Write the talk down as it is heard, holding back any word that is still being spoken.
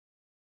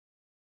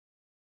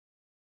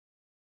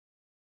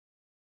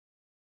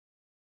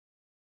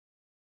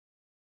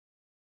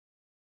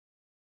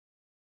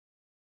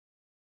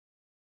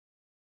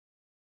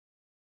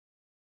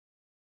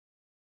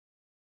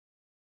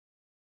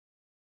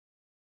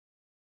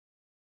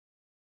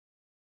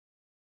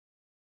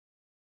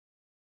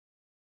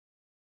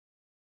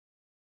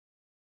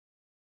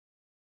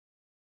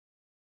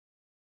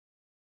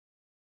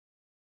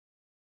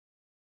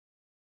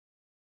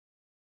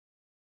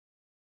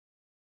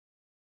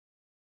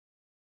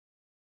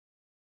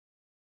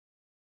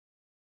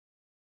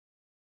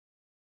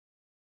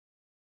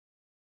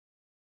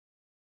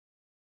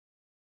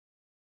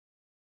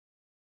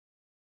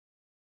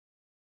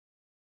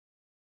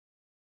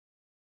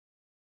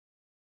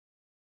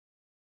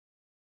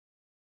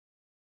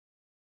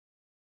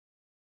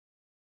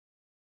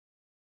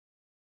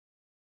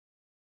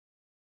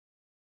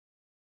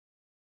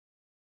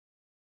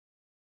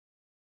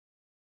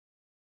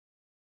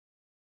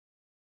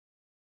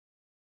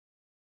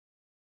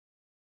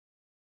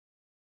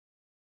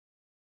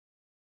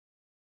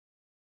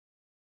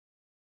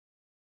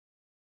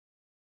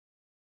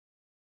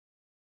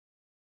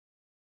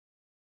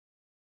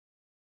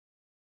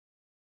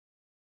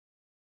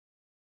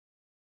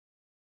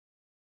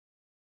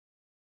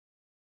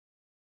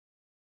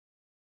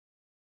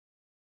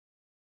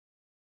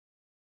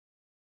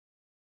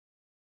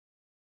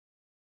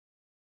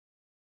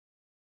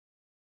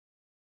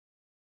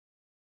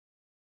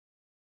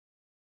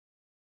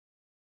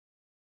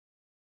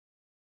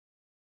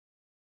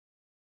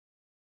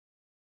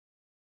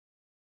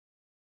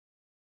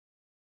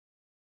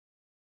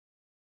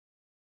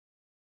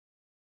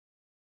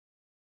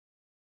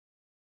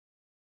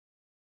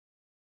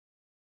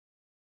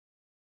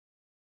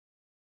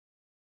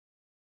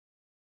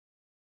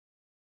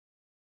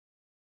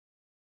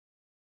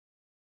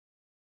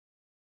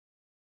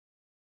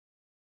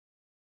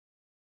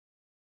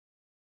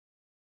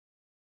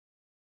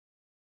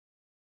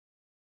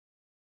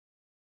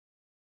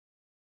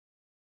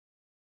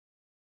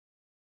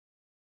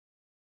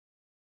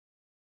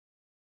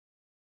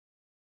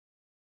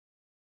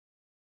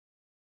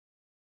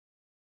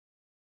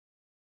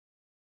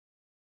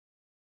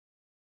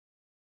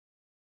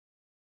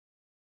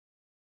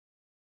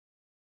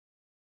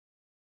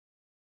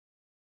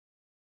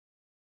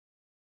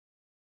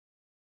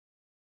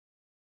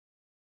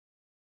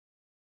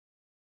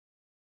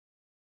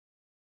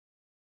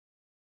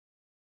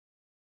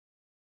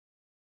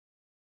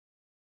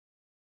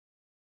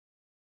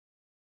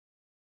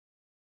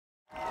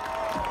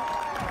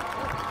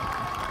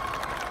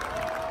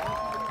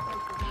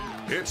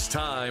It's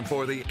time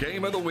for the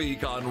Game of the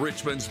Week on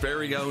Richmond's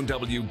very own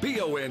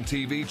WBON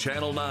TV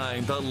Channel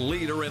 9, the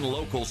leader in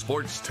local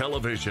sports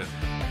television.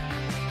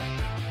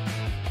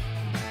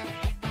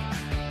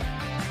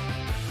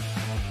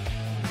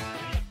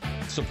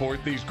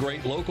 Support these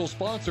great local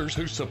sponsors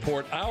who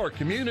support our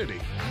community.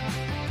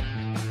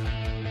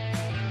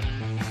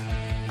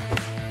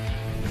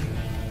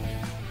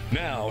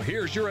 Now,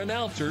 here's your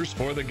announcers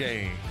for the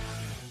game.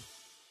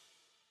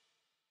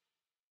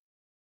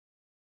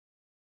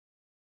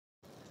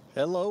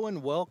 Hello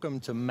and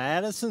welcome to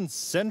Madison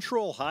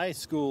Central High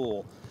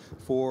School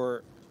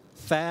for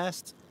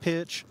fast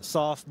pitch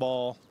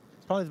softball.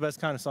 Probably the best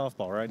kind of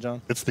softball, right,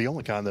 John? It's the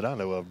only kind that I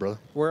know of, brother.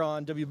 We're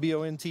on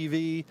WBON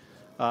TV,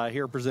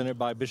 here presented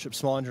by Bishop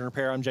Smallinger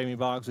Repair. I'm Jamie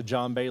Boggs with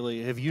John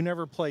Bailey. Have you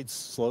never played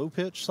slow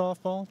pitch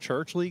softball,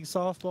 church league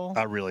softball?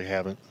 I really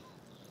haven't.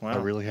 Wow, I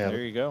really haven't.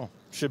 There you go.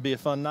 Should be a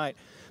fun night.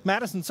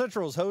 Madison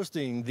Central is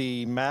hosting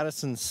the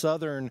Madison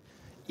Southern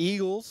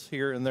Eagles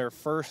here in their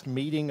first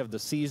meeting of the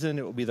season.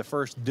 It will be the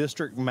first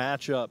district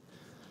matchup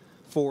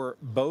for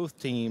both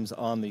teams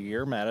on the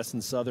year.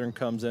 Madison Southern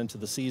comes into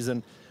the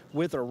season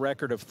with a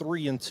record of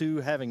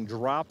 3-2, having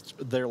dropped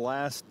their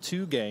last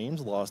two games,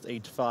 lost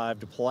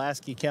 8-5 to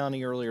Pulaski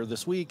County earlier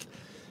this week,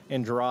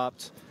 and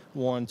dropped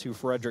one to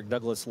Frederick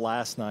Douglass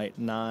last night,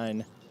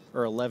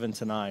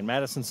 11-9.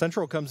 Madison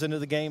Central comes into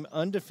the game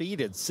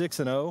undefeated,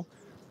 6-0.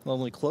 The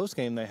only close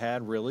game they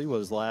had really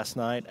was last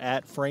night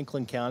at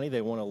Franklin County. They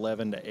won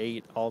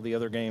 11-8. All the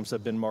other games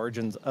have been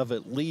margins of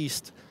at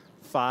least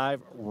 5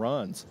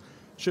 runs.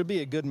 Should be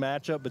a good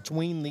matchup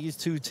between these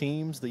two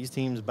teams. These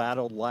teams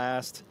battled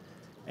last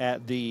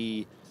at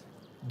the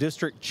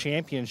district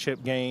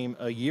championship game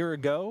a year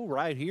ago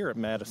right here at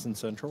Madison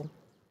Central.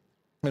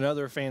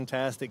 Another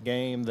fantastic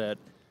game that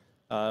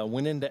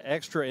went into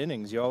extra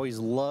innings. You always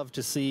love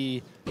to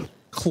see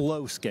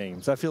close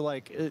games. I feel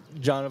like,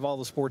 John, of all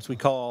the sports we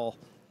call,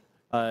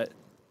 I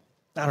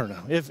don't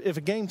know. If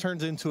a game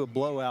turns into a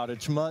blowout,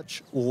 it's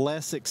much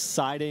less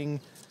exciting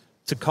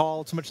to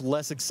call. It's much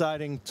less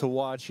exciting to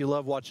watch. You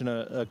love watching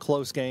a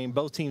close game,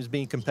 both teams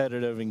being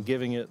competitive and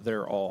giving it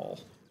their all.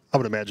 I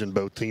would imagine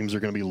both teams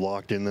are going to be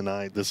locked in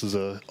tonight. This is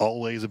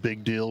always a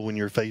big deal when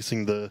you're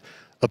facing the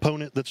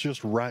opponent that's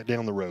just right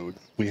down the road.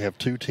 We have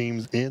two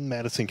teams in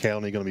Madison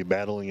County going to be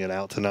battling it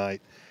out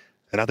tonight,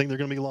 and I think they're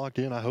going to be locked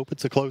in. I hope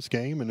it's a close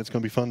game, and it's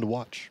going to be fun to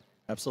watch.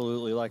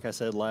 Absolutely. Like I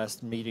said,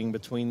 last meeting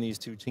between these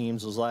two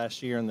teams was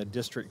last year in the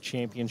district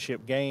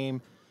championship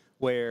game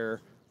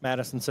where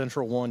Madison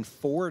Central won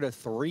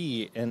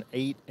 4-3 in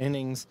 8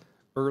 innings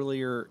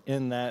earlier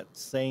in that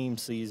same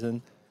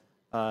season.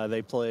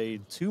 They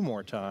played 2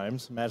 more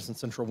times. Madison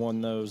Central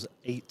won those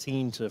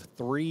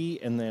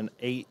 18-3 and then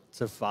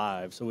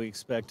 8-5. So we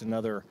expect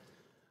another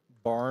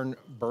barn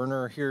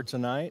burner here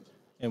tonight.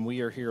 And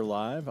we are here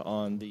live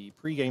on the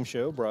pregame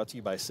show brought to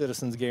you by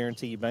Citizens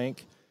Guarantee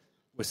Bank.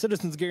 With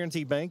Citizens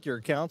Guarantee Bank, your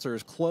accounts are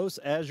as close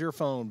as your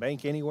phone.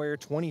 Bank anywhere,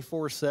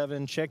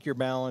 24/7. Check your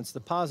balance,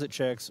 deposit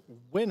checks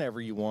whenever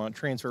you want,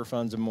 transfer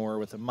funds and more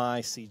with the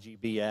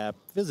MyCGB app.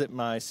 Visit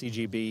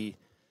mycgb.com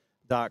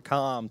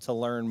to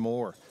learn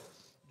more.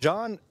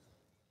 John,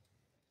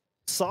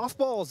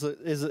 softball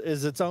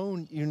is its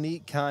own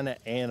unique kind of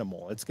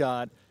animal. It's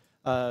got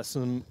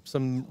some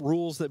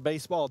rules that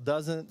baseball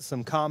doesn't,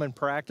 some common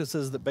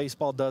practices that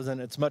baseball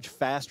doesn't. It's a much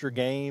faster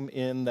game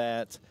in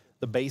that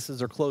the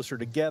bases are closer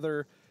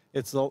together.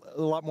 It's a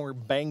lot more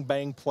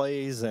bang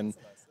plays, and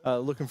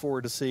looking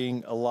forward to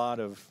seeing a lot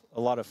of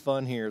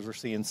fun here as we're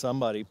seeing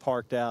somebody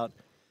parked out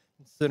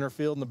in center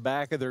field in the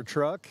back of their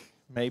truck.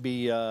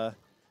 Maybe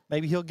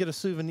he'll get a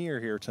souvenir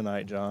here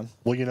tonight, John.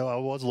 Well, you know, I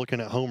was looking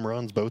at home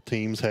runs. Both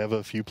teams have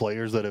a few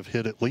players that have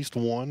hit at least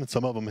one.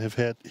 Some of them have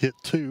hit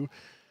 2.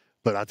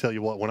 But I tell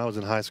you what, when I was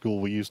in high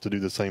school, we used to do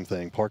the same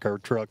thing. Park our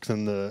trucks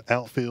in the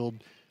outfield,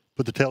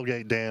 put the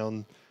tailgate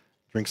down,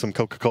 drink some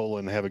Coca-Cola,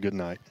 and have a good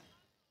night.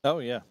 Oh,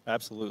 yeah,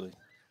 absolutely.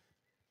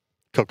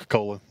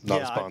 Coca-Cola,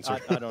 not a sponsor.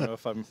 I don't know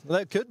if I'm –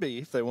 that could be.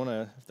 If they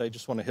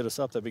just want to hit us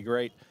up, that'd be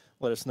great.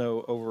 Let us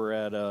know over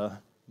at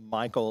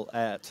Michael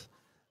at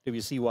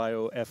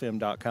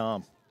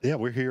WCYOFM.com. Yeah,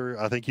 we're here.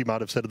 I think you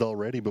might have said it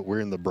already, but we're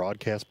in the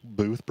broadcast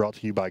booth brought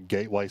to you by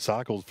Gateway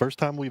Cycles. First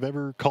time we've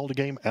ever called a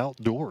game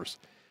outdoors.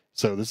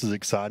 So this is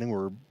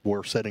exciting.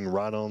 We're sitting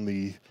right on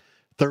the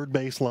third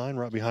base line,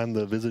 right behind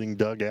the visiting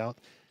dugout.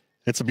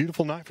 It's a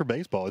beautiful night for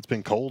baseball. It's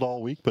been cold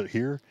all week, but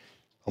here,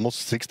 almost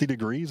 60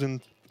 degrees and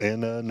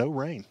no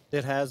rain.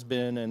 It has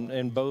been,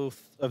 and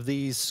both of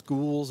these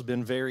schools have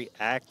been very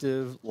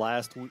active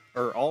last week,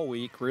 or all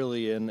week,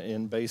 really,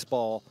 in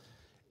baseball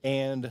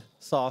and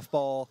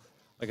softball.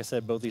 Like I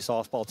said, both these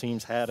softball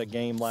teams had a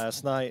game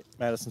last night.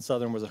 Madison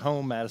Southern was at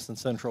home, Madison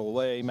Central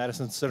away.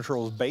 Madison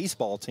Central's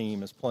baseball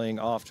team is playing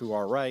off to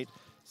our right,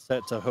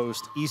 set to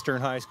host Eastern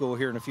High School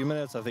here in a few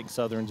minutes. I think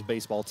Southern's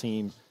baseball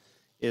team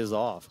is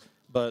off.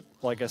 But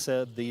like I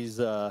said, these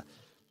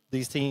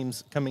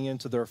teams coming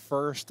into their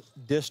first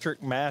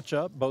district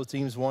matchup, both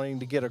teams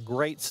wanting to get a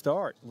great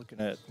start. Looking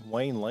at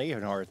Wayne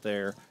Leonhardt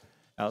there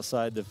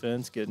outside the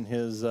fence, getting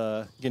his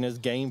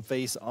game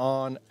face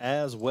on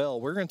as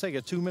well. We're going to take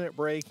a 2-minute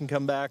break and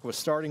come back with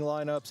starting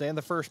lineups and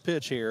the first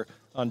pitch here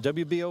on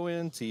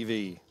WBON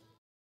TV.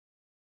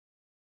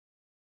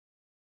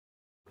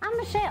 I'm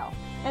Michelle.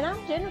 And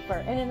I'm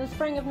Jennifer, and in the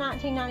spring of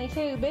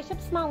 1992,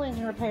 Bishop Small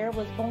Engine Repair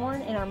was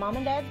born in our mom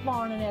and dad's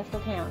barn in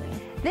Estill County.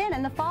 Then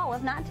in the fall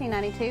of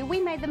 1992,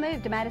 we made the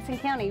move to Madison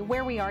County,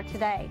 where we are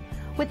today.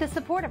 With the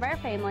support of our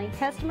family,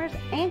 customers,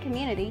 and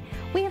community,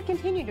 we have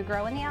continued to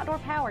grow in the outdoor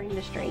power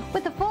industry.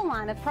 With a full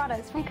line of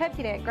products from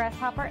Kokudet,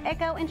 Grasshopper,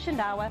 Echo, and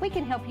Shindawa, we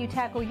can help you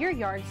tackle your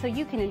yard so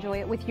you can enjoy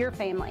it with your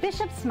family.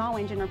 Bishop Small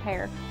Engine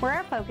Repair, where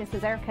our focus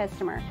is our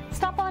customer.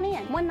 Stop on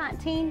in,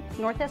 119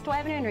 North Estill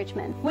Avenue in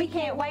Richmond. We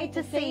can't wait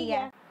to see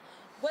ya.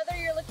 Whether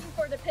you're looking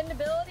for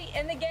dependability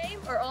in the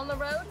game or on the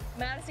road,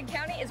 Madison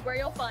County is where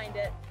you'll find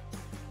it.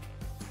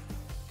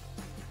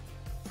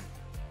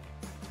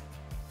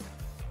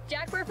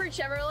 Jack Burford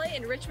Chevrolet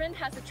in Richmond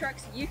has the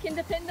trucks you can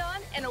depend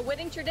on and a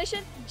winning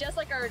tradition, just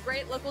like our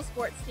great local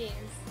sports teams.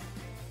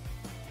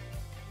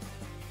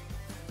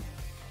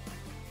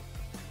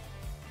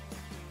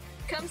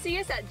 Come see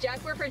us at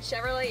Jack Burford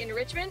Chevrolet in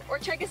Richmond or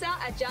check us out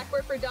at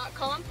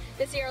jackburford.com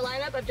to see our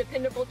lineup of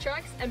dependable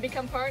trucks and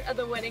become part of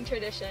the winning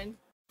tradition.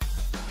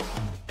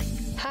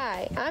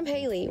 Hi, I'm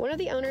Haley, one of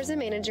the owners and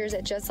managers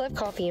at Just Love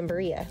Coffee in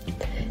Berea.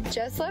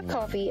 Just Love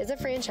Coffee is a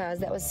franchise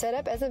that was set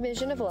up as a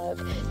mission of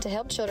love to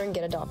help children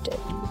get adopted.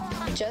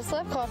 Just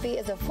Love Coffee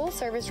is a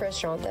full-service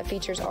restaurant that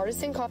features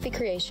artisan coffee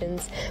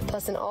creations,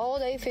 plus an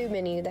all-day food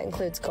menu that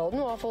includes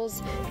golden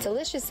waffles,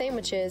 delicious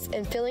sandwiches,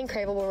 and filling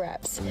craveable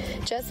wraps.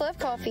 Just Love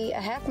Coffee,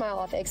 a half mile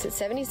off exit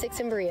 76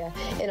 in Berea,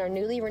 in our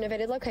newly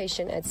renovated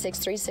location at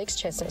 636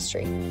 Chestnut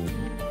Street.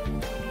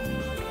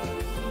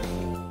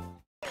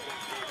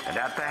 And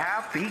at the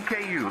half,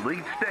 EKU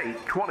leads state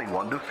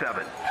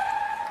 21-7.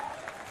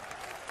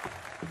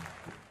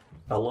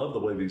 I love the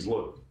way these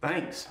look.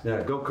 Thanks.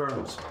 Yeah, go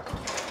Colonels.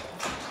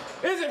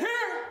 Is it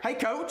here? Hey,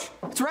 Coach.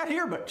 It's right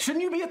here, but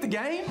shouldn't you be at the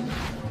game?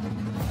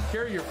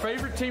 Carry your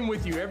favorite team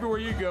with you everywhere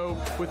you go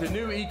with the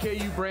new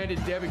EKU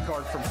branded debit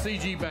card from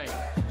CG Bank.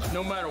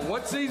 No matter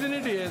what season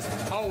it is,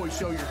 always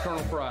show your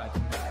Colonel pride.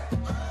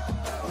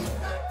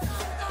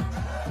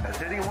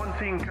 Has anyone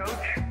seen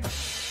Coach?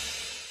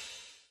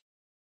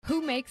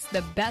 Who makes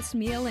the best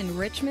meal in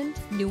Richmond?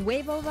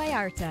 Nuevo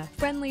Vallarta.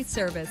 Friendly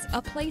service,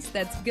 a place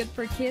that's good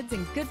for kids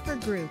and good for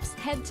groups.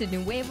 Head to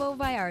Nuevo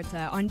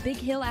Vallarta on Big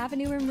Hill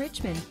Avenue in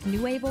Richmond.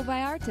 Nuevo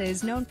Vallarta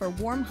is known for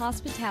warm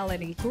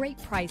hospitality,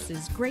 great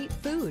prices, great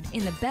food,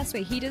 and the best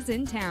fajitas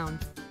in town.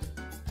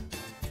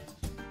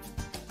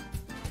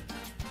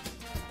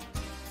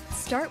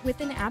 Start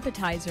with an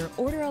appetizer,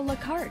 order a la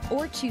carte,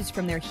 or choose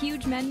from their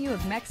huge menu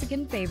of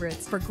Mexican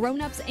favorites for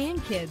grown-ups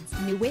and kids.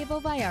 Nuevo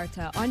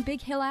Vallarta on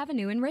Big Hill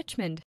Avenue in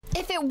Richmond.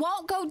 If it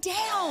won't go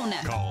down,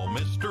 call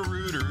Mr.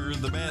 Rooter,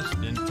 the best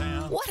in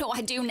town. What do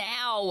I do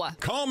now?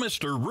 Call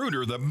Mr.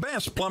 Rooter, the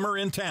best plumber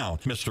in town.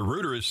 Mr.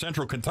 Rooter is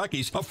Central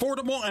Kentucky's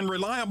affordable and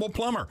reliable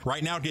plumber.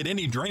 Right now, get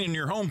any drain in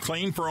your home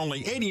clean for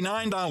only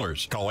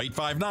 $89. Call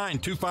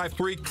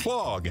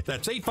 859-253-CLOG.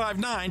 That's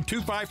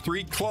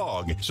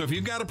 859-253-CLOG. So if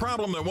you've got a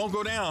problem that won't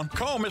go down,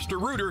 call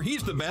Mr. Rooter.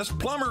 He's the best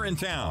plumber in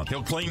town.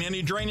 He'll clean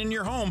any drain in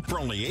your home for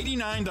only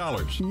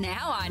 $89.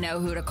 Now I know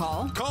who to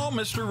call. Call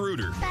Mr.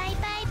 Rooter.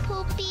 Bye-bye,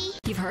 Poopy.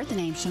 You've heard the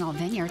name Chenault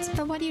Vineyards,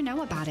 but what do you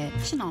know about it?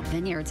 Chenault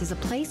Vineyards is a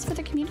place for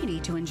the community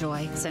to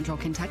enjoy. Central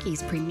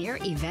Kentucky's premier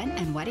event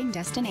and wedding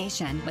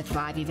destination with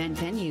 5 event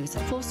venues,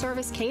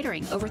 full-service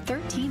catering, over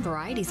 13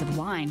 varieties of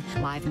wine,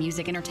 live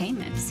music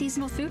entertainment,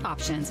 seasonal food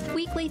options,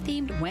 weekly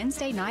themed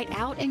Wednesday night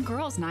out and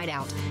girls night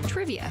out,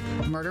 trivia,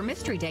 murder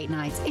mystery date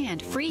nights,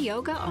 and free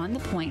yoga on the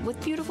point with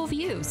beautiful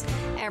views.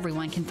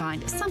 Everyone can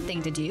find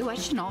something to do at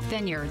Chenault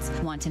Vineyards.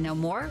 Want to know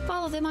more?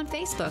 Follow them on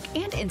Facebook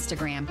and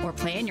Instagram or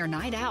plan your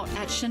night out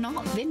at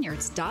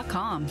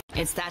ChenaultVineyards.com.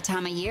 It's that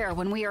time of year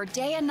when we are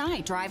day and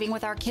night driving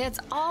with our kids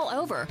all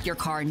over. Your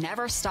car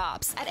never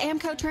stops. At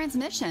AMCO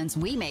Transmissions,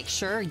 we make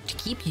sure to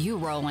keep you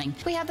rolling.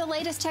 We have the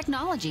latest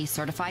technology,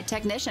 certified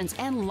technicians,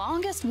 and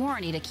longest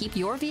warranty to keep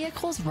your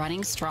vehicles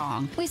running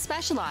strong. We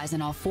specialize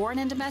in all foreign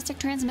and domestic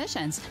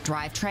transmissions,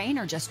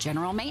 drivetrain, or just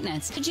general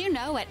maintenance. Did you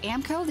know at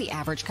AMCO the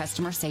average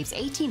customer saves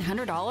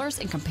 $1,800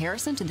 in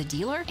comparison to the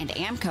dealer? And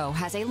AMCO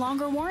has a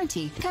longer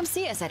warranty. Come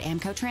see us at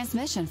AMCO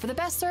Transmission for the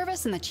best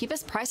service and the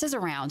cheapest prices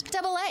around.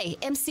 AA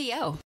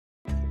MCO.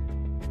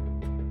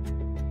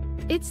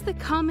 It's the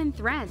common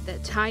thread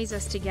that ties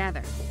us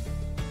together,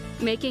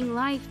 making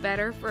life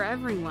better for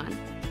everyone.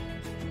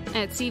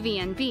 At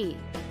CVNB,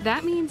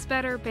 that means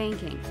better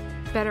banking,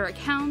 better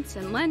accounts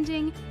and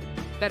lending,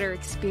 better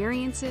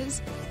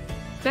experiences,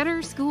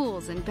 better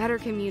schools and better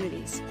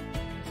communities.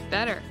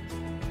 Better.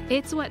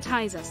 It's what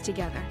ties us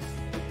together.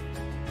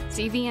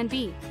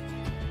 CVNB.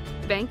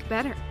 Bank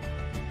better.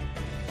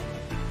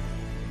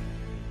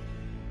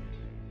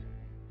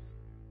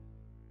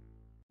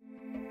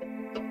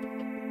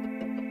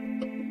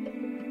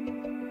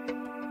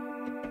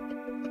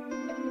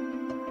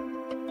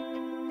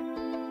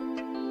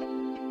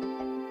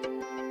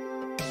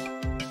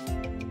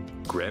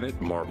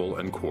 granite, marble,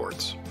 and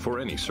quartz for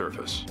any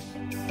surface.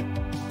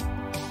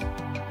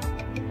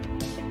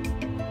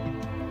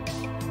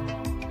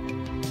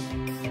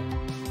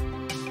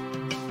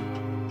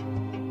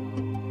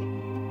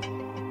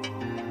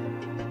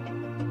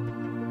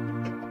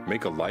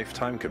 Make a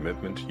lifetime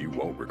commitment you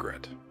won't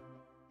regret.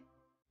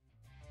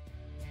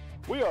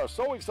 We are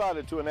so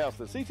excited to announce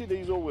that CT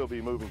Diesel will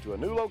be moving to a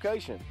new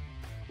location.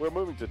 We're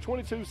moving to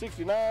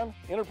 2269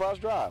 Enterprise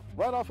Drive,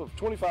 right off of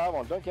 25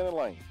 on Duncannon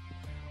Lane.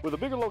 With a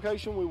bigger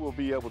location, we will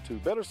be able to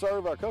better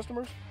serve our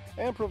customers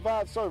and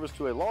provide service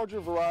to a larger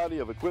variety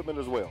of equipment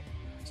as well.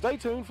 Stay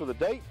tuned for the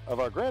date of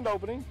our grand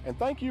opening, and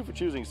thank you for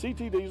choosing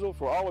CT Diesel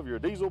for all of your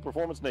diesel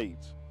performance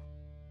needs.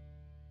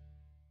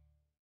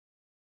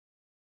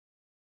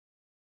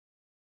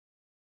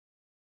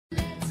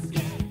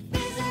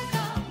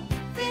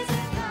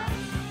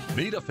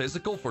 Need a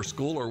physical for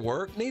school or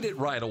work? Need it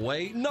right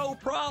away? No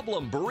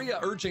problem. Berea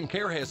Urgent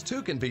Care has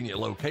 2 convenient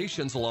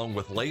locations along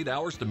with late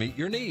hours to meet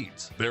your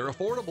needs. They're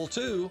affordable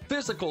too.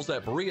 Physicals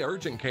at Berea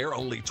Urgent Care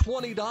only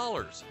 $20.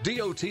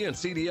 DOT and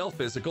CDL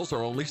physicals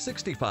are only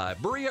 $65.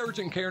 Berea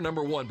Urgent Care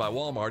number 1 by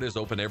Walmart is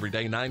open every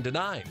day 9 to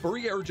 9.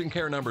 Berea Urgent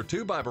Care number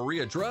 2 by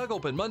Berea Drug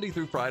open Monday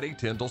through Friday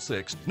 10 till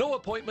 6. No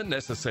appointment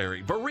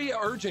necessary. Berea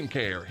Urgent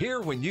Care,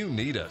 here when you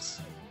need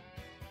us.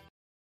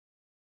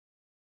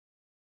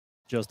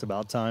 Just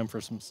about time for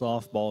some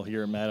softball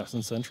here in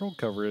Madison Central.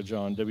 Coverage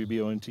on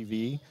WBON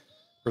TV,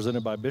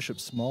 presented by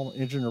Bishop Small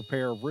Engine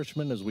Repair of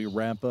Richmond as we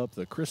wrap up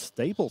the Chris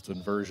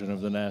Stapleton version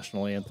of the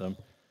national anthem.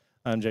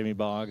 I'm Jamie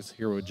Boggs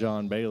here with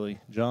John Bailey.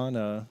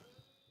 John,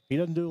 he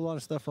doesn't do a lot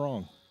of stuff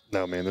wrong.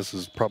 No, man, this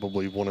is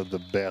probably one of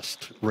the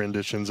best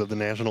renditions of the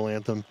national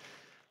anthem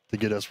to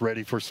get us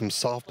ready for some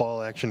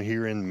softball action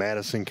here in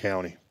Madison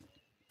County.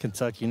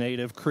 Kentucky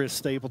native Chris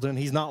Stapleton.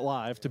 He's not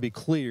live, to be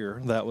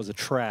clear. That was a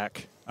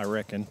track, I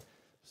reckon.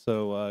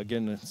 So,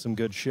 getting some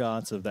good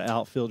shots of the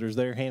outfielders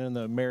there, handing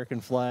the American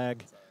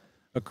flag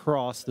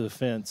across the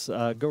fence.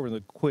 Go over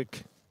the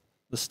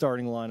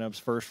starting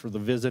lineups first for the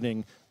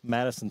visiting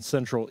Madison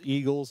Central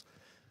Eagles.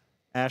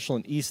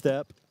 Ashlyn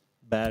Estep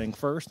batting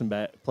first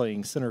and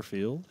playing center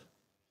field.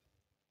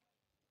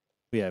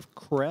 We have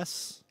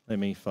Kress. Let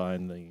me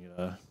find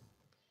the,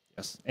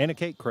 Anna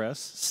Kate Kress,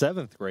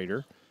 7th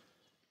grader,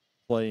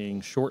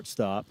 playing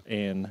shortstop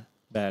and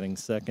batting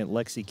second.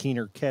 Lexi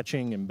Keener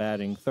catching and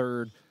batting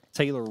third.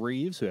 Taylor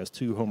Reeves, who has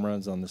 2 home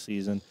runs on the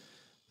season,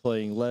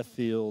 playing left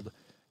field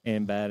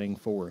and batting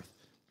fourth.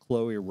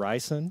 Chloe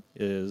Ryson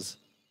is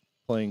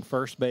playing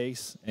first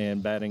base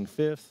and batting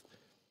fifth.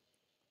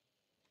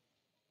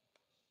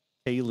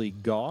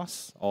 Kaylee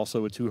Goss,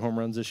 also with 2 home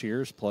runs this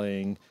year, is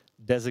playing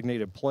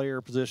designated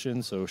player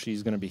position, so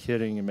she's going to be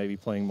hitting and maybe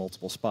playing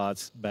multiple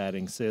spots,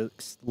 batting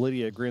sixth.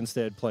 Lydia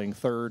Grinstead playing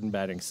third and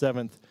batting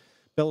seventh.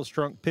 Bella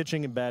Strunk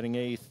pitching and batting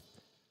eighth.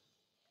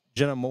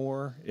 Jenna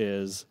Moore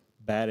is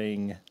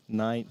batting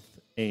ninth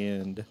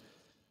and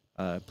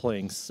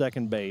playing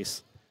second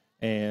base.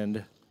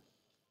 And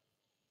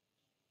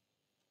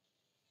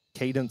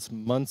Cadence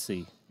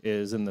Muncie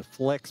is in the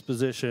flex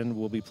position,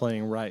 will be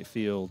playing right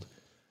field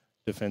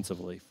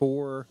defensively.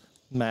 For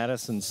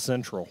Madison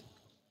Central,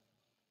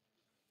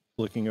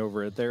 looking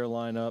over at their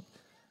lineup,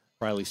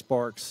 Riley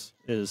Sparks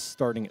is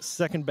starting at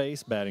second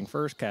base, batting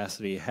first.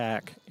 Cassidy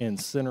Hack in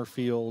center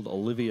field.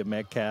 Olivia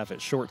Metcalf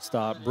at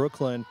shortstop.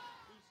 Brooklyn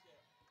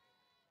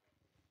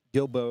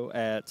Gilbo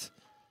at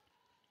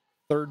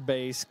third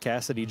base.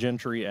 Cassidy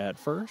Gentry at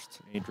first.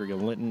 Adria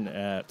Linton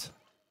at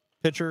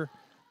pitcher.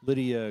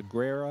 Lydia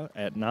Guerra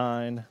at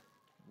 9.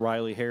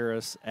 Riley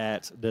Harris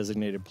at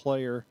designated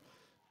player.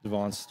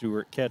 Devon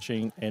Stewart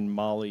catching, and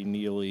Molly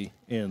Neely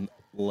in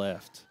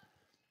left.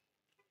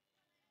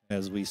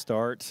 As we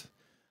start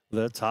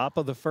the top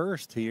of the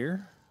first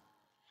here.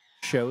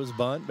 Shows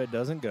bunt, but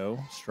doesn't go.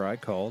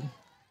 Strike called.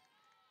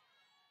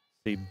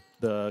 See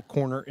the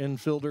corner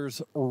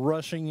infielders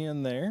rushing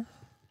in there.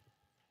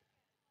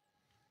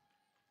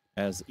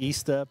 As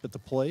Estep at the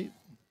plate.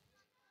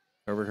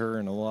 Covered her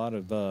in a lot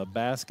of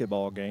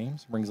basketball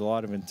games. Brings a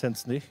lot of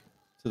intensity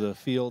to the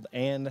field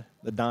and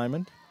the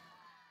diamond.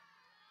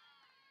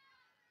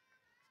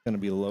 Going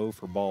to be low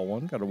for ball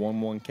one. Got a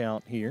 1-1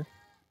 count here.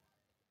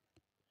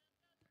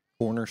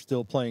 Corner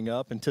still playing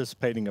up,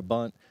 anticipating a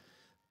bunt.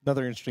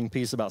 Another interesting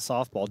piece about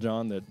softball,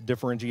 John, that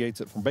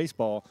differentiates it from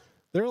baseball.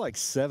 There are like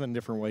 7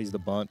 different ways to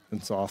bunt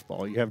in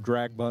softball. You have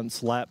drag bunts,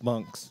 slap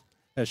bunts,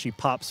 as she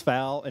pops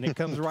foul, and it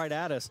comes right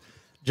at us.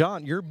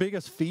 John, your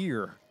biggest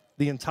fear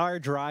the entire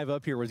drive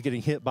up here was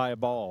getting hit by a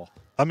ball.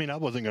 I mean, I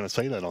wasn't going to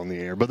say that on the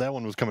air, but that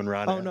one was coming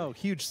right at me. Oh, no,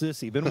 huge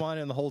sissy. Been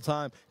whining the whole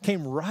time.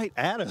 Came right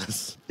at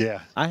us.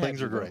 Yeah,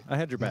 things are great. I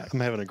had your back. I'm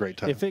having a great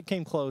time. If it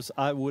came close,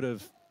 I would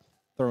have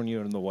thrown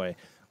you in the way.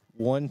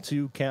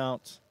 1-2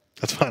 count.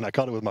 That's fine. I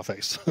caught it with my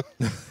face.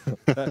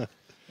 that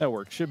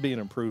works. Should be an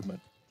improvement.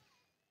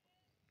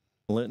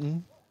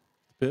 Linton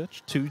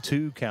pitch.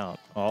 2-2 count.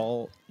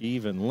 All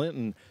even.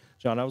 Linton,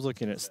 John, I was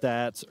looking at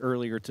stats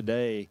earlier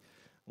today.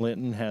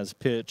 Linton has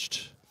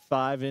pitched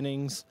 5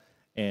 innings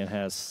and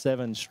has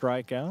 7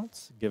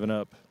 strikeouts, given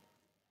up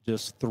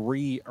just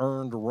 3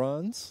 earned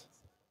runs.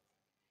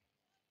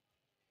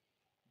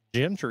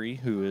 Gentry,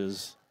 who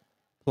is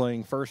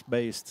playing first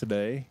base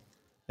today,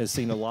 has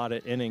seen a lot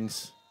of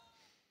innings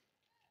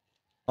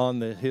on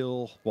the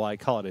hill. Well, I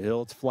call it a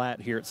hill. It's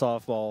flat here at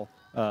softball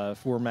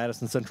for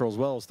Madison Central as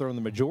well. Has thrown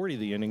the majority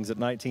of the innings at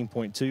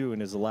 19.2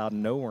 and has allowed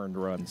no earned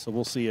runs. So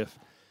we'll see if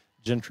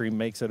Gentry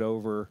makes it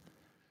over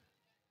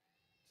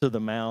to the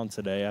mound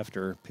today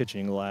after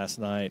pitching last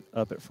night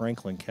up at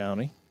Franklin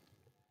County.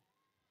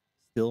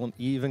 Still an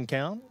even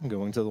count.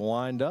 Going to the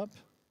windup.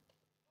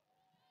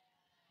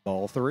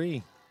 Ball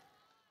 3.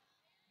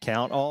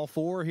 Count all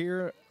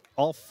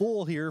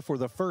full here for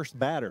the first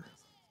batter.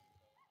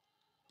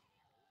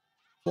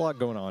 A lot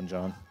going on,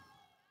 John.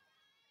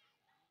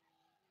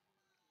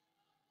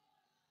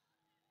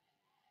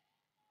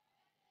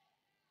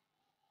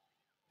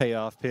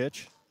 Payoff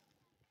pitch.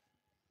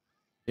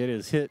 It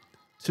is hit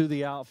to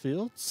the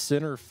outfield.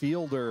 Center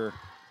fielder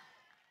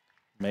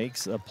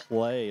makes a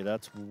play.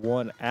 That's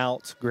one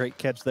out. Great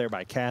catch there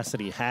by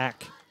Cassidy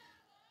Hack.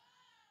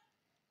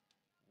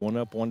 One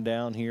up, one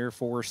down here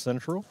for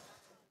Central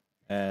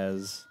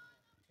as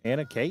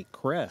Anna Kate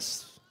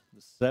Kress,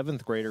 the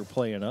 7th grader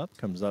playing up,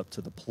 comes up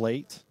to the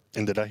plate.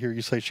 And did I hear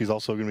you say she's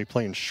also going to be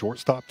playing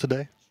shortstop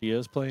today? She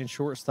is playing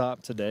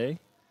shortstop today.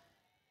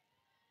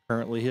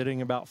 Currently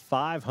hitting about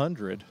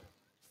 500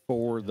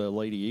 for the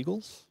Lady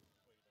Eagles.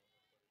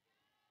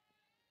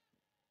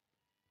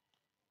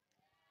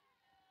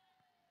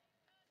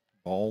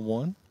 Ball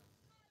 1.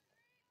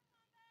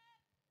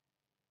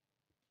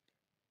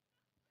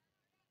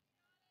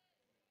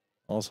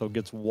 Also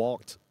gets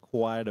walked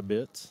quite a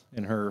bit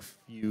in her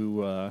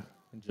few,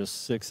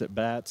 just 6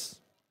 at-bats.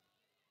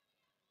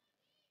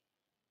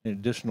 An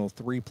additional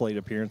 3 plate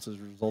appearances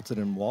resulted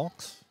in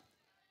walks.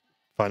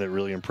 Find it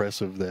really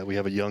impressive that we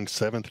have a young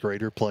 7th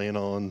grader playing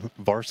on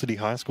varsity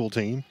high school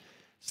team,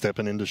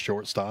 stepping into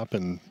shortstop,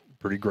 and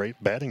pretty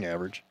great batting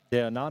average.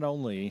 Yeah, not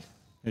only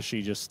is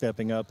she just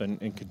stepping up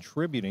and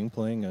contributing,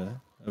 playing a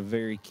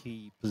very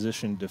key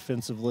position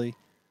defensively.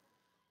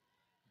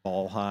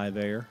 Ball high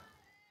there.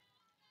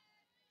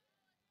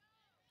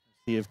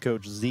 See if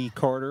Coach Z.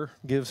 Carter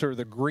gives her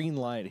the green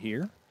light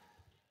here.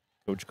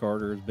 Coach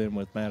Carter has been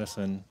with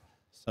Madison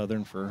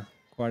Southern for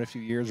quite a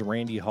few years.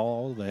 Randy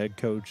Hall, the head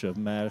coach of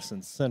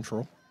Madison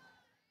Central.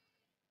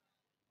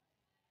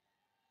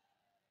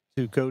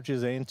 2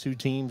 coaches and 2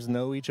 teams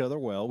know each other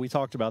well. We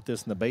talked about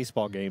this in the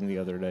baseball game the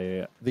other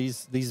day.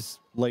 These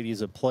ladies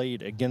have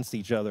played against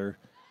each other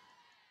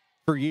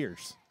for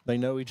years. They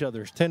know each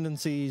other's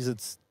tendencies.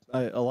 It's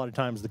a lot of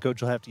times the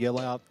coach will have to yell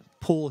out,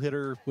 pull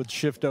hitter with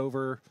shift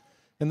over.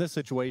 In this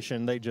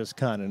situation, they just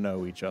kind of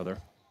know each other.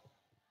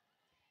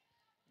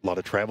 A lot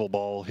of travel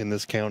ball in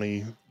this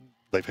county.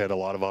 They've had a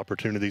lot of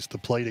opportunities to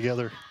play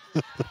together.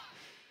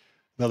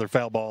 Another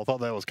foul ball. Thought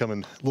that was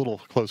coming a little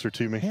closer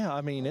to me. Yeah,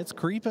 I mean, it's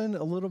creeping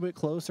a little bit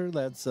closer.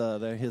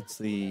 That hits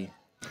the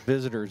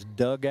visitors'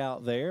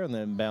 dugout there and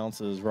then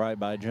bounces right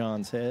by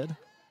John's head.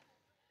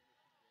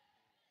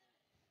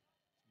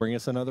 Bring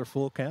us another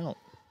full count.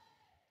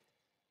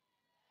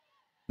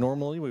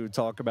 Normally, we would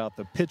talk about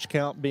the pitch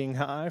count being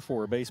high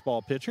for a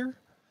baseball pitcher.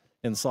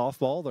 In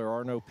softball, there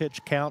are no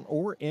pitch count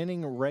or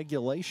inning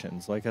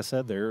regulations. Like I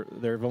said, there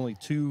have only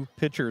 2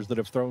 pitchers that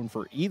have thrown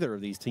for either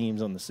of these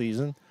teams on the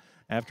season.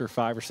 After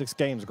 5 or 6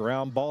 games,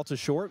 ground ball to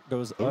short,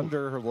 goes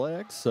under her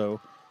legs.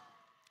 So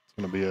it's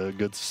going to be a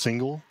good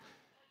single.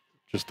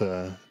 Just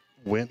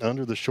went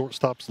under the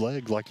shortstop's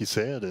legs, like you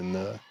said. And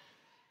I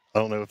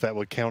don't know if that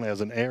would count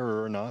as an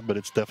error or not, but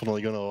it's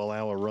definitely going to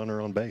allow a runner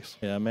on base.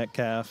 Yeah,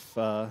 Metcalf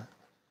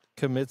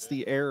commits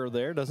the error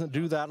there. Doesn't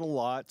do that a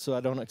lot, so I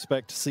don't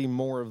expect to see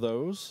more of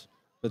those.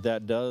 But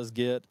that does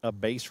get a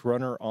base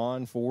runner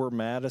on for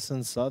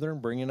Madison Southern,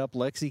 bringing up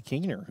Lexi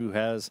Keener, who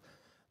has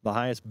the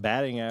highest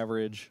batting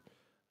average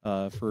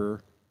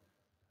for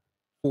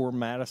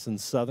Madison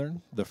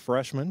Southern. The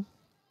freshman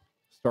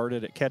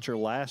started at catcher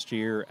last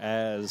year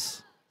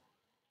as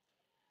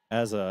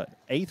a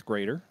 8th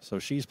grader, so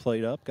she's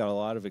played up, got a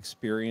lot of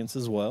experience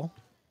as well.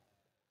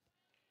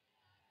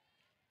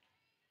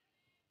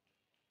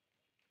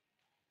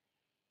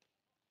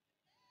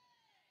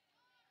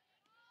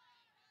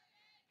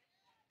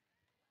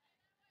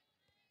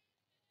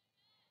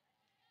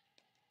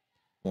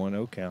 One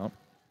 0 count.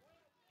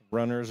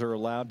 Runners are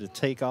allowed to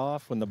take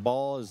off when the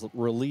ball is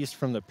released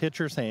from the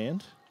pitcher's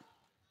hand.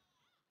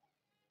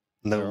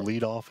 No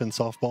lead off in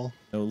softball?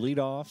 No lead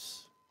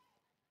offs.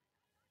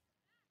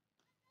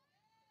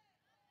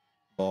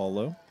 Ball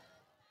low.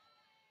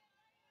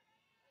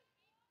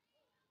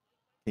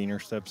 Keener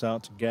steps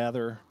out to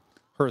gather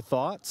her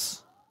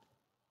thoughts.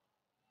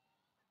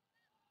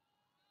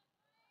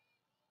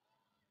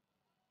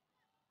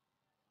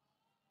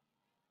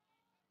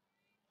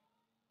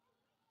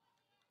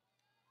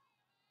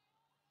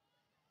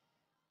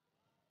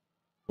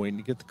 Waiting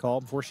to get the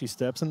call before she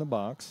steps in the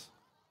box.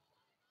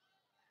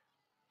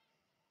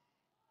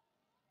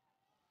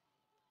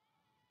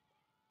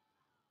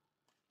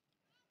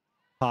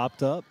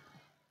 Popped up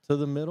to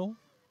the middle.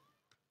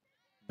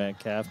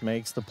 Metcalf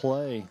makes the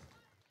play.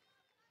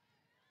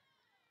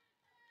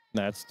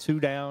 That's 2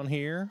 down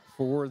here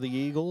for the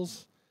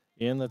Eagles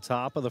in the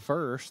top of the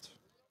first.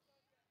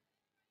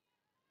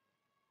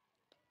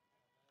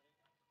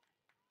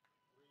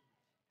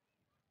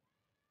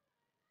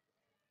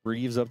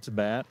 Reeves up to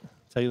bat.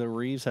 Taylor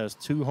Reeves has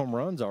 2 home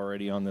runs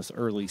already on this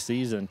early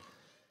season.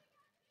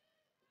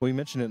 We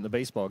mentioned it in the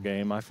baseball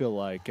game. I feel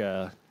like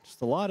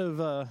just a lot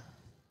of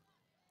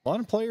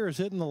players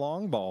hitting the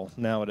long ball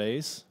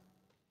nowadays.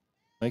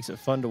 Makes it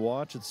fun to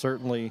watch. It's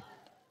certainly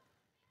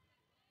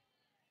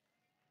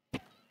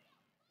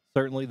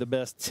the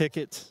best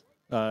ticket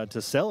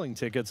to selling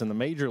tickets in the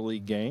major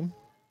league game.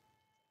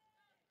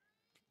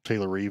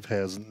 Taylor Reeves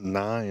has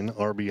 9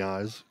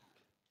 RBIs,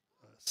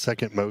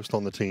 second most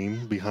on the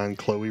team behind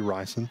Chloe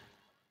Ryson.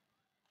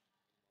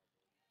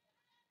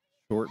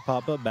 Short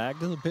pop-up back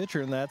to the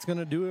pitcher, and that's going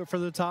to do it for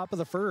the top of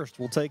the first.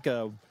 We'll take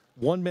a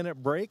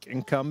 1-minute break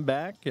and come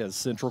back as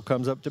Central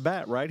comes up to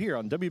bat right here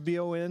on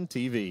WBON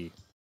TV.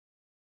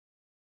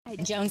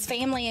 At Jones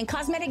Family and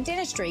Cosmetic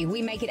Dentistry,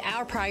 we make it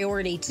our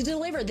priority to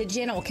deliver the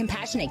gentle,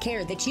 compassionate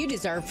care that you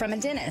deserve from a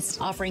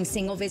dentist. Offering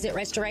single-visit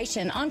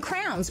restoration on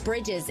crowns,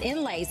 bridges,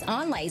 inlays,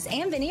 onlays,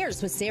 and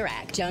veneers with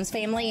CERAC. Jones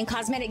Family and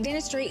Cosmetic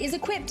Dentistry is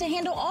equipped to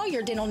handle all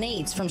your dental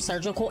needs, from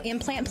surgical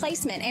implant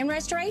placement and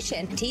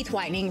restoration, teeth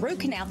whitening,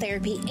 root canal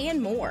therapy,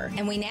 and more.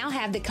 And we now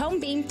have the Cone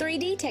Beam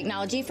 3D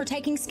technology for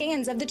taking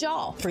scans of the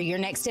jaw. For your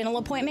next dental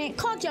appointment,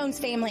 call Jones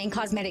Family and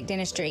Cosmetic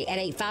Dentistry at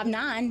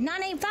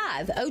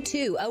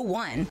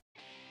 859-985-0201.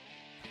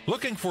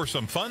 Looking for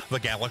some fun? The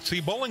Galaxy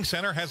Bowling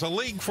Center has a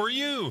league for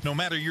you. No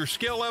matter your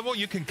skill level,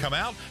 you can come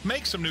out,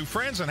 make some new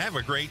friends, and have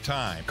a great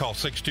time. Call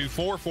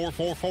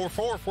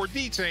 624-4444 for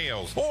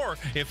details. Or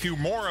if you're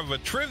more of a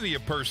trivia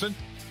person,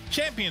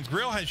 Champions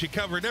Grill has you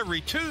covered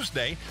every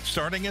Tuesday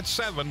starting at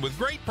 7 with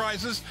great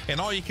prizes and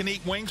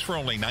all-you-can-eat wings for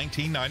only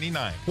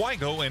 $19.99. Why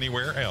go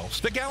anywhere else?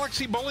 The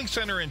Galaxy Bowling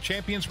Center and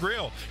Champions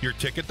Grill, your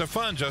ticket to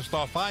fun just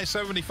off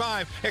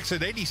I-75,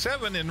 exit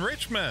 87 in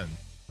Richmond.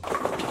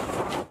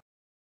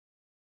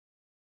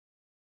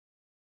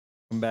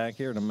 Back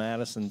here to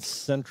Madison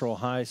Central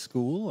High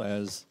School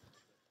as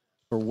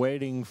we're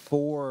waiting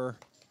for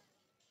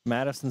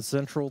Madison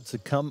Central to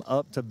come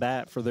up to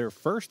bat for their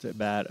first at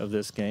bat of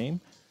this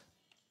game.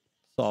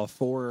 Saw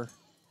 4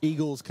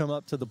 Eagles come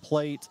up to the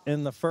plate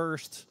in the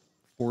first.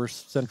 4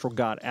 Central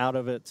got out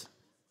of it.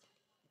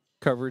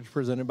 Coverage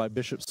presented by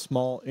Bishop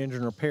Small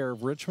Engine Repair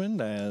of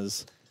Richmond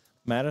as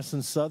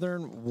Madison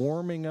Southern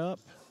warming up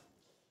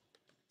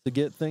to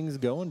get things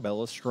going.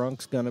 Bella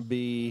Strunk's going to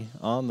be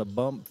on the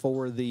bump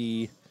for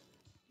the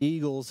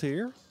Eagles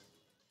here.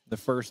 The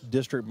first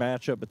district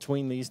matchup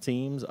between these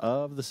teams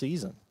of the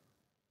season.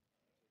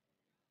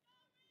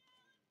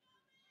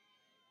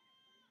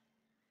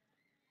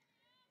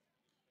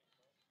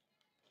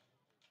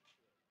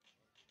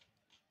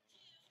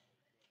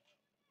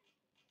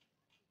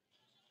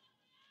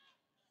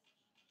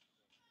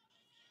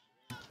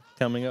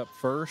 Coming up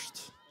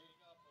first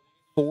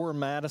for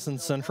Madison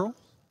Central,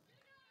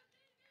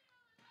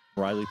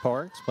 Riley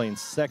Parks playing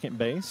second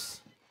base,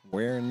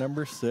 wearing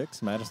number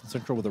 6. Madison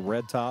Central with the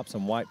red tops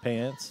and white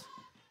pants.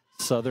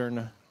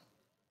 Southern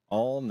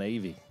all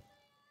navy.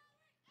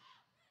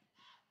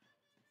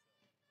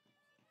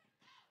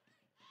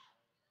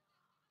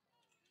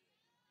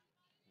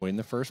 Waiting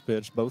the first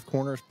pitch. Both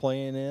corners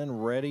playing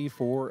in, ready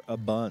for a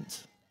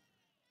bunt.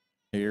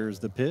 Here's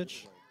the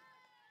pitch.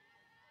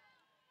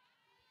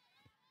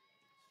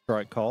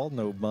 Strike called,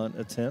 no bunt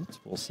attempt.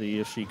 We'll see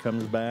if she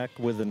comes back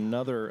with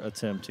another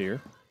attempt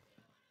here.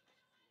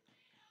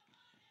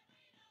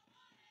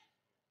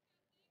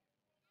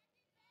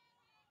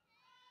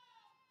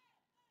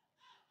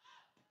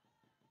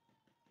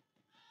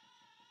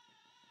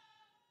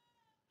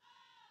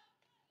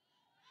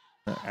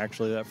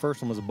 Actually, that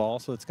first one was a ball,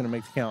 so it's going to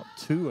make the count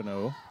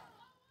 2-0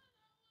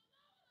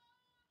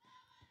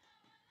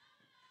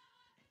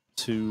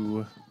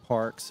 to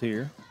Parks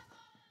here.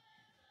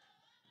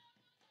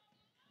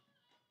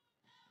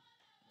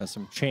 There's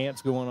some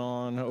chants going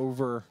on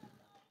over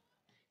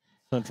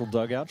Central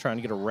dugout, trying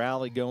to get a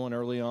rally going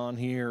early on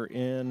here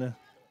in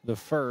the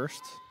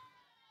first.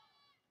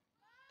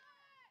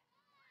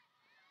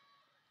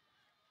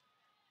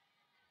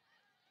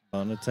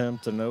 Bunt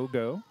attempt, a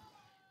no-go.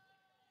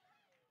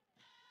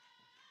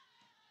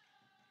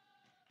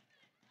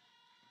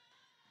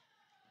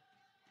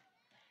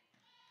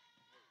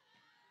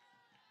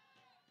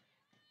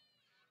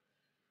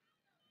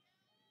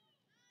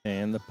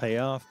 And the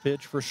payoff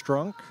pitch for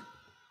Strunk.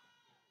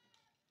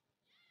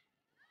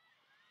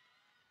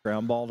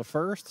 Ground ball to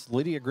first.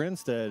 Lydia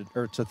Grinstead,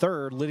 or to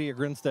third. Lydia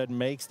Grinstead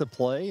makes the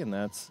play, and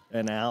that's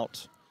an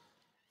out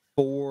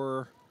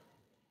for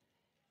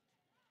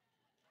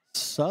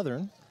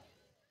Southern.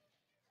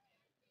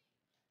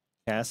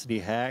 Cassidy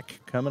Hack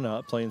coming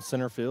up, playing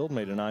center field.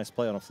 Made a nice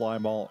play on a fly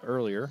ball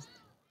earlier.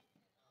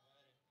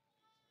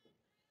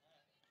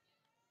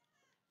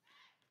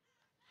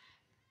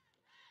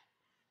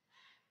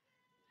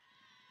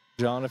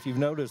 John, if you've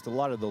noticed, a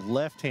lot of the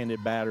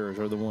left-handed batters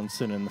are the ones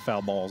sending the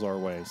foul balls our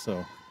way. So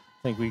I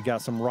think we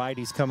got some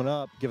righties coming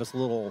up. Give us a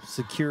little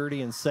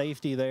security and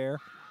safety there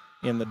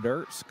in the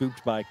dirt.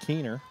 Scooped by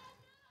Keener.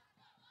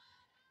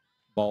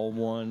 Ball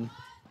one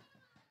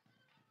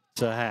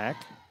to Hack.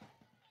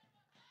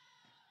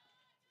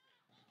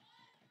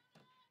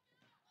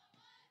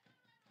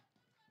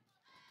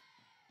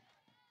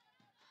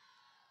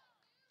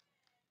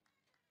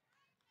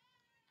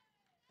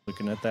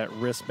 Looking at that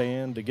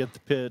wristband to get the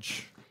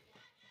pitch.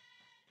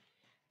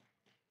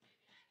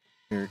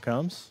 Here it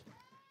comes.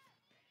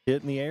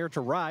 Hit in the air to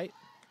right.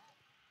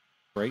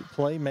 Great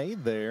play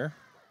made there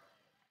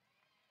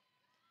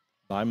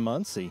by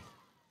Muncie.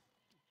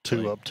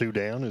 2 up, 2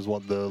 down is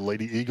what the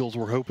Lady Eagles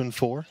were hoping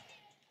for.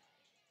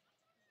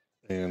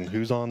 And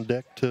who's on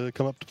deck to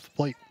come up to the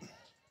plate?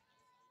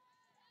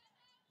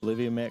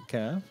 Olivia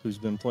Metcalf, who's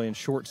been playing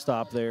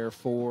shortstop there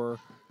for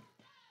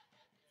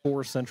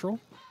Central.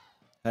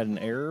 Had an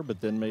error, but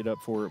then made up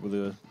for it with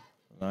a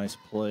nice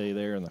play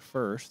there in the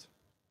first.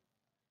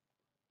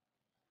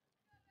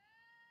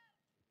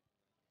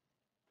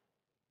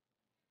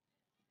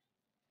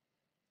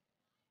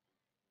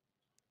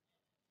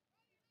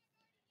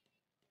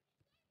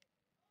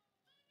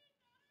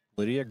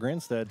 Lydia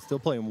Grinstead still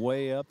playing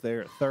way up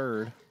there at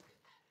third.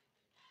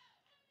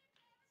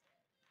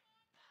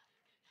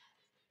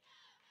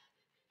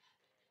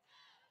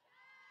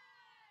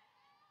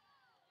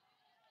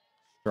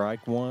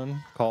 Strike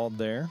one called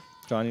there.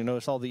 John, you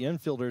notice all the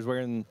infielders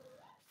wearing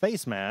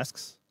face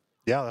masks.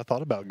 Yeah, I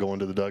thought about going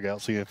to the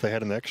dugout, seeing if they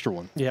had an extra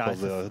one. Yeah.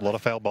 Because a lot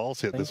of foul balls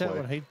hit this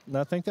way.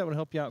 I think that would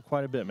help you out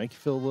quite a bit. Make you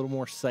feel a little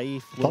more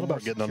safe. Thought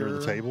about getting under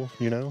the table,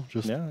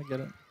 just yeah, I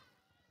get it.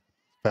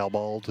 Foul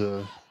ball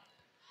to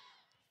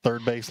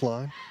third base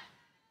line.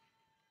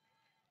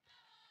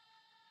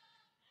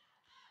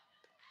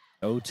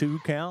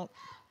 0-2 count.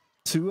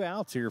 2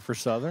 outs here for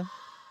Southern.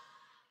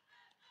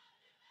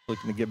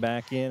 Looking to get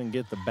back in and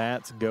get the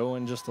bats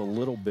going just a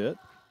little bit.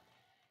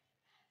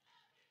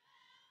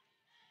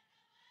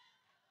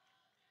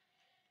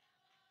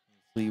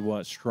 See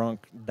what Strunk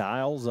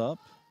dials up.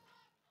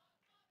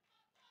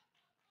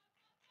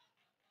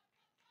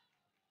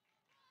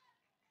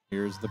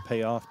 Here's the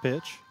payoff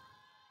pitch.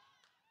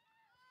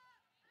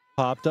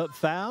 Popped up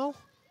foul.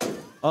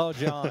 Oh,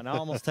 John, I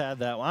almost had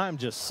that one. I'm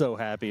just so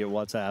happy at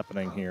what's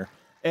happening here.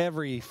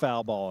 Every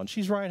foul ball, and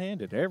she's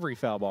right-handed, every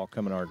foul ball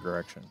coming our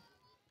direction.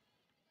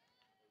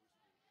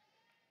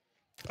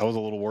 I was a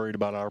little worried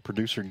about our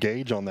producer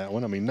Gage on that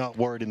one. I mean, not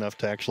worried enough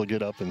to actually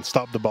get up and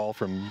stop the ball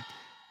from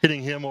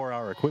hitting him or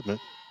our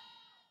equipment.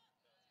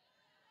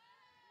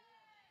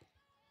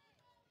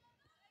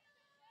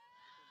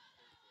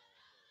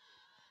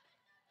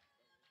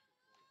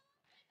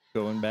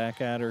 Going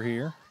back at her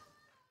here.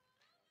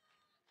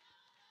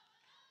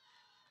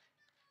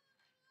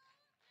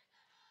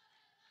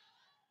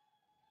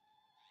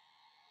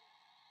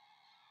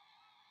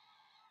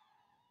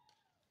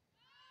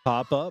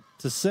 Pop up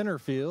to center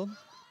field.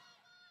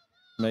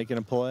 Making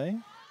a play.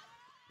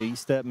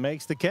 E-step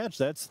makes the catch.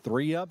 That's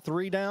 3 up,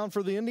 3 down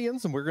for the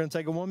Indians, and we're going to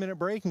take a 1-minute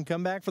break and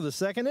come back for the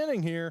second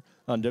inning here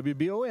on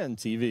WBON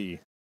TV.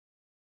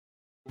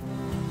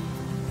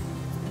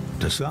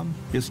 To some,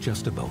 it's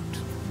just a boat.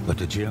 But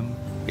to Jim,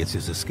 it's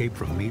his escape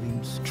from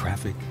meetings,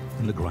 traffic,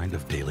 and the grind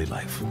of daily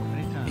life.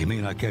 He may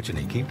not catch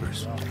any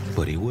keepers,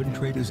 but he wouldn't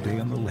trade his day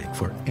on the lake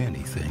for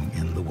anything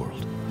in the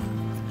world.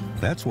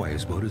 That's why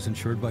his boat is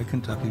insured by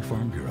Kentucky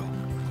Farm Bureau.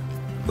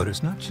 But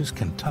it's not just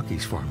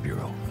Kentucky's Farm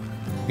Bureau.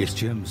 It's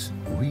Jim's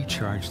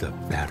Recharge the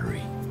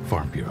Battery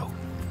Farm Bureau.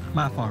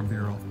 My Farm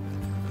Bureau.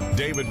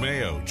 David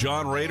Mayo,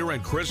 John Rader,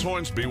 and Chris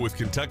Hornsby with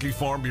Kentucky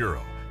Farm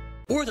Bureau.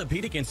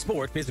 Orthopedic and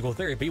Sport Physical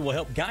Therapy will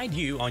help guide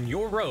you on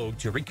your road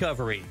to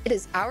recovery. It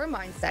is our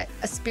mindset,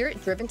 a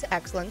spirit driven to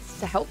excellence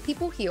to help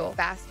people heal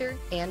faster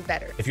and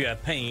better. If you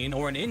have pain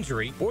or an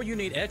injury, or you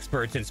need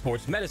experts in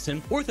sports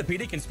medicine,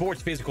 Orthopedic and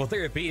Sports Physical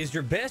Therapy is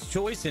your best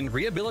choice in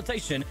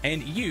rehabilitation,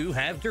 and you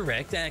have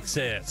direct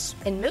access.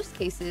 In most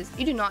cases,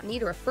 you do not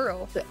need a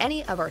referral to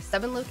any of our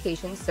 7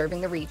 locations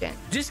serving the region.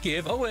 Just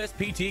give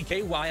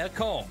OSPTKY a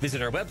call.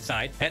 Visit our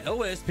website at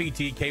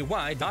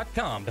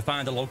osptky.com to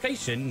find the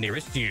location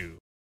nearest you.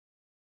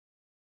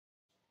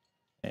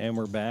 And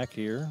we're back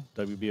here,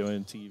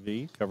 WBON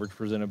TV, coverage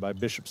presented by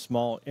Bishop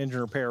Small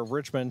Engine Repair of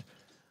Richmond.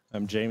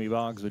 I'm Jamie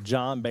Boggs with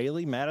John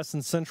Bailey.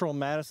 Madison Central,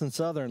 Madison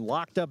Southern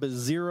locked up at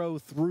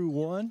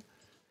 0-1.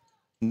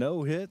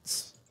 No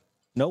hits,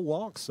 no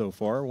walks so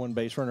far. One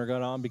base runner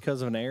got on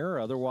because of an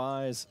error.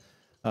 Otherwise,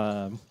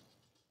 a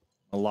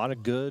lot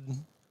of good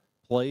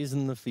plays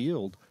in the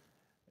field.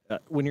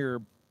 When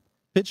you're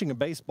pitching a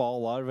baseball, a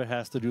lot of it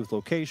has to do with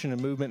location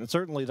and movement, and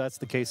certainly that's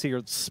the case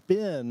here.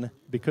 Spin,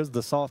 because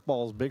the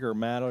softball is bigger,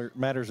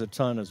 matters a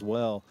ton as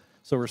well.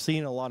 So we're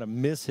seeing a lot of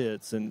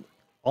mishits, and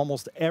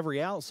almost every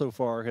out so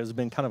far has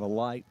been kind of a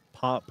light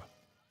pop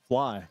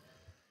fly.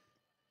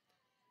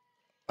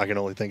 I can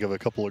only think of a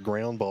couple of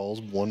ground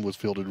balls. One was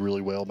fielded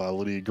really well by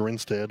Lydia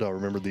Grinstead. I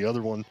remember the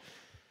other one,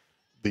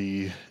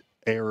 the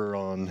error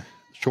on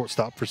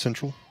shortstop for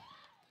Central.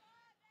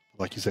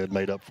 Like you said,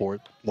 made up for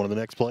it. One of the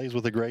next plays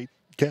with a great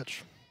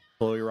catch.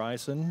 Chloe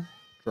Ryson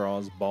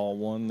draws ball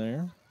 1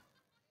 there.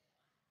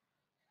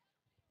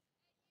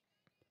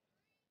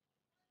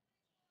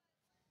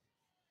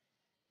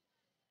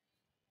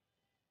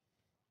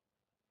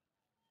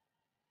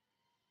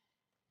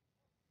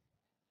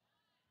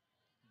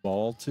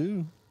 Ball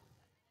 2.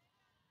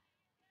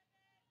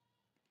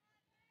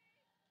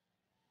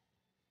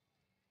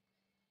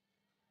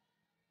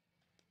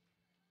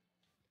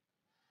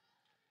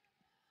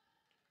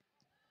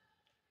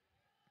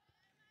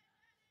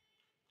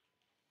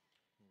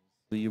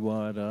 See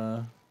what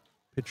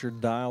pitcher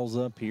dials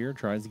up here.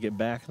 Tries to get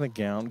back in the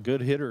count.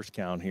 Good hitters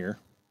count here.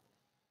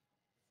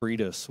 Free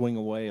to swing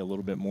away a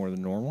little bit more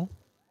than normal.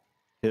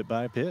 Hit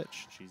by a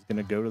pitch. She's going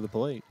to go to the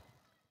plate.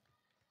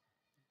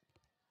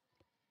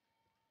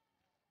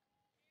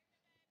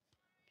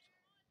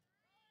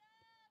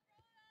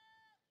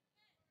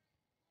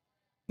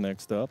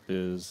 Next up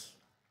is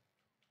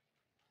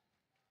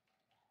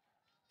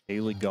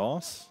Kaylee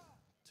Goss.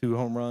 2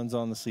 home runs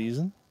on the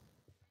season.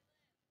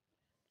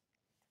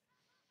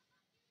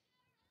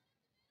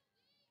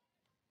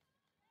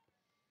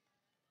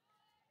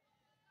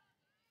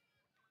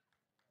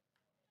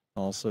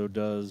 Also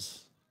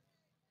does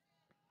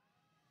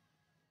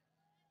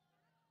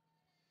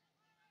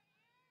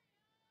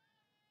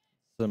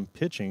some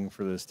pitching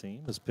for this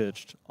team. Has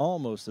pitched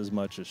almost as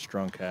much as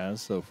Strunk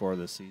has so far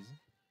this season.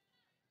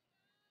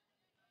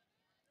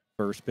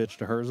 First pitch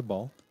to her is a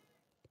ball.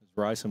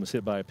 Bryson was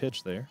hit by a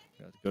pitch there.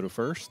 Got to go to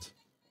first.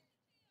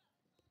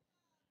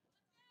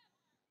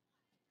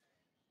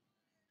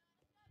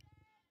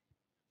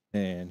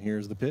 And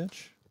here's the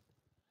pitch.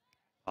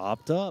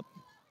 Popped up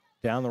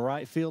down the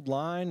right field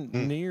line.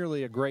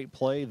 Nearly a great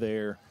play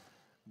there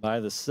by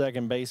the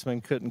second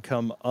baseman. Couldn't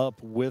come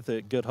up with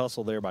it. Good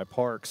hustle there by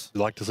Parks.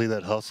 You like to see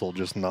that hustle,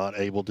 just not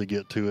able to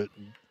get to it.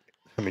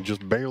 I mean,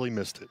 just barely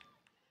missed it.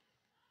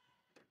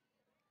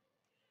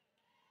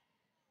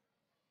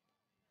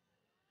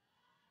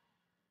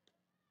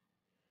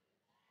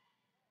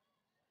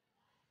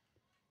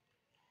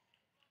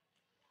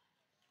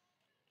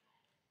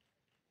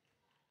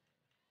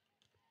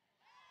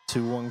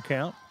 Two 2-1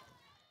 count.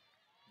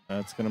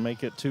 That's going to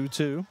make it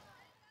 2-2.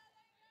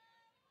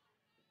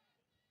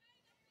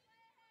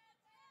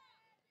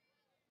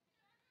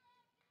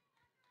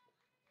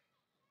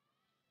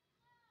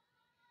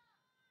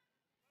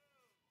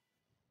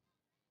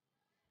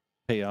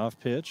 Payoff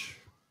pitch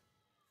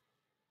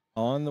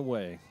on the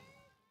way.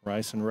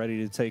 Bryson ready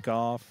to take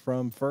off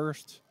from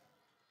first.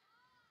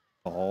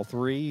 Ball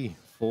 3,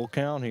 full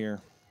count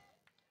here.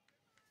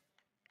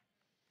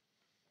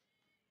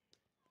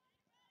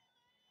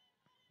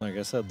 Like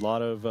I said, a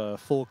lot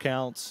of full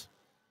counts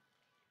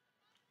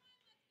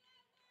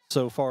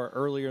so far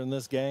earlier in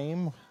this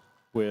game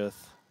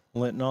with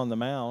Linton on the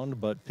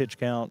mound, but pitch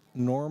count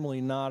normally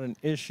not an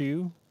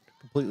issue.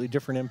 Completely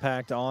different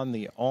impact on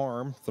the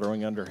arm,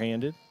 throwing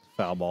underhanded,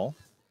 foul ball.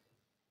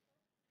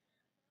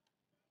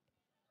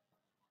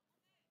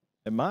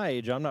 At my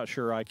age, I'm not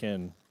sure I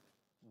can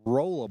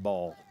roll a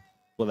ball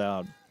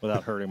without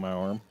hurting my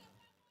arm.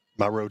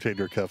 My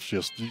rotator cuff's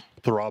just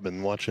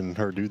throbbing watching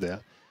her do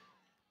that.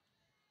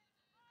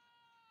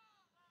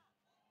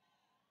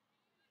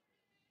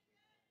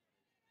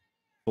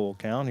 Full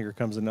count. Here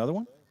comes another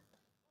one.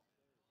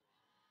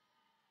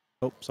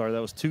 Oh, sorry,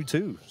 that was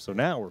 2-2. So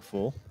now we're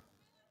full.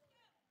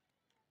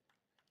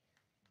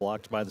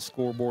 Blocked by the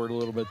scoreboard a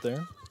little bit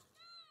there.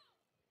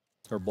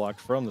 Or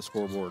blocked from the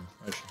scoreboard,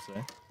 I should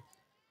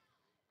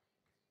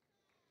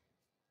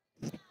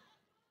say.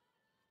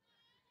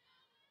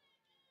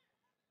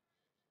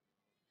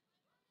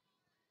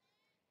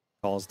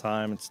 Calls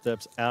time and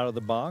steps out of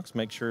the box.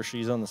 Make sure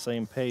she's on the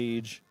same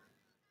page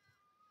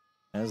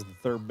as the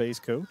third base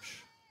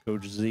coach,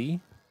 Coach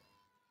Z.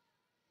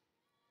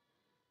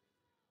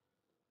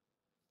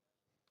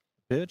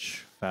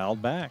 Pitch,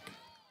 fouled back.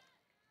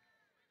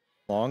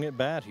 Long at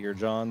bat here,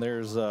 John.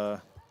 There's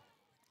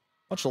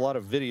watched a lot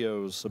of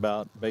videos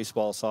about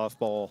baseball,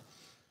 softball.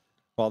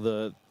 While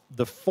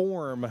the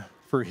form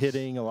for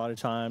hitting a lot of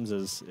times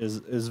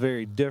is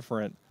very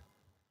different,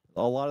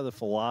 a lot of the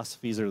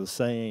philosophies are the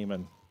same.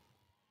 And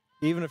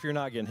even if you're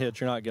not getting hit,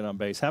 you're not getting on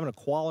base. Having a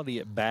quality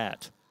at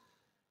bat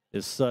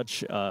is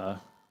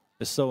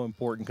so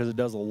important because it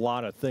does a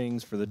lot of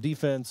things for the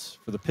defense,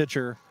 for the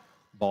pitcher.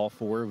 Ball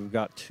 4. We've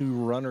got 2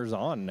 runners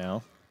on now.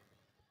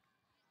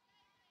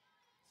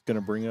 It's going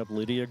to bring up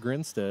Lydia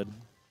Grinstead.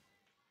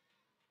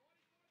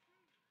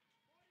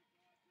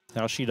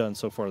 How's she done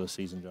so far this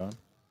season, John?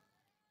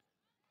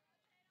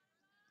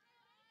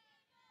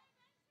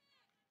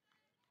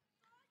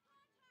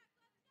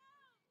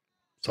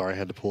 Sorry, I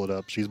had to pull it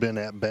up. She's been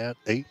at bat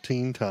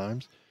 18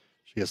 times.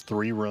 She has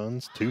 3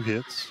 runs, 2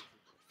 hits,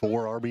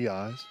 4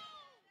 RBIs.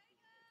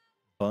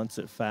 Bunts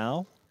at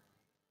foul.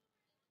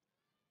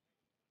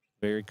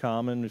 Very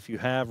common if you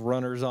have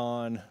runners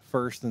on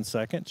first and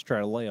second to try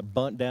to lay a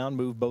bunt down,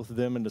 move both of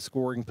them into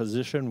scoring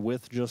position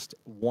with just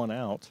 1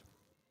 out.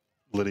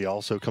 Lydia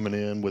also coming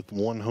in with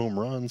 1 home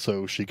run,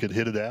 so she could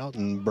hit it out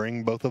and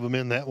bring both of them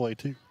in that way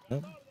too.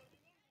 Yep.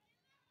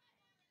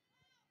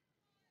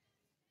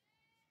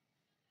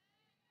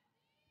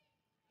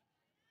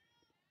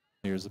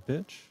 Here's a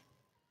pitch.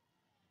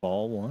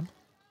 Ball 1.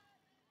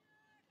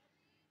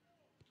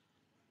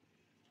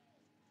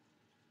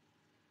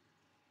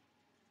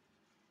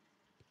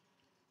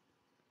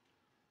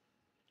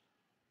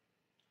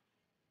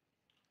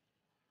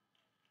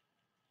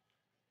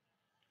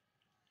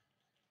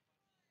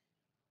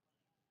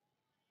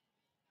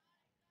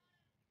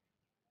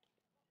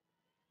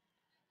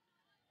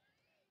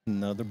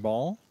 Another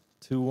ball.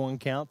 2-1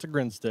 count to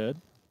Grinstead.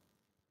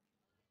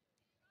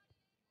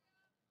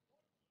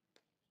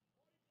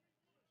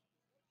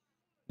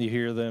 You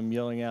hear them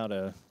yelling out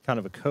a kind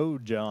of a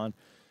code, John.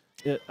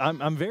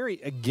 I'm very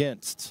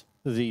against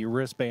the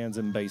wristbands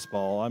in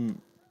baseball.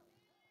 I'm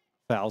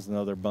fouls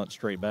another bunt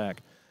straight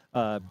back.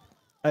 I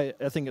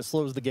think it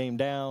slows the game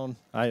down.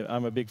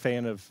 I'm a big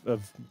fan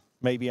of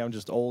maybe I'm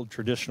just old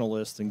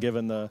traditionalist and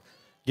given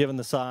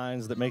the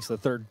signs that makes the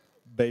third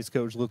base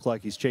coach look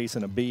like he's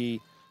chasing a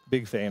bee.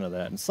 Big fan of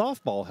that. In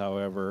softball,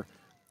 however,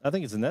 I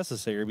think it's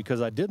necessary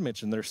because I did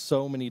mention there's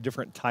so many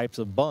different types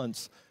of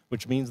bunts,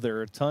 which means there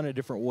are a ton of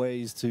different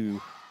ways to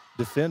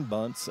defend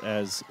bunts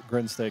as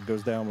Grinstead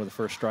goes down with the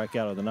first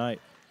strikeout of the night.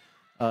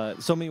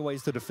 So many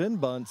ways to defend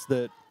bunts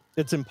that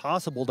it's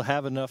impossible to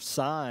have enough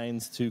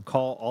signs to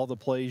call all the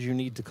plays you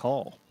need to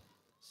call.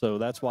 So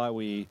that's why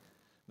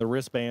the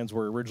wristbands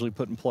were originally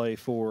put in play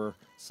for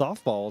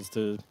softballs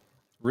to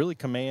really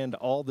command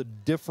all the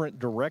different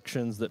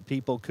directions that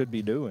people could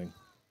be doing.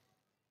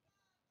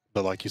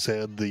 But like you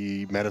said,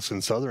 the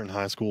Madison Southern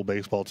High School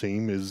baseball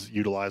team is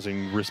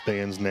utilizing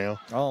wristbands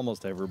now.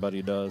 Almost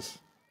everybody does.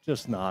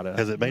 Just not a.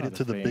 Has it made it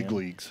to the fan. big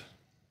leagues?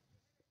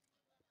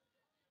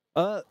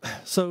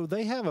 So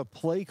they have a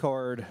play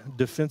card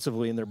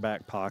defensively in their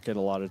back pocket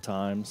a lot of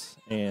times,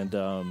 and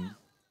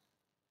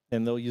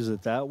they'll use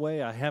it that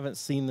way. I haven't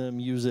seen them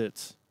use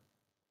it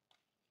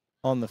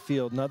on the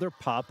field. Another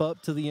pop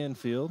up to the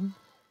infield.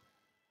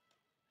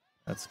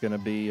 That's going to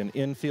be an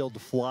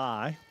infield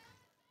fly.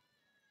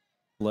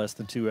 Less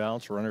than 2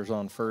 outs. Runners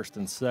on first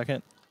and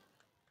second.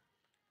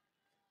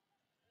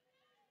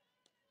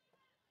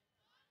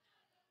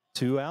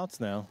 2 outs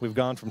now. We've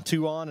gone from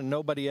 2 on and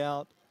nobody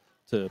out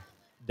to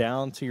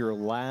down to your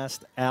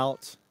last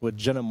out with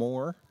Jenna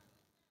Moore.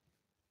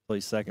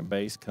 Plays second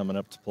base coming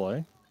up to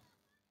play.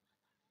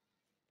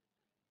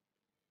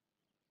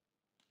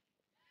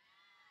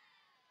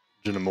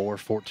 Jenna Moore,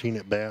 14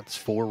 at bats,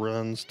 4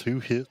 runs, 2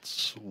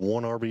 hits,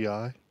 1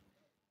 RBI,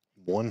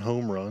 1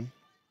 home run,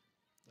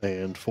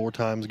 and 4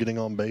 times getting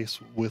on base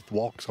with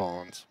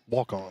walk-on.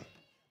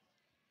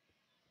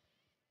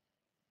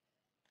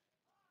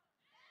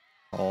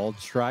 Called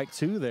strike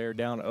 2 there,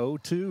 down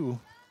 0-2.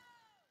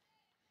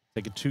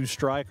 Take a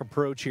 2-strike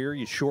approach here.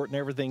 You shorten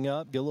everything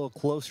up, get a little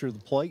closer to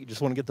the plate. You just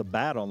want to get the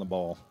bat on the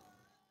ball.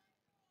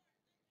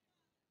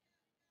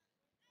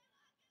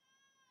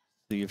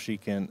 See if she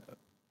can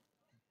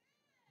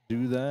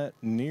do that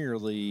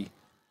nearly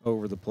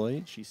over the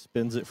plate. She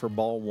spins it for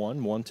ball 1,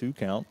 1-2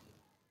 count.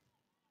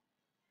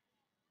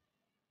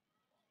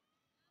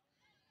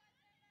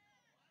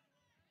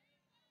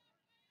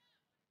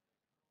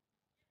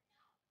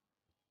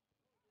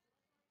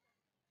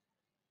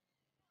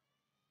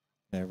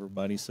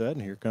 Everybody said,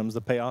 and here comes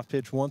the payoff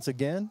pitch once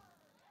again.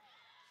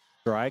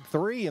 Strike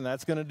 3, and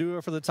that's going to do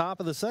it for the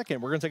top of the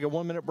second. We're going to take a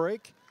 1-minute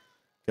break.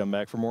 Come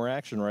back for more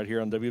action right here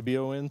on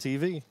WBON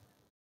TV.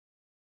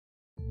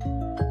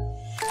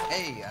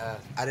 Hey,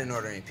 I didn't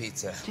order any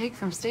pizza. Jake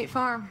from State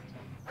Farm.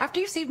 After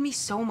you saved me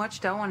so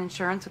much dough on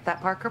insurance with that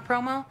Parker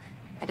promo,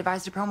 I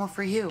devised a promo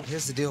for you.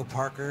 Here's the deal,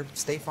 Parker.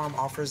 State Farm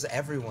offers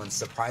everyone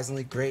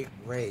surprisingly great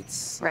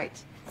rates.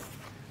 Right.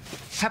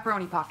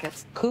 Pepperoni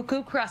pockets,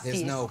 cuckoo crusties.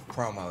 There's no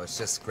promo, it's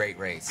just great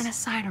rates. And a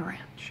side of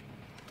ranch.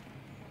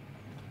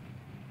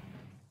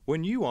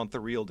 When you want the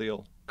real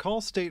deal,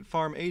 call State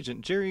Farm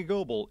agent Jerry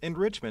Goebel in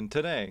Richmond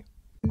today.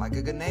 Like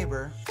a good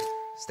neighbor,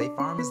 State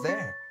Farm is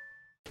there.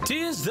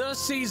 'Tis the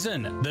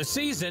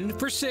season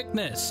for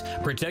sickness.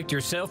 Protect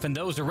yourself and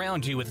those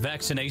around you with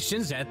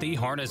vaccinations at the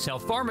Harness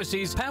Health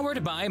Pharmacies,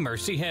 powered by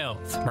Mercy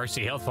Health.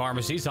 Mercy Health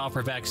Pharmacies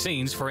offer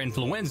vaccines for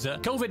influenza,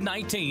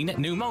 COVID-19,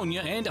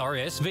 pneumonia, and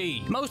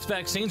RSV. Most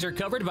vaccines are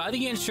covered by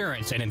the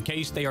insurance, and in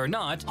case they are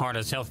not,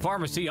 Harness Health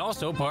Pharmacy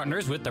also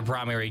partners with the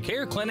primary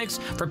care clinics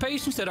for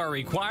patients that are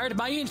required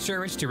by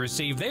insurance to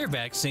receive their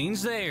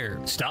vaccines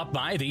there. Stop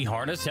by the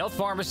Harness Health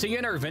Pharmacy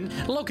in Irvin,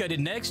 located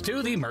next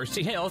to the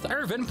Mercy Health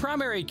Irvin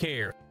Primary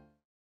Care.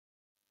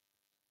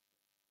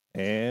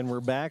 And we're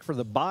back for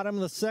the bottom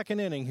of the second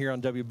inning here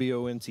on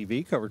WBON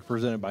TV, coverage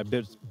presented by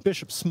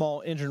Bishop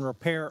Small Engine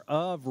Repair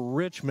of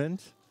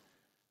Richmond.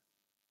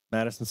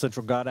 Madison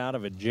Central got out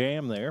of a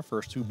jam there.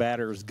 First 2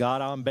 batters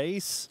got on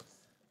base,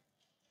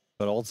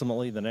 but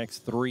ultimately the next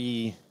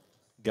 3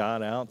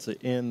 got out to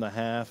end the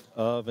half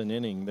of an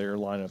inning. Their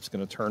lineup's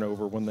going to turn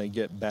over when they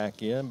get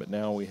back in, but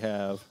now we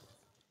have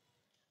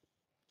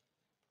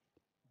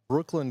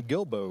Brooklyn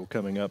Gilbo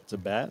coming up to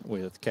bat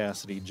with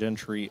Cassidy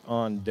Gentry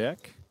on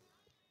deck.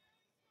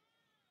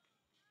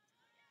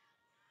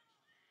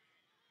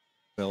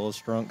 Bella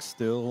Strunk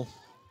still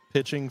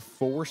pitching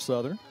for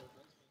Southern.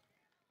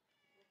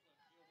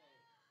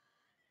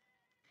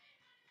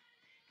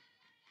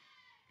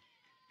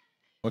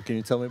 What can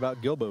you tell me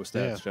about Gilbo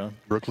stats, John?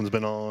 Brooklyn's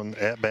been on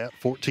at-bat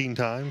 14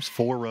 times,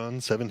 4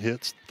 runs, 7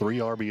 hits, 3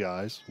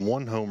 RBIs,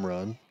 1 home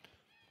run,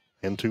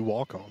 and 2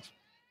 walk-ons.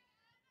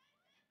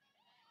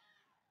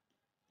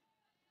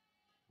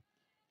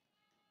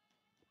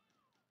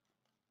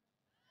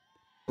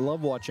 I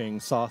love watching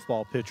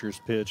softball pitchers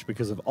pitch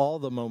because of all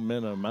the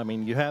momentum. I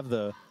mean, you have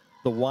the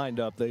the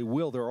windup. They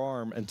wheel their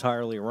arm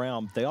entirely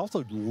around. They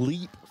also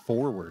leap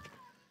forward.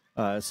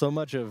 So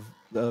much of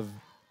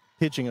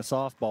pitching a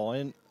softball,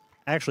 and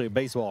actually a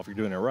baseball if you're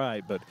doing it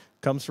right, but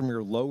comes from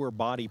your lower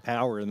body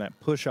power and that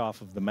push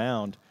off of the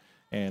mound.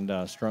 And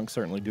Strunk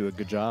certainly do a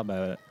good job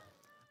at it.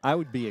 I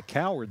would be a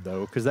coward,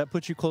 though, because that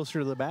puts you closer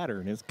to the batter,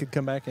 and it could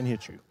come back and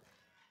hit you.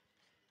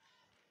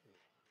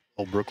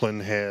 Well, Brooklyn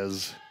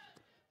has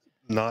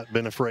not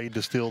been afraid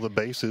to steal the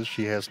bases.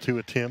 She has 2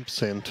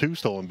 attempts and 2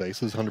 stolen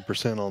bases,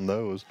 100% on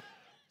those.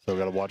 So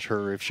got to watch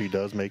her if she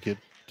does make it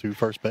to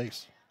first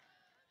base.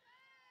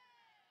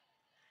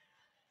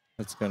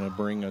 That's going to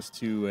bring us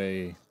to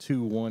a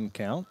 2-1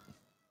 count.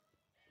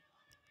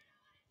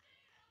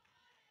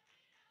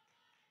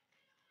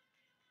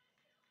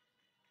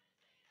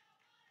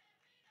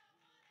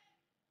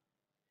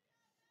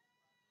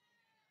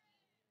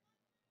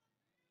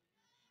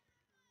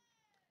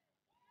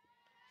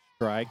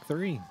 Strike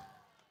 3.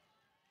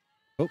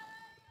 Oh,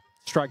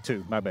 strike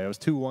 2. My bad. It was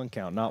 2-1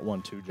 count, not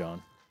 1-2,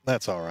 John.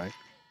 That's all right.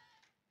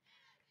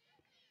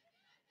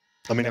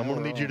 I mean, I'm going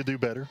to need you to do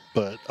better,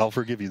 but I'll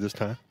forgive you this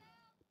time.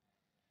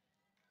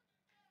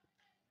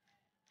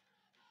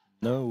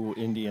 No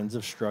Indians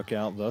have struck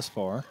out thus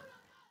far.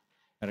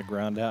 Had a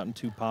ground out and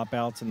 2 pop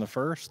outs in the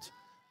first.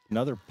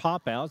 Another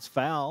pop out's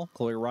foul.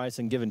 Chloe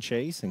Ryson giving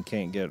chase and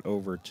can't get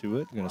over to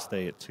it. Going to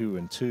stay at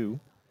 2-2.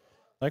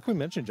 Like we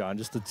mentioned, John,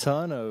 just a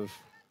ton of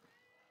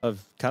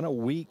kind of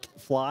weak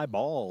fly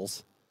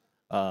balls.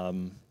 A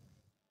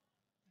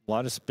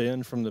lot of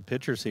spin from the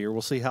pitchers here.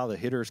 We'll see how the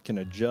hitters can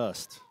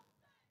adjust.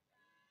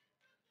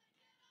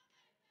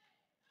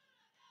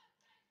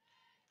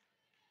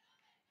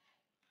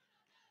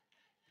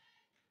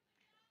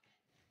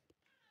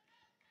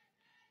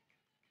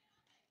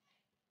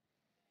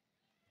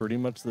 Pretty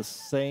much the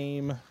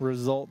same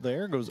result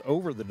there. Goes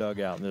over the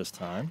dugout this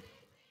time.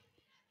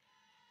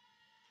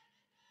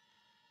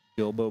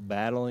 Gilbo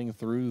battling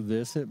through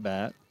this at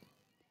bat.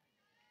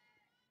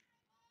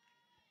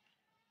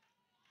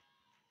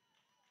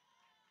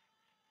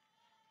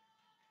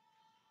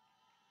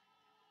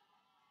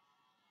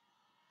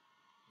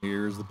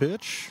 Here's the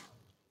pitch.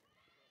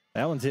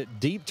 That one's hit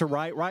deep to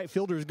right. Right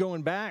fielder's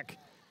going back.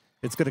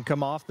 It's going to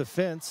come off the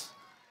fence.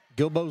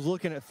 Gilbo's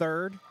looking at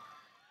third.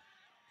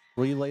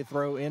 Relay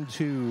throw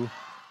into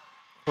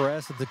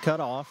Perez at the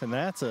cutoff, and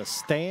that's a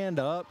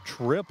stand-up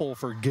triple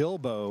for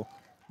Gilbo.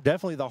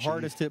 Definitely the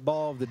hardest hit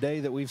ball of the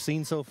day that we've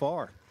seen so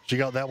far. She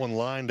got that one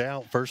lined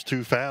out. First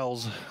 2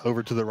 fouls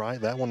over to the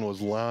right. That one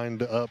was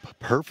lined up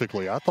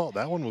perfectly. I thought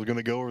that one was going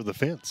to go over the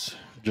fence.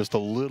 Just a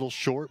little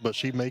short, but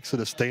she makes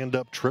it a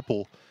stand-up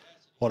triple.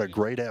 What a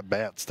great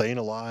at-bat. Staying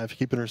alive,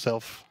 keeping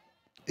herself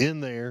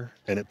in there,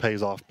 and it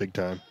pays off big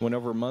time. Went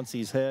over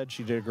Muncie's head.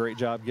 She did a great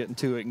job getting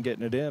to it and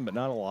getting it in, but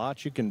not a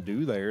lot you can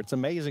do there. It's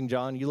amazing,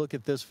 John. You look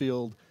at this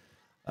field,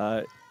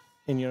 and,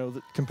 you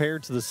know,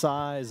 compared to the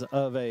size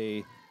of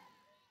a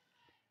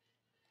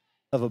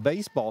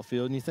baseball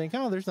field, and you think,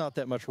 oh, there's not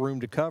that much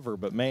room to cover,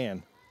 but,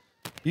 man,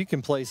 you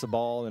can place a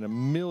ball in a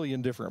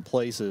million different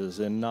places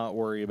and not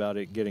worry about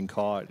it getting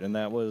caught, and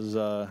that was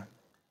a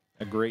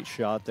great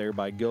shot there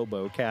by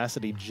Gilbo.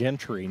 Cassidy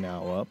Gentry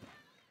now up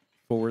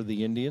for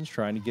the Indians,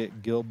 trying to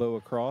get Gilbo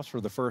across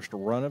for the first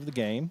run of the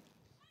game.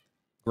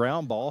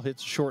 Ground ball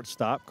hits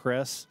shortstop.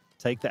 Kress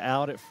take the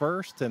out at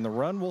first, and the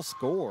run will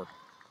score.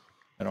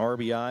 An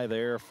RBI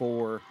there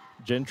for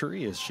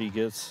Gentry as she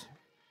gets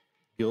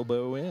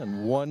Gilbo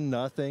in.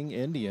 1-0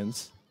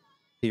 Indians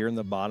here in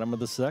the bottom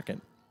of the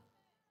second.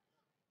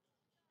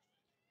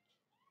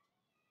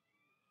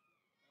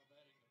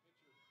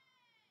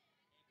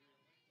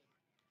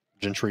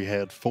 Gentry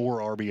had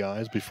 4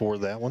 RBIs before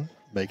that one.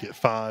 Make it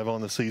 5 on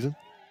the season.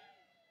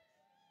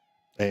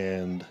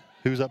 And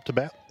who's up to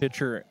bat?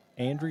 Pitcher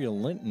Andrea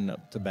Linton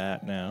up to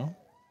bat now.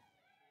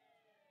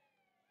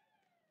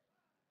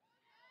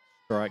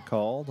 Strike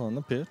called on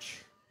the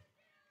pitch.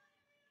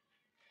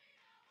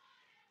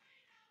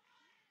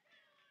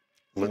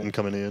 Linton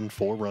coming in,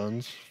 4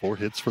 runs, 4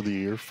 hits for the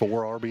year,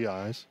 4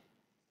 RBIs.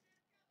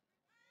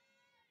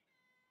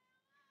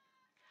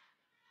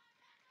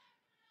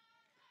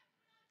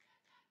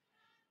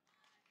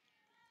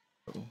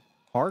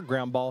 Hard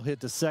ground ball hit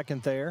to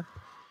second there.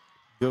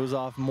 Goes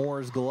off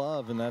Moore's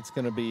glove, and that's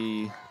going to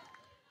be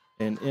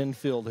an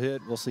infield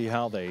hit. We'll see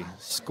how they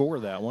score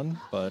that one.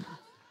 But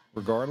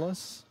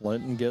regardless,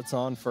 Linton gets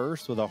on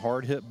first with a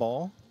hard hit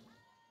ball.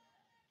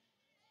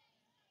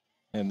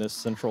 And this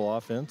Central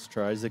offense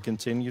tries to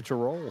continue to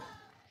roll.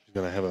 She's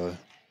going to have a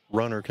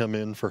runner come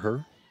in for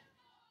her.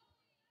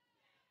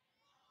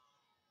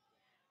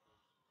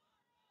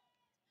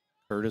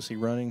 Courtesy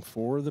running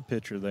for the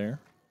pitcher there.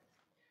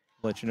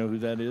 Let you know who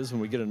that is when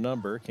we get a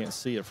number. Can't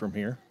see it from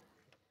here.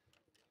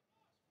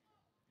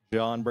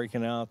 John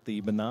breaking out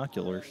the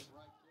binoculars.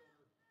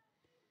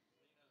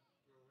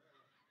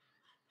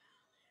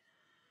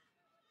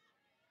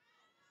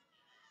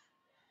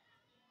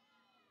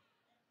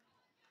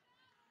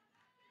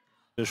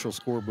 Official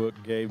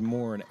scorebook gave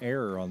Moore an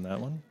error on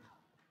that one.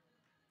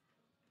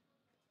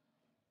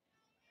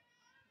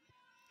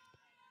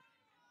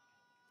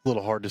 A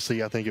little hard to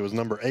see. I think it was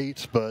number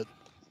 8, but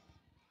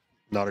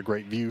not a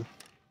great view.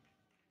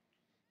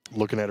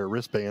 Looking at her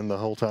wristband the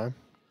whole time.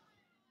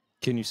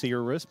 Can you see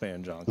her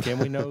wristband, John? Can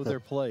we know their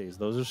plays?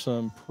 Those are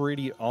some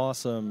pretty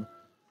awesome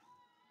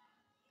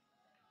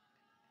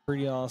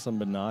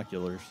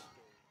binoculars.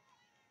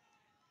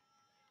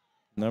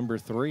 Number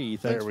 3,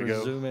 thanks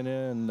for zooming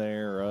in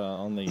there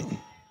on the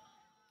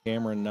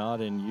camera not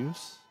in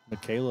use.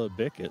 Michaela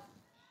Bickett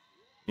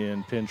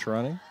in pinch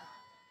running.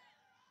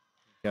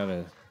 Got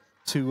a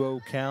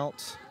 2-0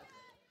 count.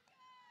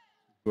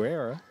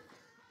 Guerra.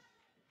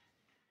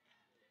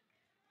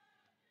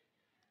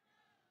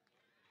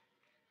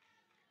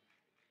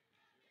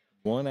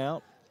 One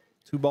out,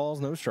 2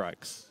 balls, no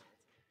strikes.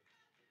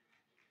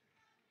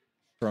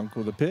 Strunk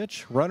with a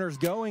pitch. Runners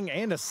going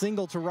and a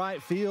single to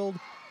right field.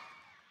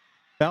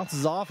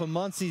 Bounces off of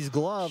Muncie's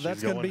glove.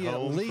 That's going to be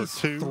at least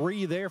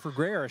 3 there for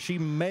Guerra.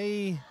 She's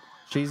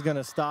going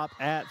to stop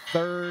at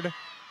third.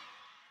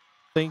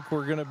 Think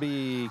we're going to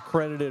be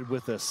credited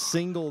with a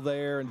single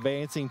there,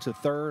 advancing to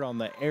third on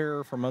the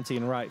error for Muncie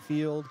in right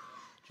field.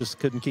 Just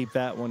couldn't keep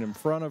that one in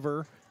front of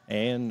her.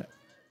 And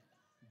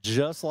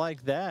just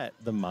like that,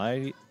 the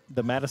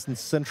Madison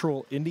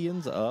Central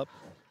Indians up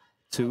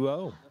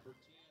 2-0.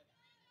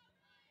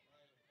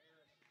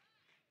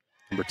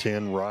 Number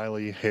 10,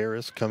 Riley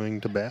Harris coming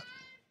to bat.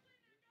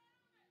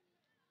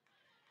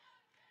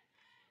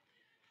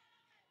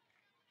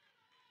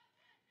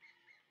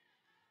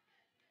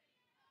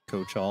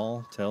 Coach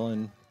Hall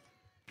telling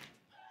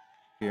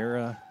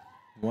Guerra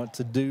what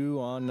to do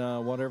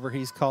on whatever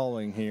he's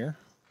calling here.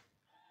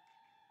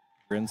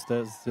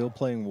 Grinstead still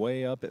playing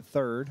way up at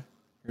third.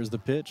 Here's the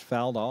pitch,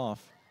 fouled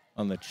off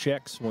on the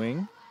check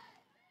swing.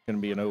 Going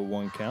to be an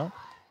 0-1 count.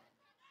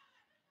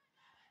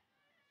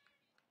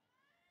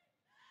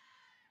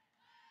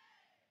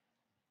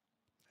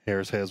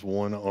 Harris has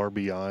 1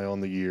 RBI on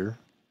the year.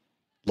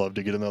 Love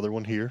to get another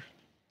one here.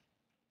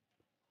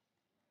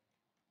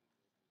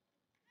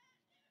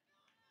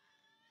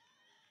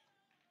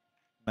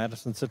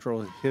 Madison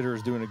Central hitter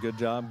is doing a good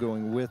job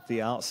going with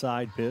the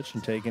outside pitch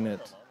and taking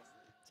it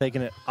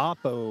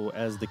oppo,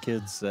 as the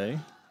kids say,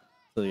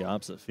 to the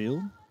opposite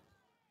field.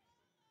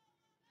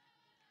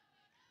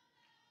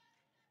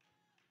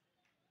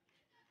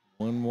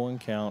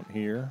 1-1 count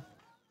here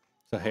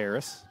to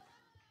Harris.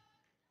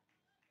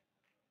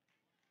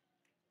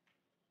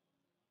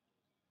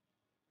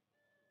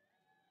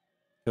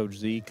 Coach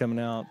Z coming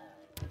out,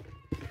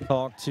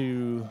 talk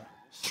to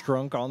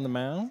Strunk on the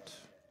mound,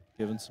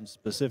 giving some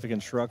specific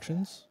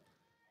instructions.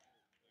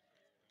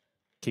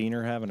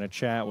 Keener having a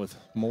chat with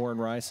Moore and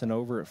Ryson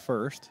over at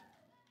first.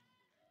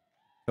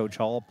 Coach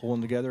Hall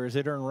pulling together his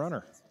hitter and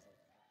runner.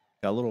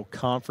 Got little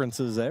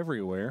conferences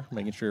everywhere,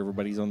 making sure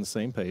everybody's on the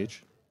same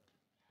page.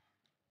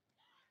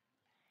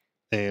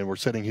 And we're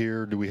sitting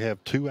here. Do we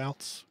have 2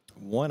 outs?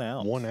 1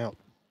 out. 1 out.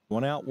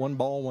 1 out, 1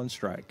 ball, 1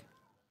 strike.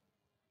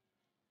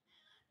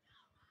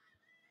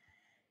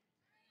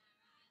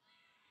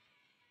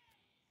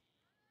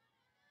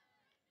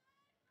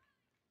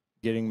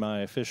 Getting my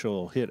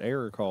official hit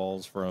error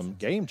calls from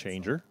Game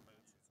Changer.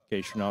 In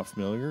case you're not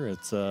familiar,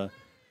 it's an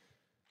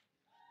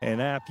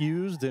app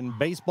used in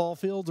baseball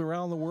fields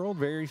around the world.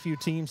 Very few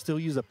teams still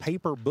use a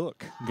paper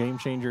book. Game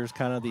Changer is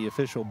kind of the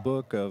official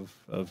book of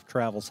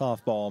travel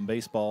softball and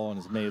baseball,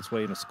 and has made its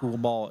way into school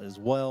ball as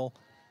well.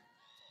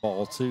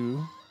 Ball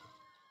 2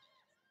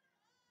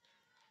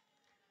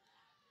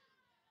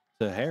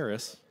 to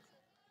Harris.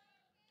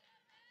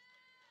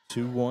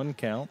 2-1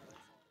 count.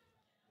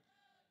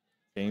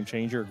 Game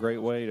Changer, a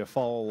great way to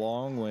follow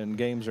along when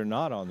games are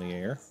not on the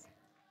air.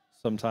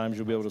 Sometimes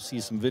you'll be able to see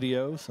some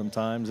video.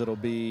 Sometimes it'll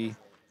be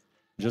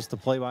just the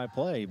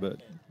play-by-play,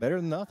 but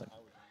better than nothing.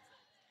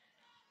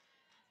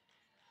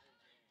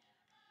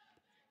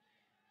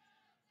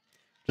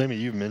 Jamie,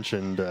 you've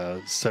mentioned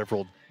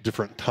several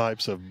different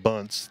types of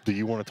bunts. Do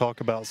you want to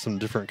talk about some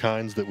different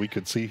kinds that we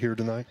could see here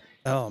tonight?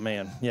 Oh,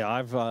 man. Yeah,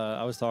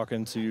 I was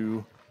talking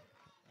to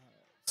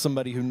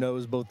somebody who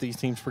knows both these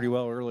teams pretty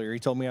well earlier. He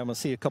told me I'm going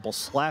to see a couple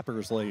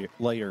slappers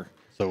later.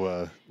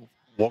 So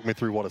walk me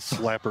through what a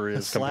slapper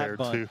is compared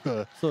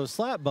to. So a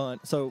slap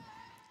bunt, so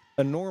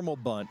a normal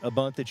bunt, a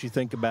bunt that you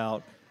think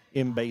about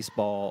in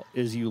baseball,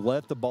 is you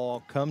let the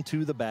ball come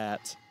to the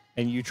bat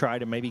and you try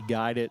to maybe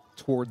guide it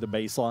toward the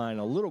baseline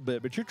a little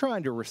bit, but you're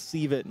trying to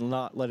receive it and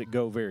not let it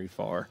go very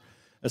far.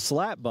 A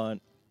slap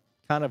bunt,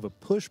 kind of a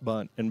push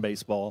bunt in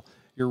baseball,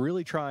 you're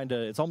really trying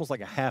to, it's almost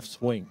like a half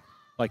swing.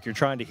 Like you're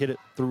trying to hit it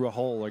through a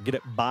hole or get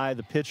it by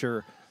the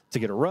pitcher to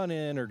get a run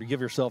in or to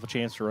give yourself a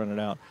chance to run it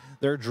out.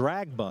 There are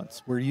drag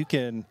bunts where you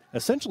can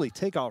essentially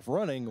take off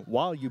running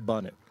while you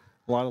bunt it.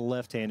 A lot of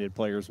left-handed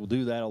players will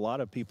do that. A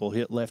lot of people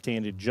hit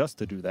left-handed just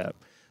to do that.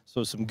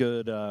 So some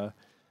good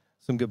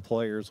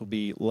players will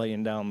be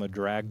laying down the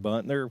drag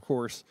bunt. There are, of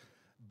course,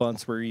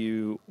 bunts where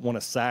you want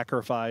to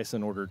sacrifice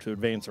in order to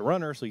advance a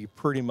runner, so you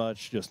pretty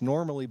much just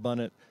normally bunt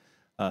it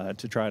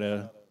to try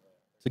to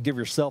give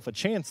yourself a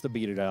chance to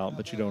beat it out,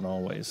 but you don't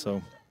always.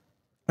 So,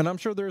 and I'm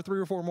sure there are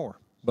 3 or 4 more,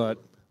 but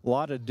a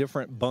lot of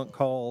different bunt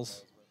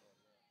calls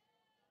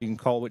You can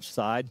call which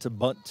side to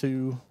bunt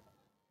to.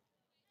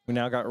 We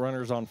now got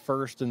runners on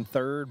first and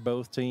third,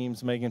 both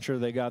teams making sure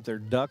they got their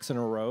ducks in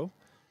a row.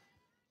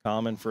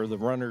 Common for the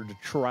runner to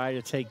try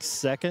to take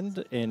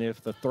second, and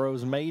if the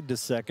throw's made to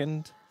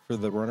second, for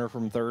the runner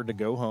from third to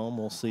go home.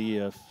 We'll see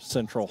if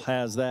Central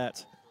has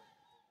that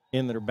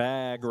in their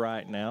bag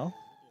right now.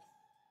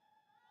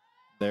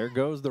 There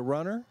goes the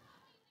runner,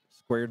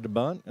 squared to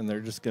bunt, and they're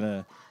just going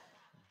to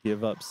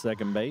give up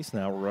second base.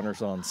 Now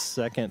runners on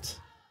second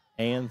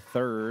and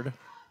third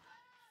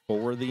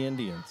for the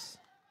Indians.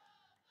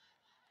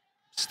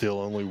 Still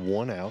only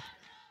one out.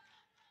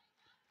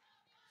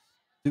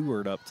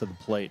 Stewart up to the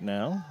plate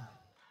now.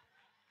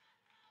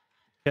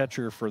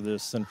 Catcher for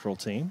this Central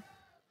team.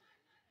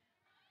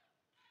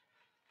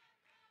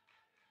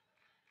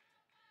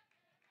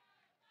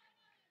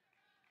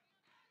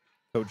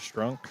 Bella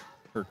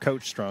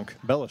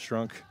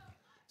Strunk,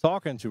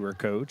 talking to her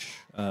coach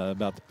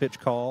about the pitch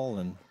call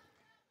and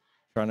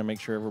trying to make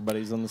sure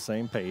everybody's on the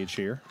same page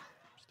here.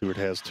 Stewart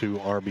has 2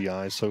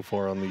 RBIs so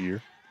far on the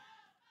year.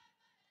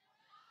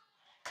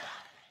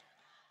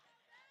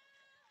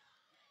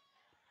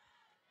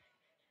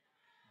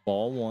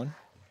 Ball 1.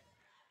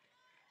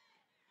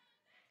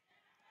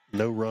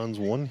 No runs,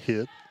 1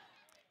 hit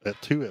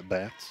at 2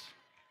 at-bats.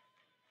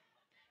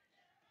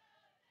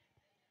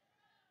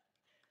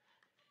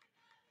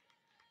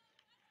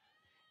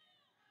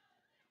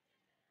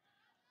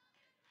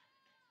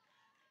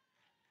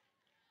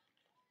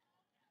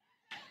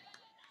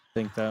 I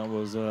think that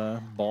was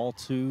ball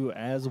 2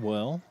 as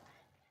well.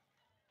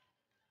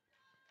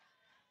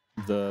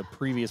 The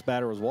previous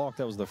batter was walked.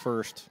 That was the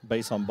first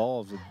base on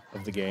ball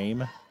of the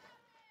game.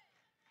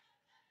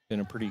 Been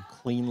a pretty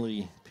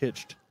cleanly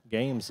pitched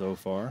game so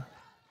far.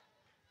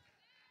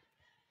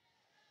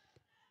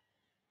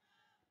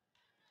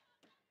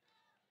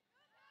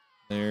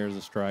 There's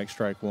a strike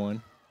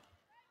 1.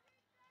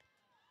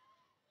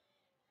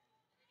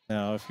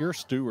 Now, if you're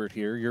Stewart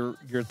here, you're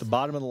at the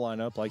bottom of the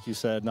lineup, like you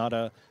said, not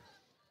a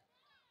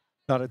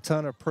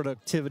ton of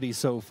productivity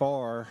so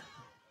far.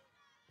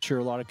 Sure,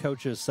 a lot of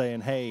coaches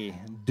saying, hey,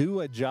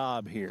 do a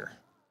job here.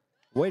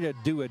 Way to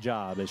do a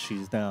job, as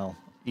she's now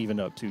evened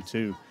up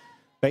 2-2.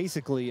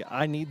 Basically,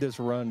 I need this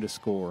run to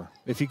score.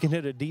 If you can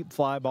hit a deep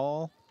fly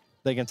ball,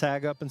 they can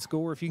tag up and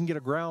score. If you can get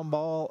a ground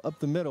ball up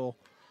the middle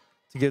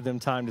to give them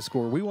time to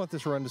score, we want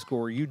this run to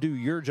score. You do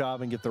your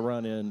job and get the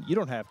run in. You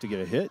don't have to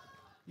get a hit.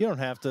 You don't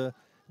have to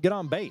get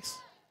on base.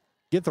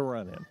 Get the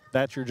run in.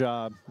 That's your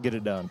job. Get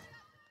it done.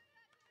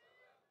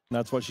 And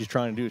that's what she's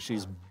trying to do.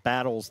 She's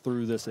battles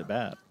through this at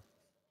bat.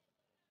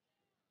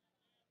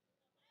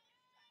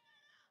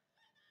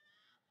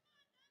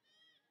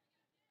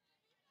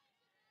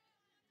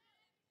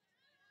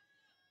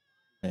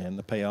 And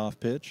the payoff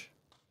pitch.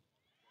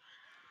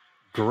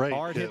 Great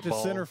hard hit to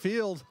ball. Center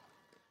field.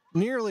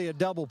 Nearly a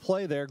double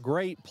play there.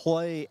 Great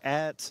play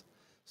at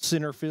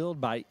center field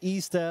by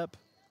Estep.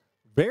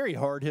 Very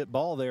hard hit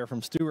ball there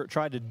from Stewart.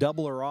 Tried to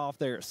double her off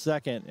there at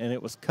second, and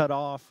it was cut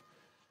off.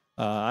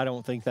 I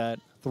don't think that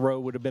throw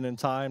would have been in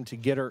time to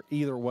get her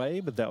either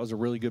way, but that was a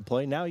really good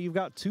play. Now you've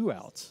got 2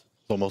 outs.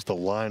 It's almost a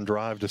line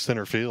drive to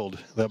center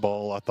field. That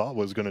ball I thought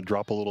was going to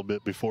drop a little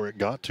bit before it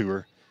got to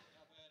her.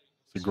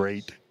 It's a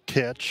great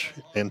catch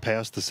and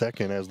pass to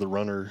second as the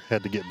runner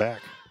had to get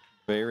back.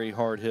 Very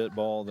hard hit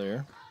ball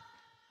there.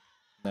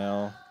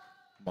 Now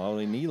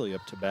Molly Neely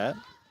up to bat.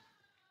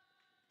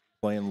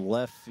 Playing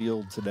left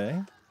field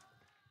today.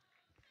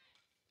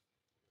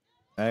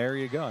 There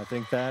you go. I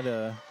think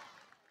that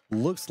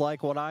looks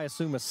like what I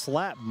assume a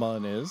slap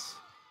bunt is.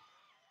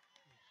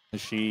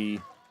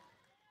 She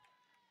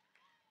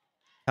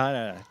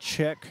kind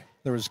of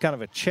there was kind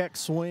of a check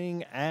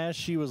swing as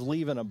she was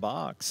leaving a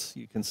box.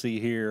 You can see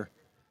here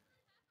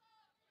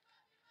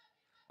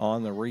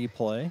on the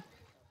replay.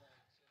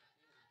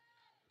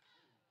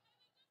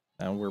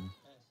 And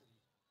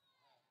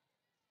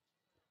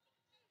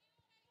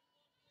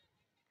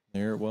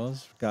there it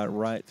was. Got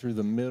right through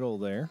the middle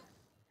there.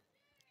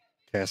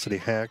 Cassidy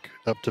Hack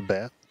up to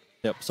bat.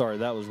 Yep, sorry,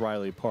 that was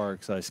Riley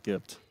Parks. I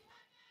skipped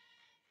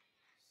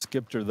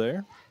her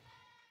there.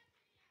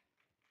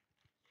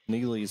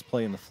 Neely's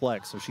playing the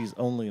flex, so she's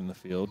only in the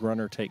field.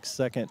 Runner takes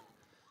second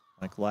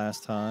like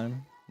last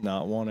time,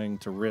 not wanting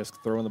to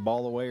risk throwing the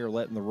ball away or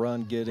letting the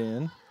run get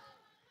in.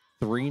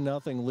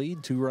 3-0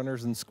 lead, 2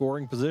 runners in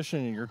scoring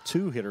position, and your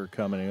 2-hitter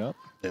coming up.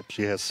 Yep,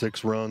 she has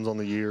 6 runs on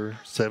the year,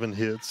 7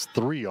 hits,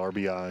 3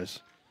 RBIs.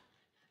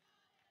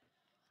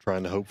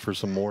 Trying to hope for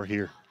some more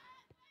here.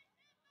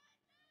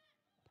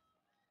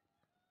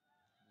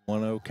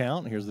 1-0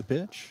 count. Here's the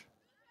pitch.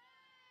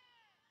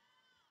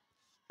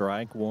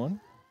 Strike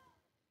 1.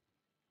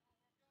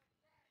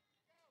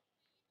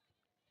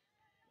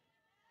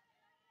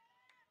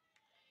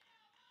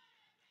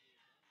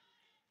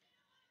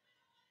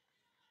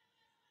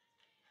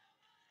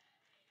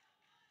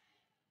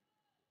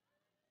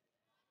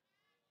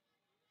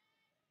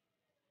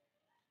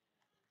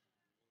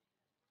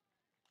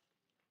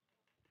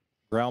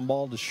 Ground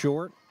ball to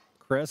short.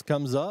 Crest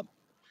comes up.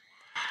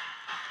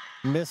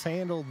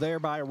 Mishandled there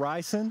by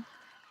Ryson.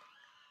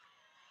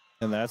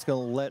 And that's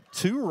going to let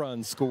 2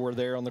 runs score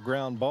there on the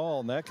ground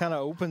ball. And that kind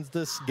of opens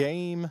this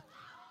game,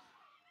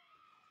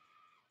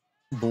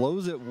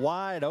 blows it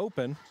wide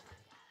open.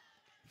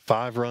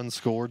 5 runs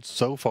scored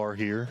so far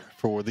here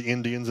for the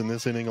Indians in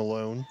this inning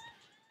alone,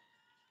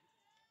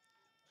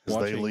 as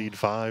they lead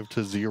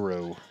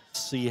 5-0.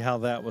 See how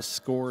that was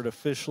scored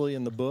officially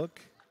in the book.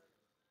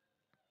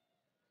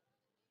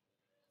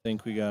 I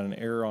think we got an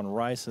error on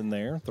Rice in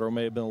there. Throw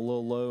may have been a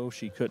little low.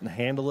 She couldn't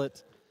handle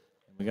it.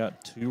 We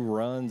got 2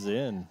 runs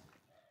in.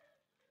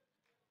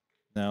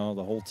 Now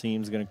the whole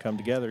team's going to come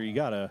together. You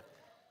got to,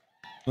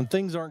 when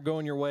things aren't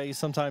going your way,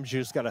 sometimes you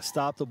just got to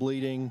stop the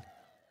bleeding,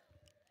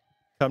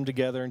 come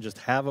together and just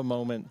have a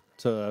moment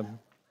to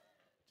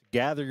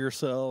gather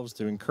yourselves,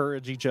 to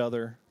encourage each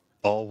other.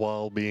 All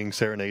while being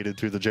serenaded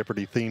through the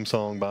Jeopardy theme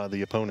song by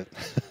the opponent.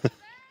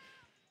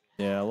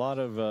 Yeah, a lot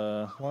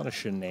of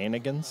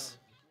shenanigans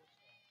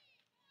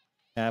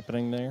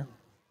happening there.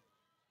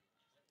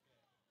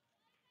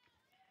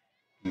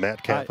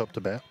 Metcalf up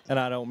to bat. And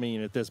I don't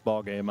mean at this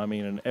ball game. I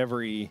mean in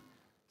every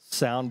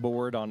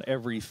soundboard on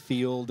every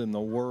field in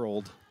the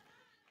world.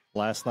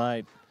 Last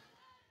night,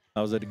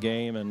 I was at a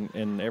game,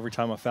 and every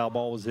time a foul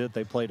ball was hit,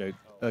 they played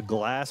a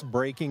glass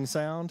breaking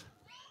sound.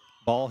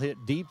 Ball hit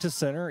deep to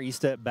center. He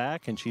stepped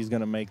back, and she's going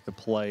to make the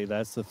play.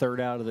 That's the 3rd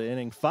out of the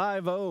inning.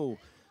 5-0,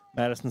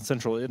 Madison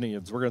Central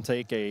Indians. We're going to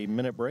take a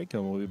minute break,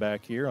 and we'll be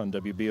back here on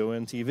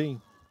WBON TV.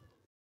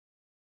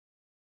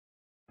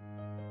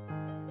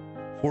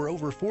 For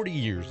over 40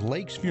 years,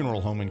 Lake's Funeral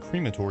Home and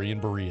Crematory in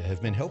Berea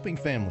have been helping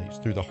families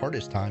through the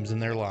hardest times in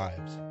their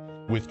lives.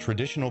 With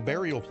traditional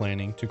burial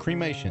planning to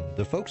cremation,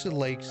 the folks at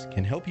Lake's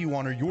can help you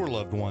honor your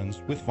loved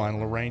ones with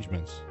final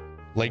arrangements.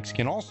 Lake's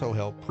can also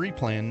help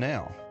pre-plan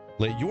now.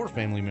 Let your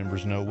family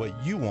members know what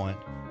you want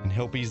and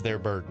help ease their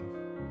burden.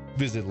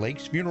 Visit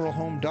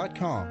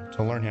lakesfuneralhome.com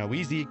to learn how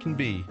easy it can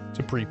be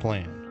to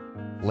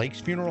pre-plan.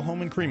 Lake's Funeral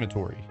Home and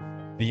Crematory,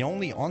 the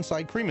only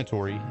on-site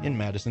crematory in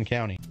Madison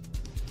County.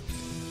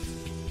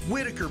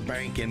 Whitaker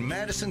Bank in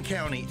Madison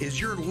County is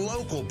your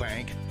local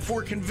bank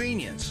for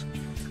convenience.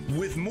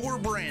 With more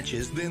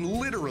branches than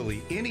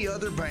literally any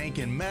other bank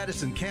in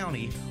Madison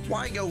County,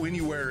 why go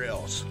anywhere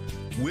else?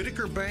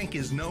 Whitaker Bank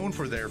is known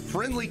for their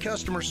friendly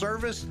customer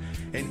service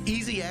and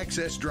easy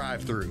access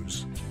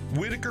drive-thrus.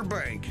 Whitaker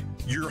Bank,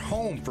 your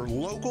home for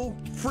local,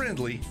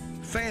 friendly,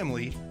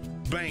 family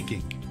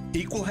banking.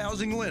 Equal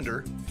housing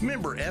lender,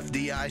 member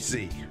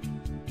FDIC.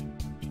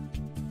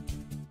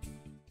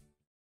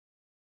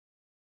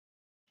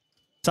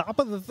 Top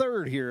of the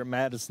 3rd here at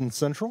Madison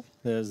Central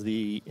as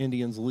the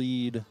Indians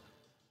lead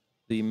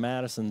the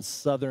Madison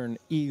Southern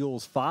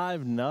Eagles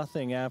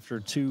 5-0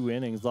 after 2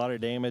 innings. A lot of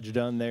damage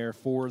done there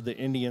for the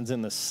Indians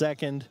in the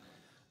 2nd.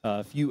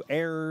 A few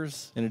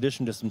errors in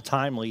addition to some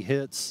timely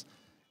hits.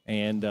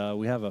 And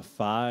we have a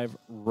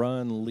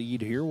 5-run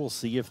lead here. We'll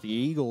see if the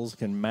Eagles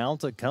can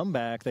mount a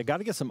comeback. They got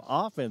to get some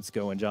offense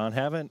going, John.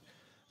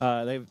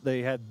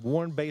 They had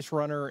 1 base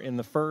runner in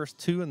the 1st,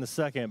 2 in the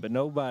 2nd, but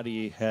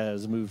nobody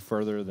has moved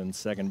further than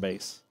second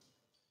base.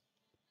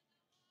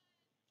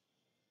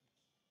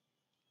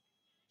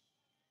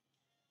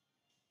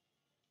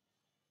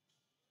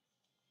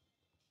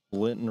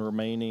 Linton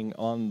remaining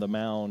on the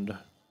mound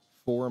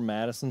for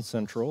Madison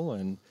Central,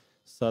 and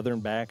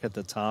Southern back at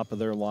the top of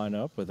their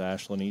lineup with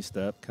Ashlyn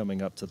Eastep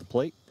coming up to the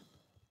plate.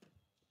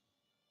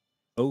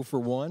 0 for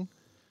 1.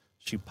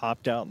 She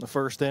popped out in the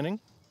 1st inning.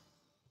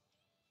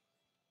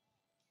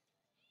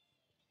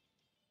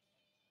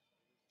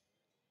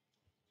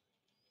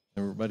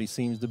 Everybody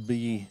seems to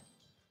be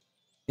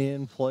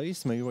in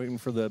place, maybe waiting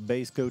for the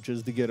base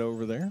coaches to get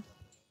over there.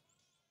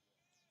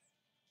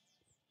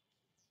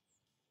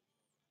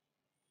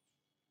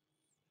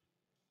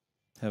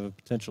 Have a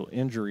potential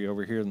injury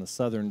over here in the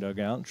Southern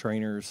dugout.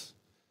 Trainers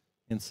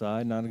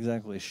inside, not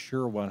exactly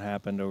sure what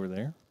happened over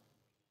there.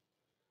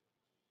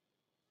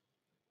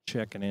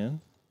 Checking in.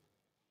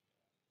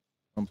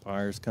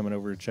 Umpires coming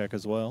over to check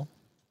as well.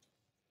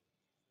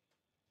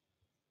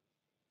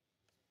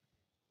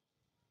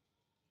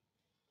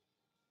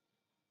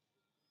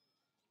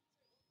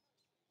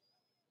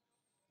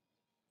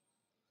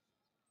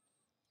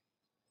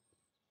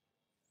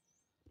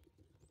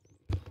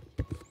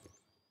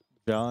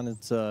 John,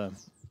 it's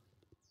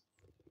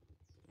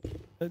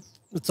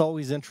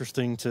always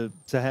interesting to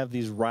have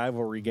these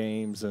rivalry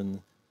games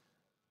and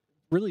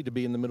really to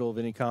be in the middle of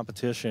any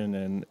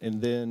competition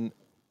and then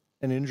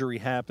an injury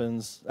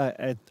happens.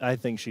 I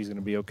think she's going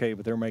to be okay,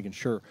 but they're making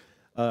sure.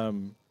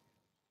 An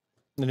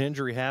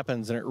injury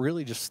happens and it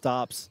really just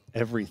stops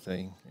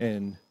everything.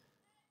 And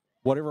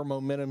whatever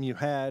momentum you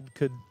had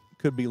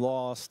could be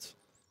lost.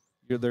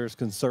 There's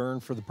concern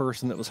for the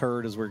person that was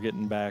hurt as we're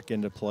getting back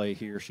into play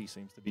here. She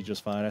seems to be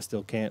just fine. I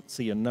still can't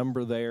see a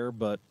number there,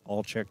 but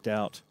all checked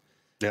out.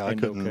 Yeah, I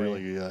couldn't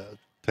really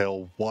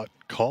tell what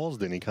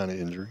caused any kind of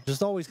injury.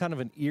 Just always kind of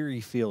an eerie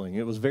feeling.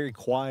 It was very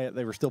quiet.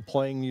 They were still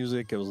playing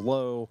music. It was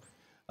low,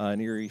 an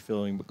eerie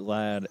feeling, but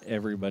glad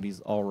everybody's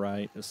all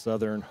right. The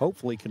Southern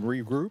hopefully can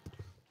regroup,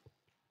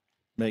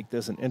 make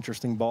this an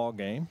interesting ball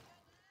game.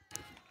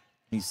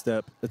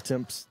 E-Step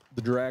attempts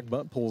the drag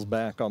bunt, pulls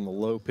back on the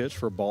low pitch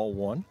for ball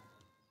one.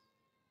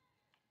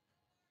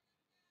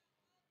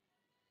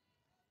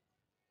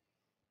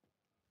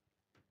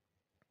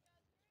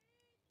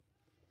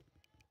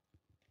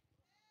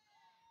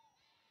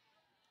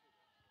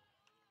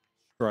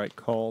 Strike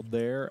called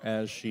there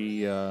as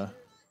she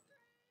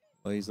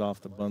lays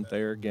off the bunt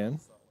there again.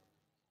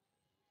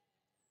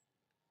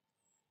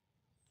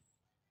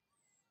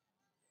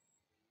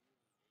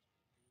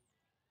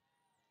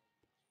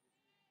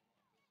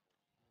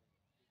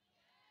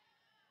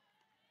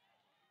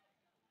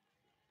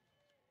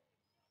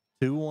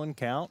 Two one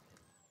count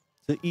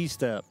to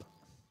E-Step.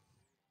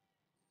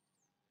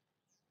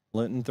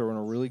 Linton throwing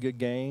a really good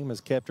game, has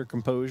kept her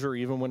composure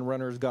even when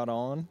runners got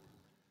on.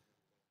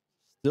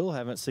 Still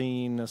haven't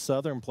seen a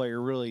Southern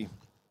player really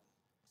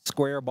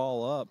square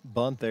ball up.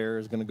 Bunt there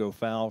is going to go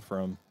foul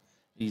from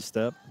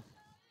E-Step.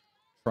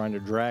 Trying to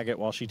drag it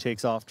while she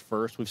takes off to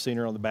first. We've seen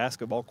her on the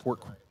basketball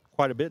court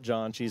quite a bit,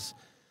 John. She's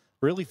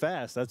really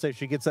fast. I'd say if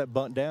she gets that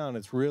bunt down,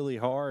 it's really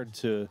hard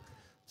to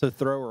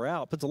throw her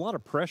out. Puts a lot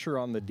of pressure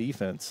on the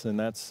defense, and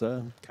that's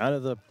kind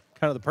of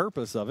the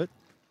purpose of it.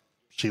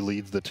 She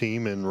leads the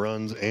team in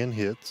runs and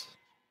hits.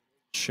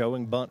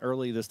 Showing bunt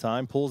early this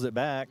time, pulls it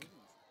back.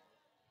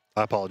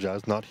 I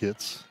apologize, not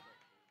hits.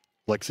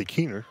 Lexi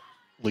Keener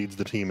leads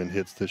the team in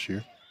hits this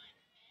year.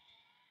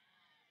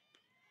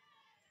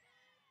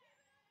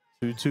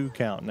 2-2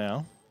 count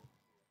now.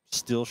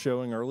 Still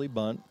showing early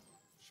bunt.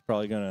 She's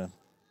probably going to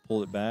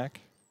pull it back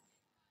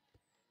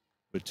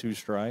with 2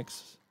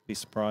 strikes. Be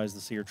surprised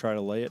to see her try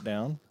to lay it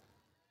down.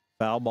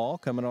 Foul ball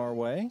coming our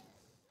way.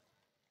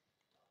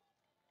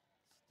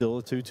 Still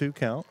a 2-2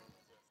 count.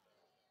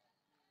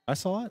 I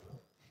saw it.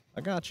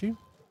 I got you.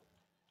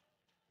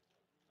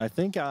 I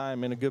think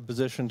I'm in a good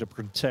position to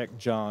protect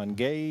John.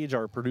 Gage,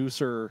 our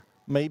producer,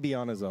 may be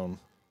on his own.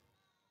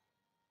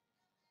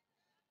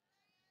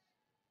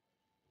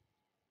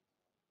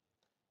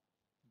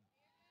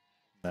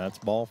 That's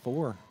ball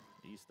 4.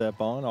 E-Step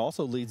on.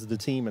 Also leads the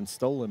team in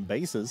stolen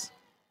bases.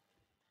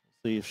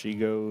 See if she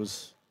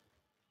goes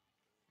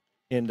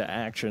into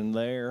action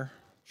there.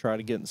 Try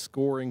to get in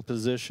scoring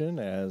position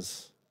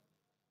as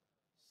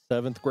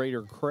 7th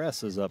grader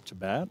Kress is up to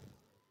bat.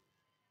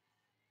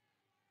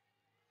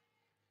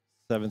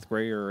 7th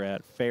grader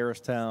at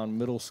Ferristown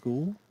Middle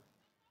School.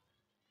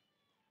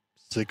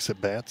 6 at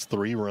bats,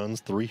 3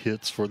 runs, 3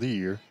 hits for the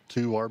year,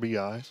 2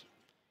 RBIs.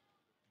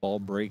 Ball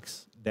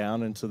breaks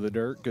down into the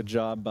dirt. Good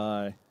job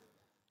by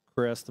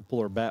Kress to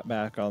pull her bat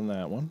back on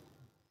that one.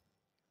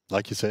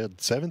 Like you said,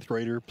 7th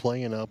grader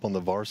playing up on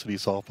the varsity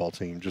softball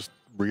team. Just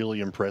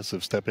really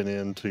impressive stepping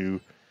into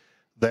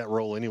that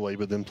role anyway,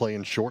 but then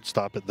playing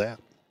shortstop at that.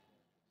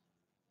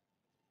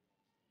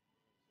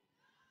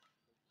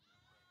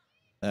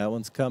 That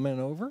one's coming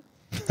over.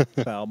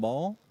 Foul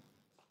ball.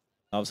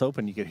 I was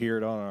hoping you could hear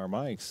it on our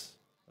mics.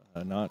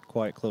 Not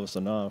quite close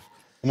enough.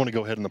 I want to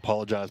go ahead and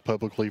apologize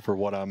publicly for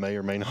what I may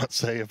or may not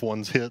say if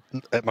one's hit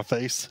at my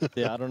face.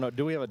 Yeah, I don't know.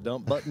 Do we have a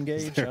dump button,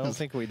 Gage? I don't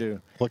think we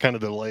do. What kind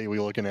of delay are we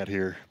looking at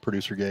here,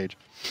 Producer Gage?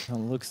 It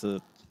looks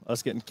at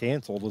us getting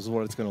canceled is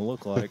what it's going to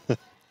look like.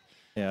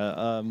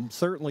 Yeah,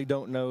 certainly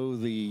don't know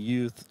the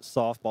youth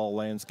softball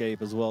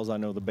landscape as well as I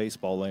know the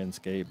baseball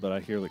landscape, but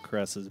I hear that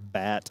Kress's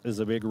bat is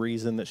a big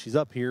reason that she's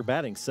up here.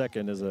 Batting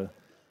second is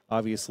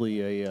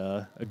obviously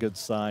a good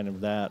sign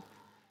of that.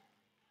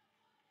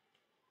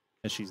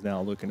 And she's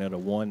now looking at a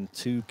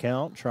 1-2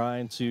 count,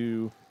 trying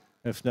to,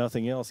 if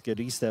nothing else, get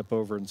E-Step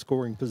over in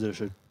scoring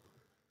position.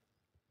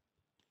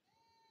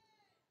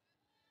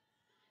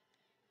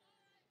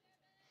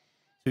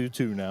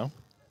 Two now.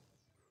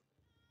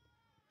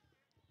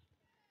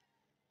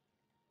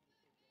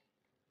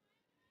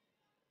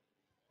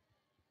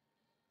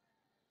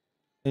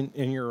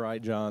 And you're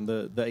right, John,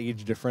 the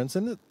age difference,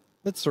 and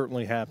it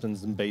certainly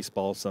happens in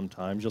baseball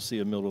sometimes. You'll see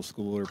a middle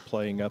schooler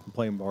playing up and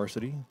playing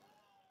varsity.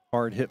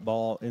 Hard hit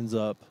ball ends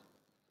up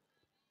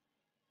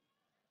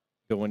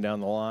going down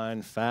the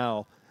line,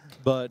 foul.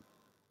 But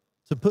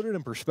to put it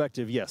in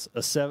perspective, yes,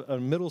 a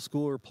middle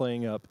schooler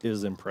playing up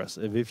is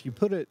impressive. If you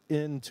put it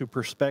into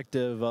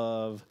perspective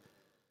of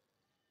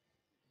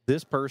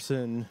this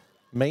person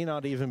may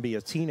not even be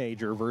a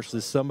teenager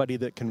versus somebody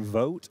that can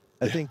vote,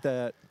 I think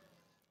that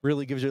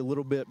really gives you a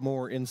little bit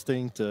more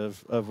instinct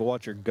of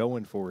what you're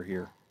going for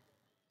here.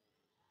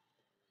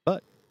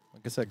 But,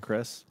 like I said,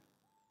 Kress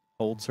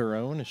holds her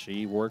own as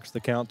she works the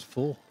count to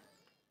full.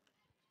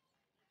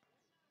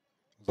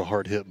 It was a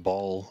hard hit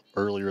ball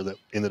earlier that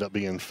ended up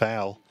being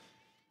foul.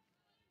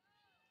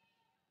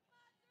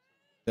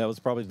 That was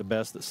probably the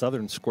best that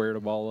Southern squared a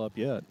ball up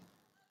yet.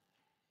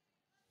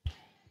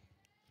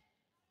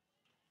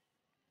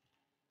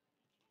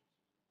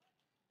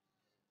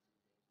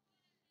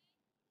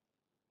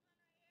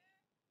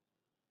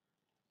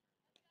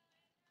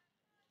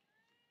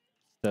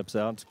 Steps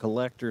out to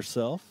collect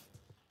herself.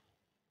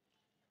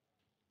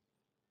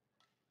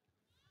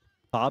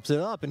 Pops it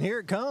up, and here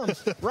it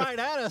comes, right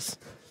at us.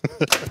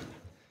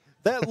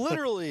 That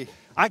literally,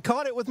 I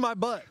caught it with my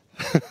butt.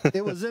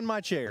 It was in my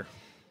chair.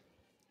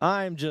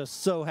 I'm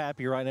just so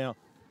happy right now.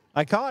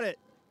 I caught it.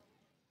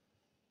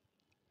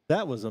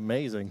 That was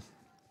amazing.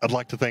 I'd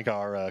like to thank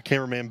our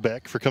cameraman,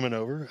 Beck, for coming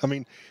over. I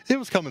mean, it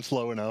was coming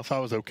slow enough. I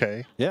was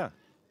okay. Yeah.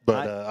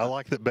 But I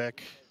like that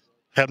Beck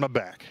had my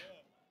back.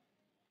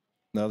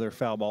 Another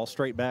foul ball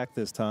straight back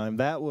this time.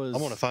 That was. I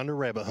want to find a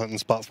rabbit hunting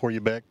spot for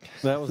you, Beck.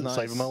 That was nice.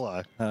 Saving my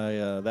life.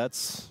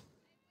 That's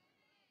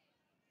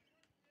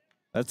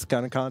the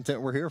kind of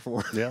content we're here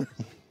for. Yeah.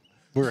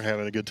 We're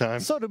having a good time.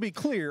 So to be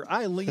clear,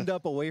 I leaned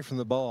up away from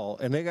the ball,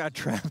 and it got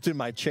trapped in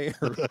my chair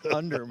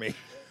under me.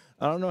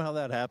 I don't know how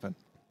that happened,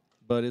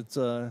 but it's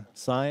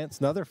science.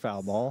 Another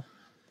foul ball.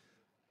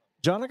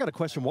 John, I got a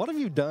question. What have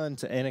you done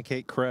to Anna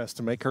Kate Crest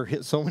to make her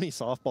hit so many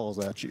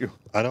softballs at you?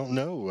 I don't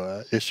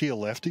know. Is she a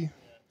lefty?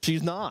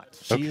 She's not.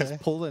 She's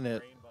pulling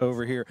it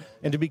over here.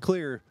 And to be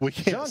clear,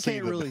 John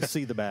can't really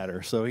see the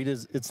batter, so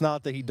it's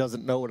not that he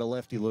doesn't know what a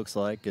lefty looks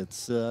like.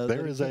 It's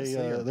there's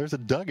a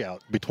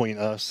dugout between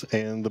us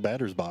and the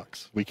batter's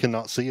box. We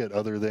cannot see it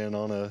other than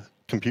on a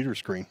computer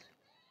screen.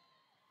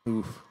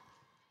 Oof.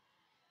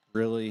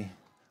 Really,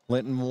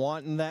 Linton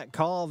wanting that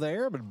call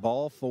there, but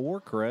ball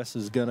 4. Crest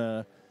is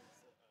gonna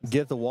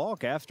get the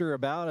walk after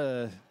about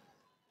a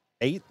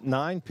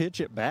 8-9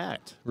 pitch at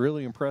bat.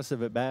 Really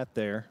impressive at bat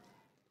there.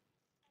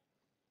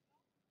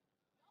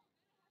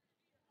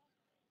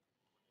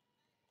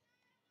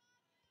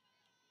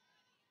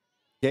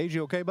 Gage,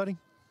 you okay, buddy?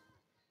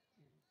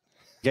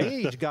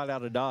 Gage got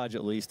out of dodge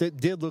at least. It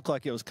did look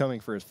like it was coming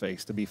for his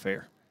face, to be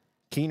fair.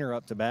 Keener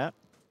up to bat.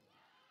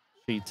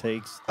 She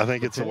takes. I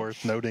think it's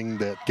worth noting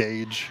that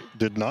Gage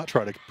did not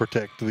try to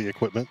protect the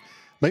equipment.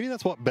 Maybe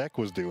that's what Beck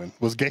was doing.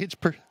 Was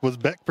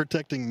Beck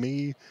protecting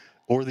me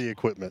or the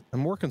equipment? I'm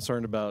more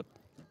concerned about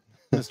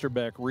Mr.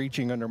 Beck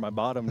reaching under my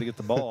bottom to get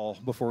the ball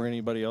before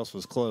anybody else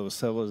was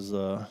close. That was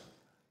a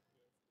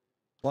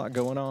lot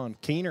going on.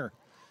 Keener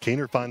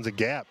finds a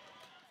gap.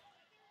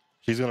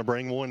 She's going to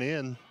bring one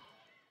in.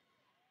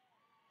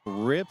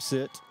 Rips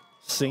it.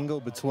 Single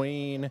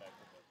between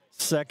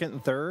second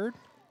and third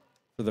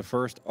for the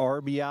first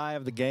RBI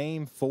of the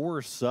game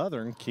for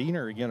Southern.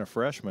 Keener, again, a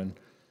freshman,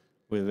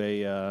 with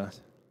a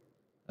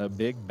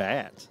big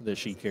bat that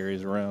she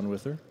carries around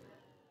with her.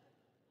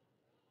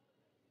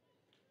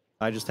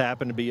 I just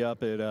happened to be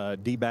up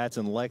at D-Bats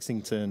in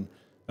Lexington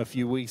a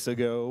few weeks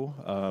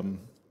ago,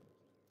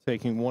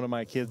 taking one of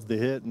my kids to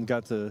hit, and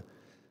got to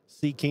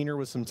see Keener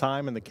with some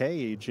time in the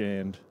cage,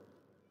 and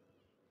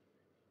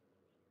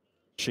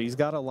she's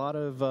got a lot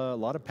of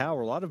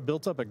power, a lot of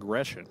built-up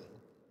aggression.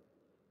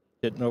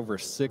 Hitting over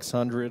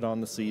 600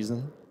 on the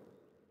season.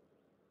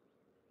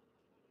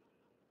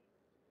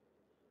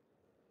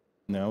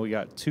 Now we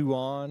got 2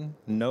 on,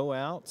 no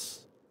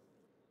outs,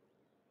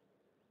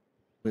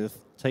 with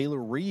Taylor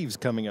Reeves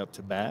coming up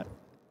to bat.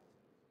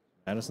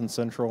 Madison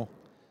Central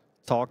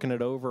talking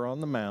it over on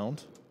the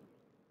mound.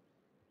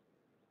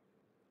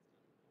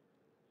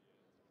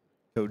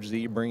 Coach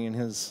Z bringing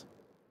his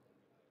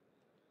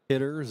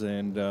hitters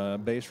and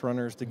base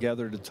runners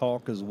together to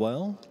talk as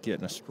well,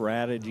 getting a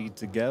strategy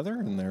together,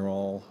 and they're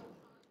all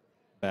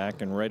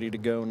back and ready to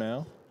go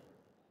now.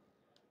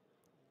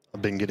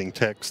 I've been getting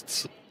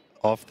texts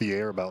off the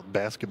air about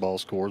basketball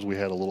scores. We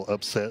had a little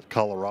upset.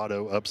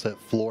 Colorado upset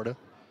Florida.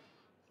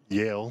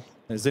 Yale.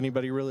 Is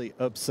anybody really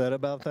upset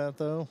about that,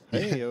 though?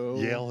 Hey-o.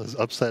 Yale is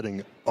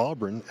upsetting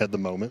Auburn at the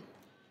moment.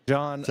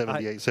 John,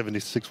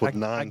 78-76 with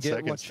 9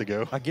 seconds to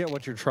go. I get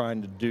what you're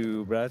trying to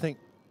do, but I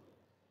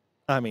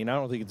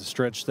don't think it's a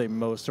stretch to say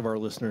most of our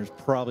listeners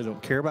probably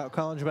don't care about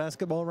college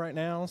basketball right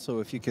now. So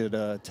if you could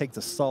take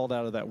the salt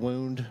out of that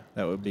wound,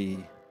 that would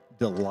be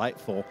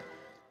delightful.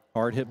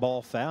 Hard hit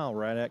ball foul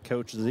right at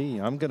Coach Z.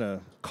 I'm going to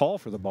call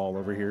for the ball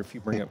over here if you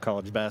bring up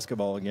college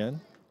basketball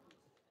again.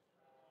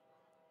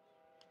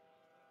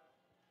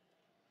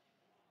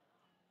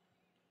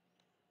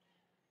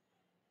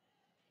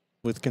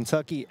 With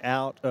Kentucky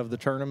out of the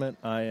tournament,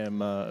 I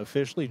am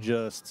officially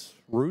just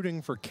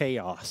rooting for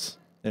chaos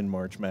in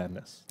March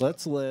Madness.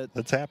 That's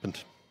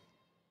happened.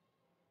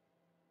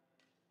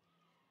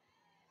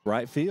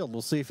 Right field.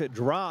 We'll see if it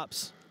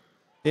drops.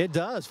 It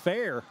does.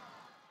 Fair.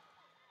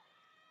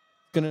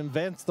 Going to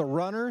advance the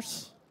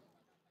runners.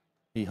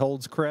 He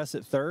holds Crest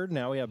at third.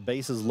 Now we have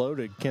bases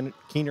loaded.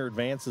 Keener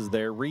advances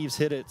there. Reeves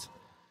hit it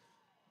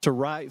to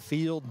right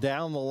field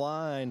down the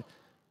line.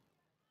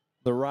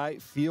 The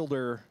right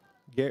fielder,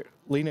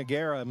 Lena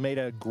Guerra, made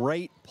a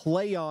great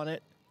play on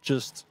it.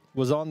 Just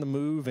was on the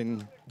move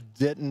and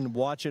didn't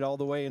watch it all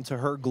the way into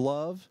her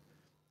glove.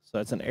 So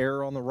that's an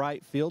error on the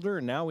right fielder.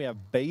 And now we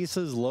have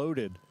bases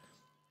loaded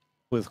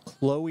with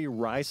Chloe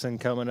Ryson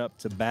coming up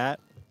to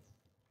bat.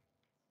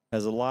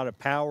 Has a lot of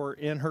power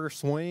in her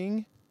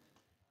swing.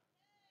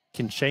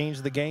 Can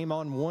change the game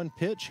on one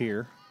pitch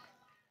here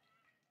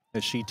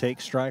as she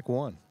takes strike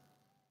one.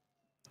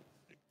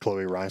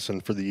 Chloe Ryson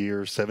for the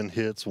year, 7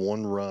 hits,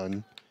 1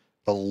 run,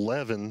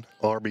 11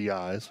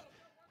 RBIs,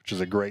 which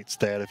is a great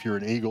stat if you're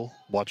an Eagle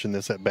watching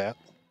this at bat.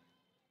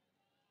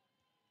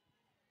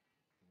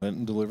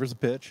 Linton delivers a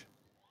pitch.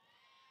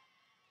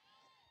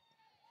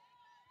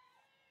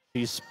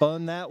 She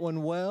spun that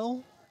one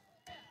well.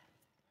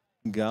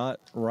 got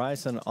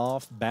Ryson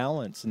off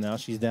balance. Now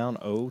she's down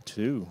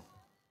 0-2.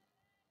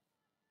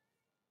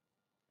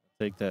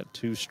 Take that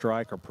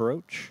 2-strike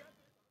approach.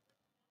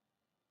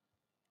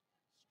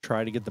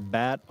 Try to get the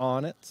bat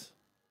on it.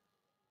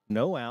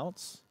 No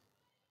outs.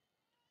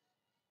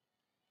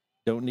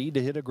 Don't need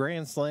to hit a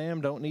grand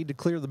slam. Don't need to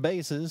clear the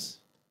bases.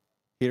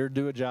 Hit her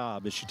do a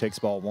job as she takes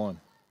ball 1.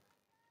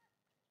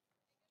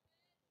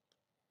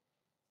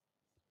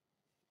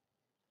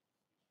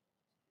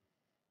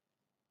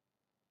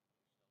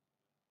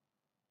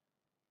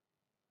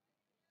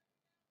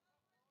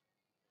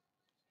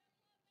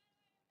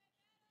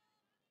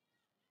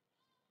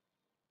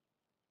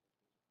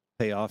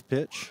 Payoff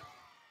pitch.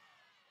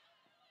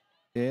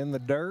 In the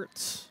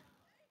dirt.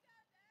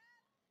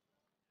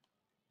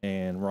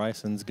 And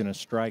Ryson's going to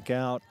strike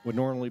out. Would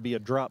normally be a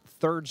drop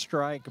third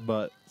strike,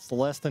 but it's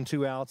less than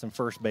 2 outs and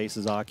first base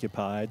is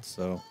occupied,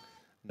 so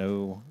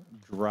no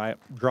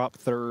drop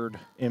third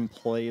in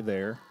play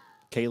there.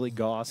 Kaylee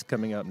Goss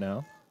coming up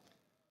now.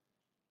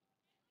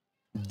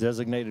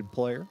 Designated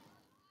player.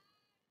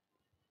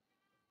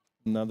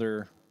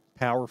 Another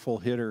powerful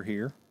hitter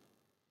here.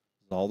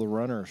 All the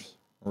runners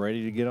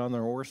ready to get on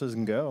their horses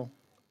and go.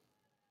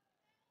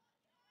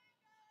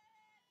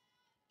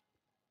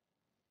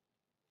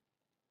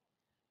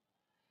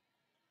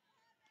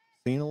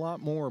 Seen a lot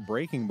more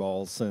breaking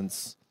balls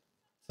since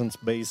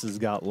bases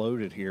got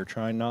loaded here.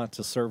 Trying not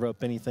to serve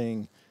up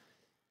anything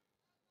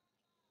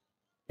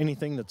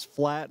that's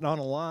flat and on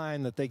a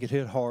line that they could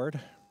hit hard.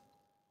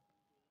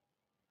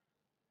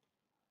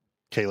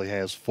 Kaylee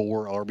has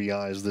 4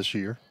 RBIs this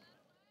year.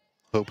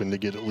 Hoping to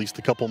get at least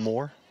a couple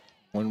more.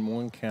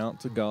 1-1 count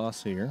to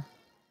Goss here.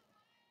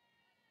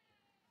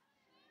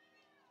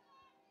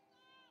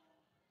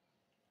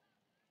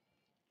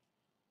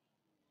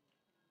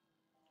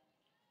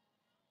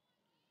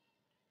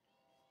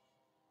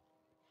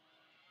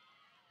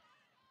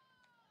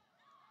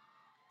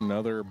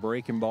 Another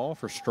breaking ball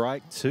for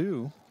strike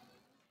 2.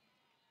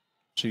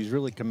 She's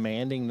really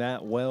commanding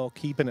that well,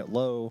 keeping it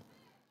low.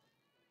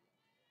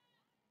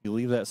 You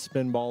leave that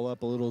spin ball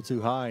up a little too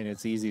high, and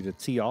it's easy to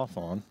tee off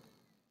on.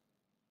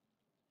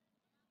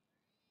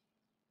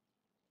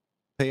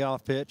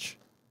 Payoff pitch.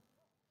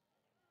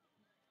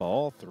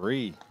 Ball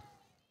 3.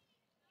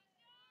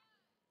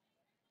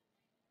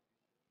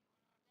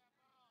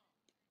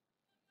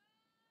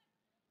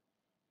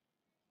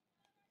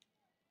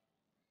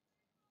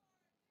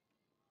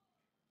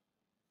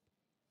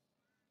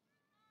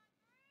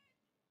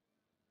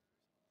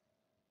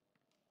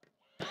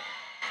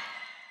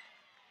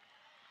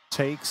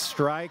 Takes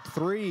strike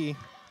 3.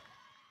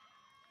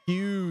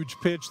 Huge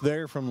pitch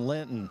there from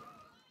Linton.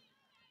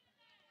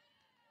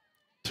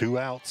 2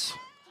 outs.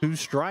 2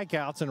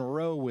 strikeouts in a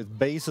row with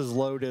bases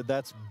loaded.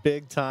 That's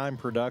big time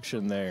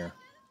production there.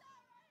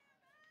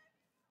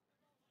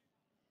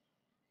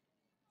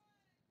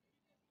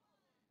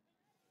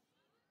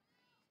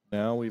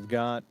 Now we've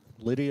got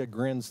Lydia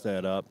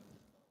Grinstead up.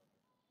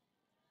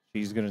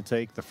 She's going to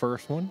take the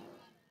first one.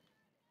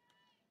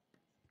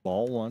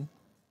 Ball 1.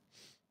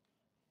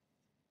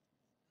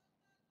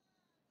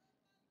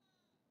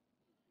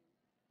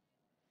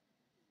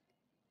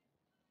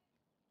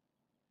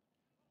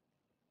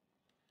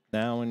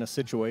 Now in a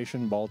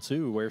situation, ball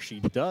 2, where she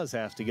does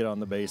have to get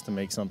on the base to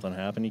make something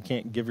happen. You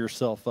can't give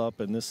yourself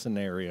up in this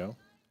scenario.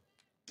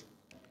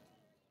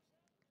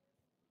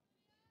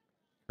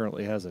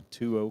 Currently has a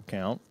 2-0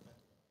 count.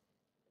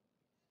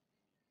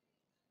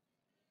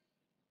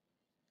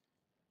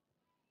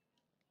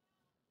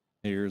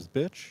 Here's the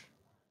pitch.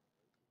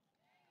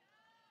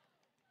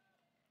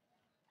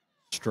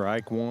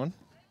 Strike 1.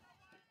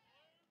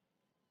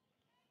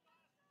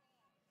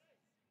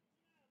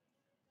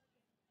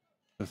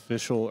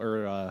 Official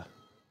or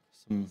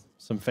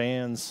some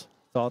fans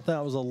thought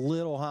that was a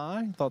little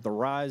high. Thought the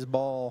rise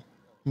ball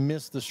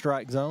missed the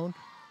strike zone.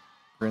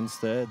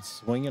 Grinstead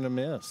swing and a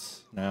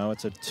miss. Now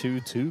it's a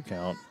 2-2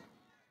 count.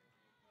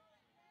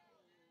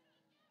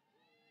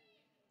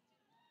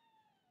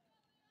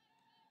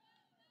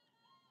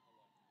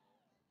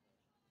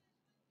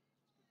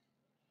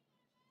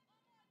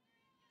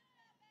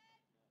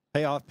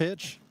 Payoff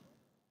pitch.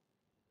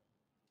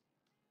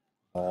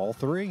 Ball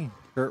 3.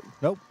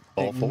 Nope.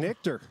 Ball 4.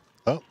 Nicked her.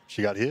 Oh,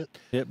 she got hit.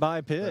 Hit by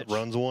a pitch. That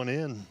runs one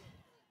in.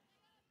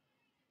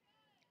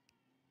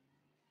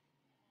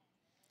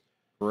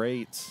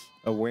 Great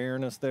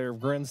awareness there of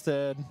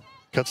Grinstead.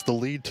 Cuts the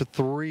lead to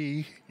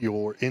 3.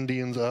 Your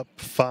Indians up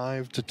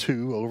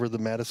 5-2 over the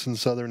Madison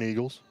Southern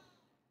Eagles.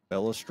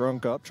 Bella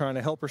Strunk up, trying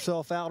to help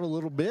herself out a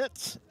little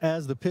bit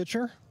as the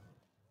pitcher.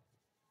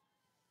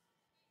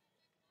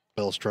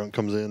 Bella Strunk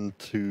comes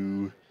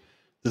into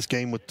this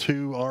game with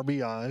 2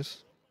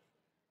 RBIs.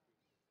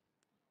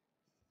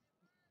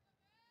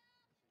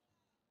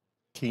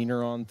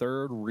 Keener on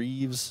third,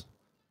 Reeves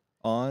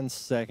on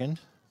second.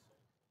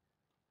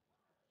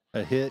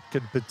 A hit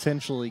could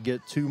potentially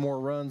get 2 more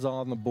runs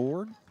on the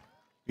board.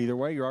 Either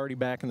way, you're already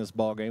back in this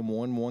ball game.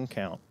 1-1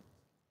 count.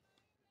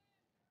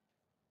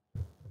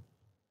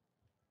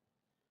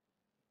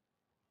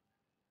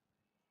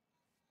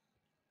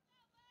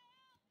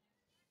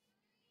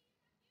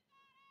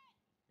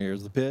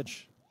 Here's the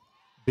pitch.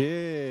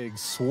 Big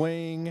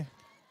swing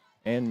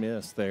and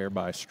miss there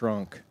by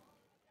Strunk.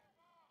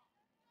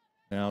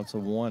 Now it's a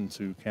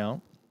 1-2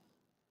 count.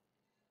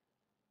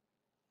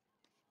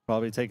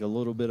 Probably take a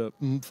little bit of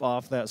oomph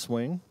off that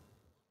swing.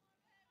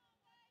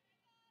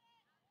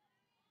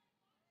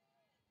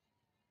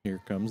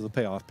 Here comes the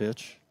payoff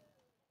pitch.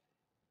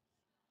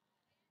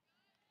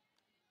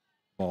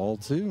 Ball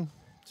 2.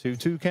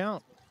 2-2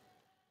 count.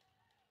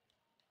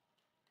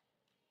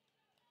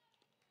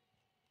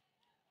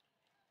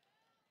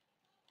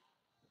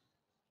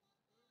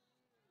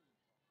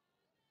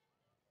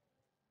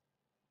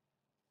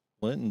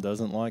 Linton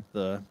doesn't like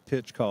the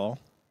pitch call.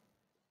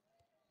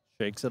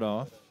 Shakes it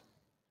off.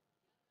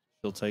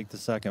 She'll take the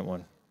second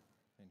one.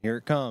 And here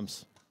it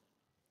comes.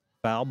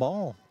 Foul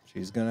ball.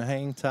 She's going to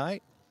hang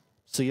tight.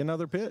 See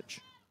another pitch.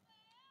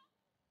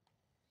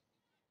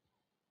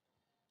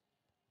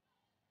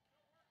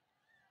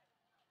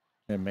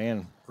 And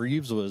man,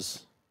 Reeves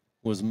was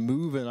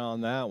moving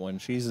on that one.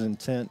 She's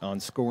intent on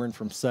scoring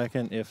from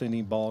second if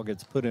any ball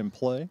gets put in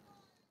play.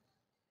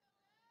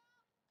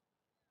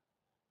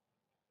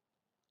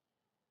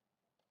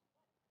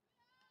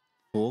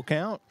 Full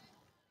count.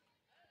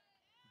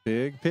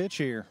 Big pitch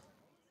here.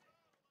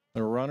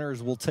 The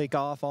runners will take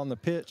off on the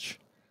pitch.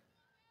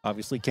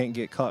 Obviously can't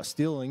get caught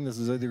stealing. This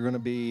is either going to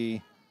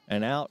be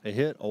an out, a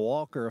hit, a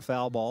walk, or a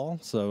foul ball.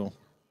 So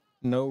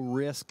no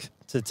risk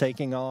to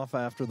taking off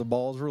after the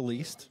ball's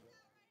released.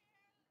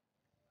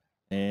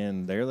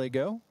 And there they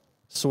go.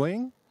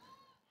 Swing.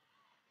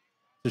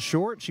 To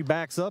short. She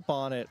backs up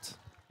on it.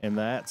 And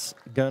that's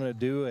going to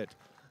do it.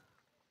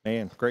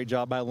 Man, great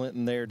job by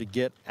Linton there to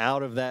get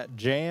out of that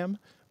jam.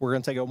 We're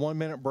going to take a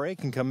 1-minute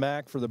break and come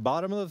back for the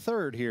bottom of the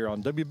third here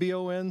on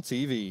WBON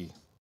TV.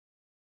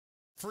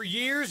 For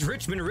years,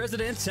 Richmond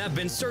residents have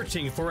been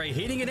searching for a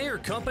heating and air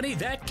company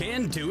that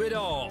can do it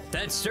all.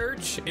 That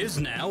search is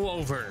now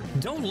over.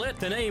 Don't let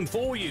the name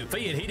fool you.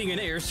 Fayette Heating and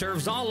Air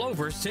serves all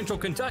over Central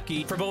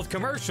Kentucky for both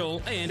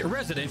commercial and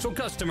residential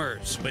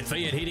customers. With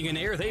Fayette Heating and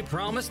Air, they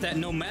promise that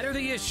no matter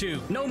the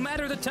issue, no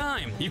matter the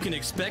time, you can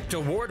expect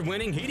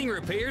award-winning heating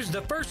repairs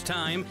the first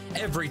time,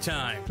 every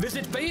time.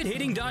 Visit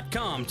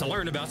FayetteHeating.com to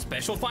learn about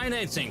special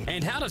financing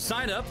and how to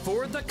sign up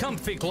for the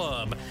Comfy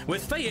Club.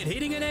 With Fayette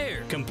Heating and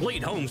Air,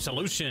 complete home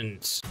solutions.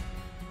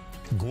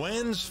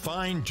 Gwen's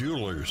Fine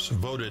Jewelers,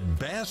 voted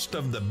best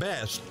of the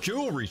best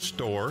jewelry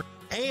store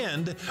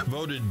and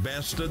voted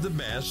best of the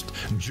best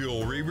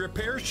jewelry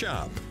repair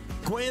shop.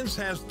 Gwen's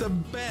has the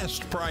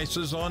best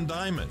prices on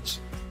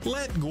diamonds.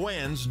 Let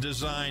Gwen's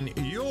design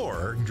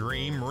your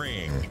dream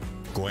ring.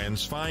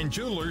 Gwen's Fine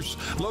Jewelers,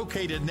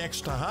 located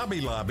next to Hobby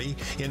Lobby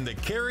in the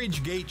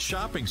Carriage Gate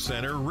Shopping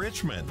Center,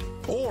 Richmond.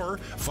 Or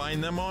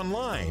find them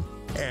online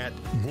at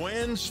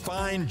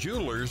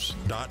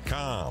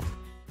gwensfinejewelers.com.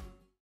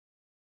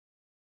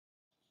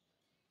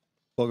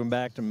 Welcome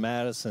back to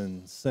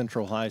Madison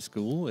Central High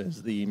School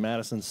as the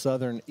Madison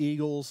Southern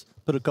Eagles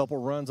put a couple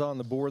runs on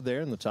the board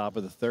there in the top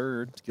of the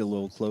third. To get a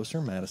little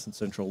closer, Madison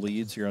Central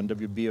leads here on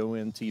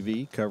WBON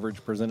TV.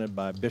 Coverage presented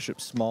by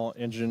Bishop Small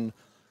Engine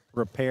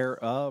Repair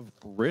of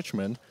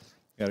Richmond.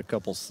 Got a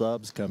couple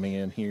subs coming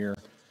in here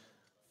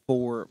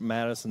for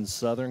Madison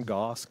Southern.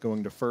 Goss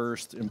going to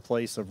first in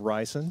place of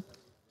Ryson.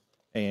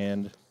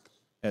 And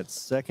at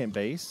second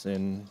base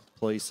in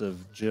place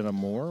of Jenna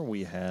Moore,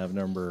 we have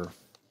number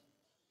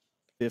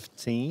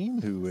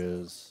 15, who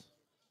is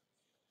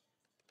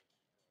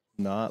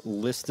not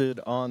listed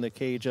on the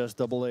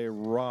KHSAA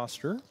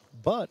roster,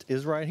 but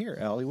is right here,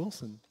 Allie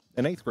Wilson,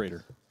 an 8th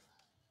grader.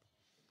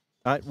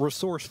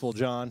 Resourceful,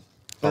 John.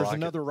 There's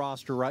another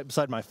roster right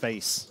beside my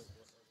face.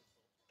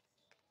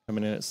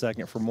 Coming in at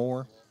second for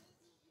Moore.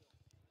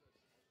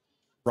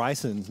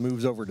 Ryson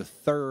moves over to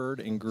third,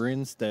 and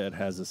Grinstead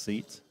has a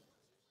seat.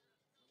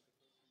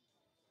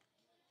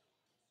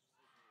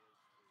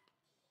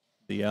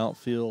 The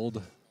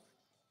outfield.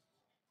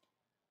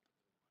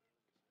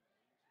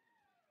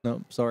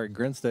 No, sorry,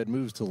 Grinstead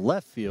moves to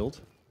left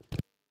field.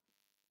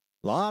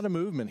 A lot of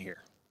movement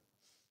here.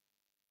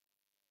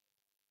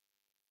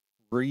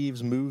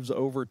 Reeves moves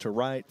over to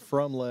right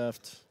from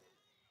left.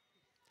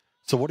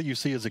 So what do you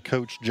see as a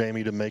coach,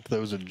 Jamie, to make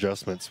those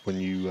adjustments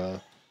when you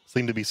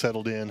seem to be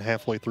settled in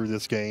halfway through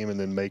this game and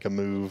then make a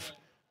move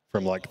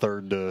from like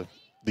third to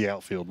the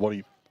outfield? What do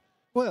you...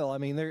 Well, I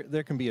mean,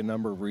 there can be a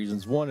number of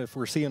reasons. One, if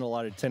we're seeing a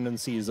lot of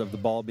tendencies of the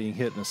ball being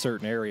hit in a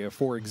certain area.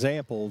 For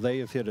example, they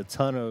have hit a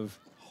ton of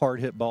hard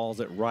hit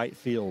balls at right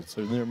field.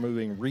 So they're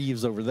moving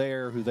Reeves over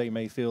there, who they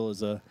may feel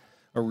is a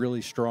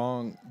really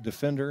strong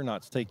defender,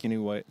 not to take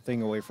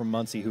anything away from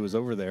Muncie, who is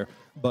over there.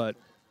 But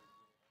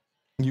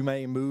you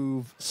may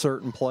move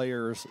certain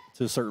players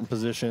to certain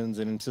positions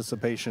in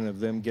anticipation of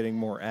them getting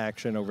more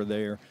action over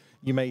there.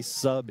 You may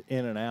sub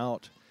in and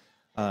out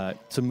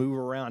to move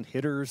around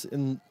hitters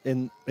in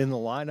the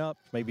lineup,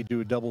 maybe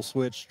do a double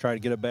switch, try to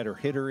get a better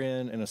hitter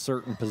in a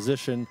certain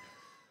position.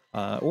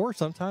 Or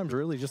sometimes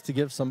really just to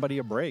give somebody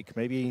a break.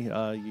 Maybe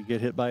you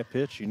get hit by a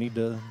pitch, you need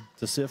to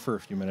sit for a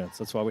few minutes.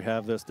 That's why we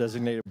have this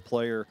designated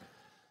player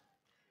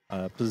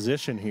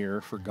position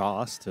here for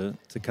Goss to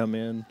come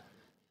in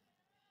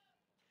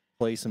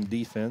play some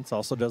defense.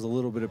 Also does a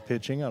little bit of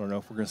pitching. I don't know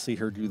if we're going to see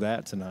her do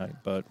that tonight,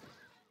 but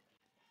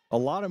a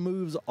lot of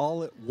moves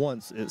all at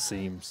once, it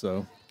seems.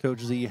 So Coach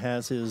Z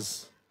has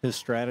his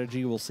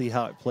strategy. We'll see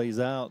how it plays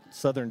out.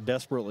 Southern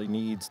desperately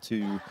needs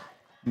to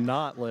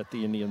not let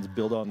the Indians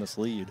build on this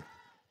lead.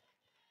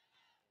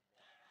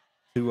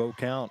 2-0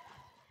 count.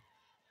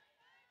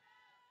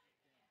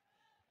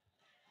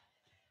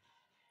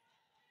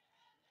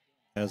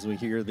 As we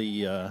hear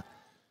the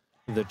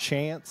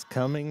chants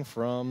coming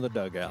from the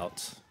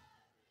dugouts.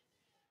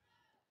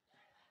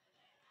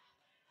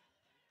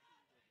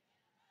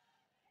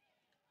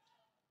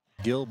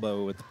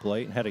 Gilbo at the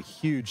plate had a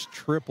huge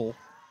triple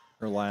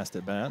her last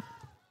at bat.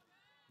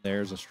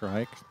 There's a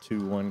strike,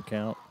 2-1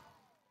 count.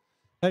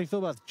 How do you feel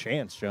about the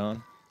chants,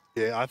 John?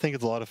 Yeah, I think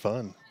it's a lot of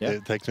fun. Yeah.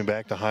 It takes me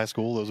back to high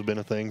school. Those have been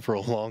a thing for a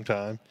long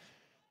time.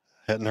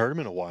 Hadn't heard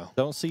them in a while.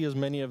 Don't see as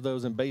many of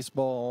those in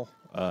baseball.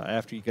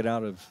 After you get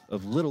out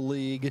of Little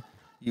League,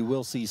 you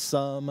will see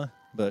some,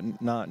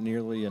 but not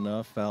nearly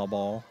enough. Foul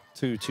ball,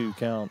 2-2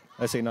 count.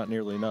 I say not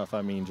nearly enough.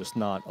 I mean just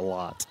not a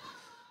lot.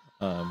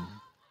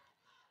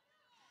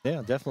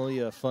 Yeah, definitely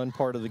a fun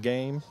part of the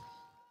game.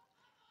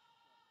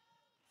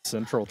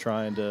 Central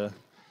trying to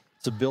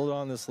build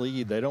on this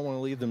lead. They don't want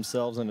to leave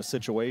themselves in a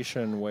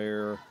situation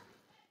where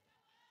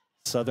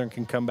Southern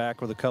can come back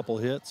with a couple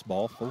hits.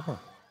 Ball 4.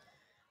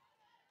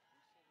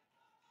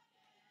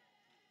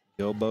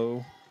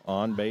 Gilbo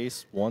on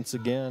base once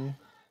again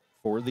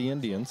for the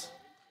Indians.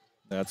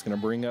 That's going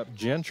to bring up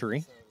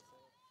Gentry.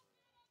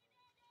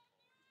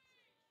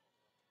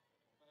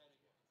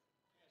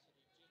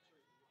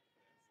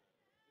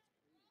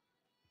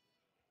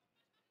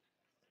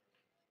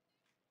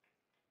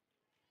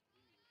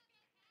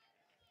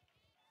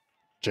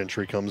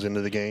 Gentry comes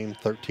into the game,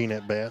 13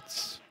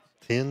 at-bats,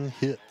 10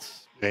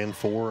 hits, and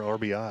 4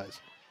 RBIs.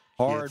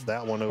 Hard hits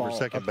that one over ball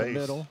second up the base.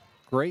 middle.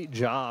 Great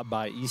job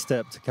by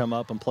Estep to come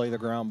up and play the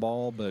ground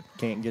ball, but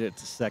can't get it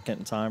to second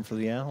in time for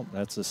the out.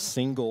 That's a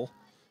single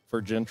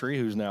for Gentry,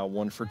 who's now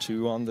 1 for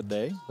 2 on the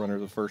day. Runner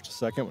to first to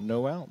second with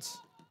no outs.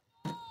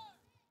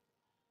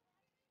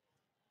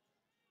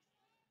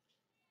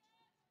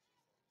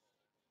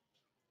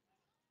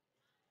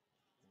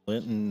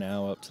 Linton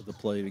now up to the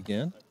plate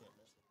again.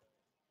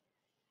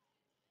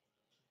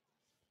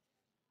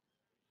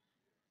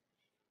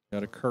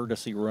 Got a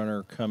courtesy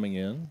runner coming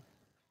in.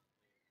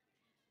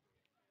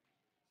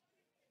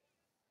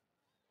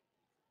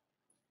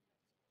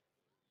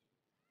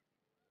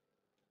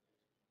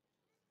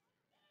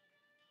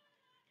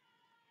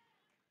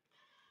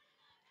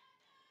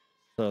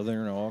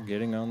 Southern all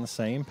getting on the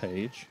same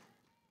page.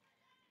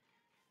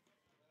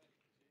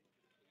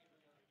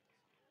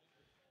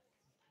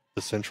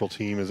 The Central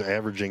team is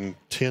averaging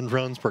 10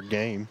 runs per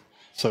game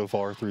so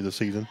far through the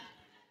season.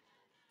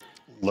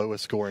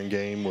 Lowest scoring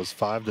game was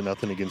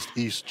 5-0 against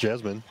East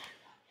Jesmond.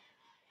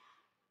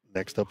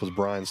 Next up was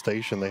Bryan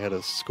Station. They had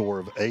a score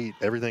of 8.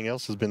 Everything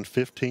else has been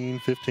 15,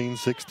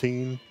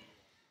 16.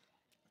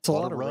 It's a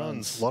lot of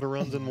runs. A lot of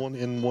runs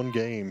in one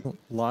game.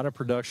 A lot of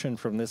production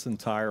from this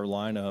entire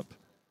lineup.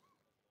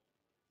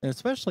 And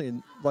especially,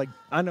 like,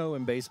 I know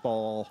in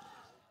baseball,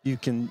 you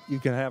can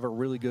have a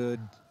really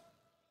good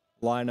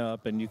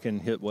lineup and you can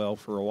hit well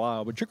for a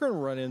while, but you're going to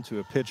run into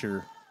a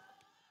pitcher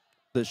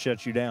that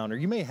shuts you down. Or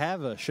you may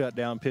have a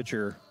shutdown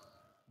pitcher,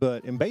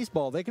 but in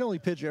baseball, they can only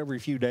pitch every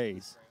few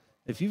days.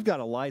 If you've got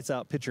a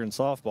lights-out pitcher in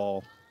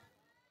softball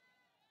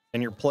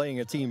and you're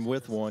playing a team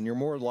with one, you're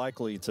more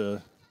likely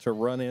to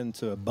run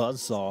into a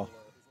buzzsaw.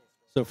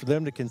 So for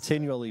them to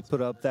continually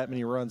put up that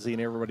many runs,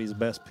 being everybody's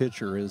best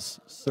pitcher, is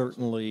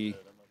certainly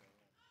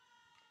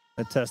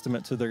a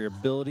testament to their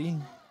ability.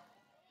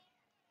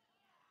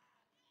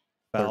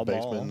 Foul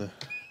ball.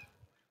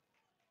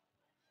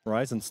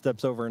 Rison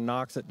steps over and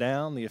knocks it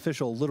down. The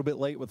official a little bit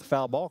late with the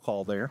foul ball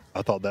call there.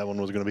 I thought that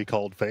one was going to be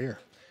called fair.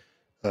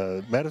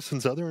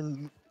 Madison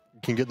Southern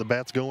can get the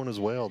bats going as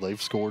well.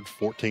 They've scored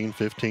 14,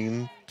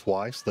 15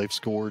 twice. They've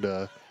scored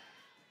the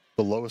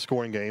lowest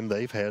scoring game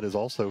they've had is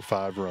also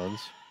 5 runs.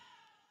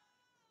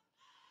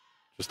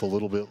 Just a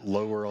little bit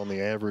lower on the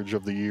average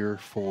of the year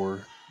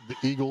for the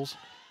Eagles.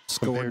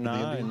 Scored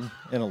 9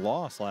 in a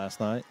loss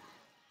last night.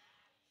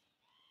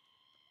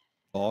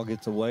 Ball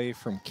gets away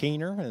from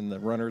Keener, and the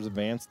runners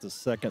advance to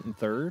second and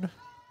third.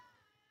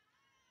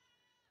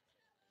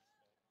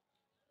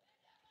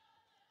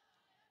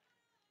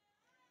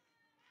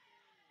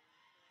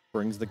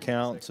 Brings the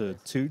count to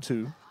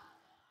 2-2.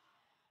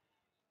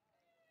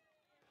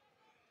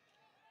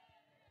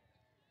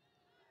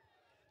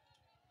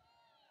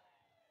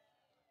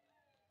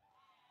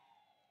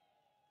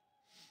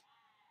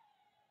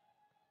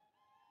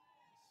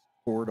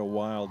 Scored a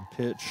wild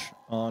pitch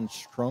on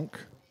Strunk.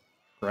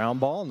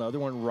 Ground ball, another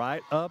one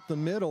right up the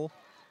middle.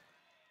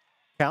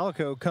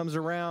 Calico comes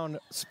around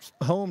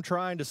home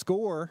trying to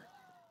score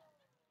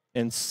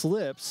and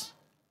slips.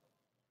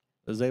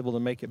 Is able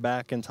to make it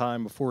back in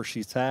time before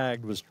she's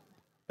tagged. Was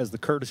as the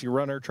courtesy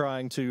runner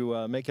trying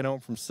to make it home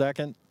from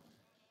second.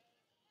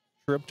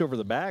 Tripped over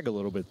the bag a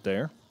little bit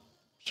there.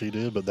 She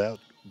did, but that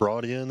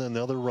brought in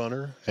another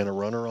runner and a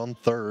runner on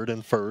third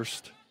and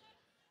first.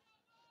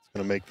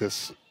 Going to make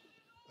this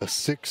a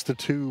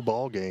 6-2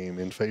 ball game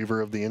in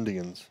favor of the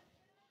Indians.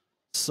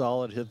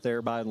 Solid hit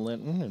there by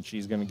Linton, and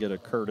she's going to get a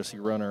courtesy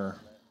runner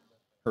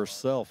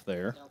herself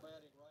there.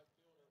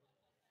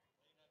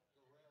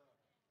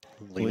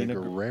 Lena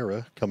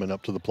Guerrera coming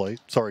up to the plate.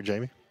 Sorry,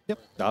 Jamie. Yep,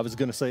 I was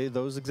going to say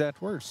those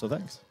exact words, so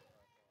thanks.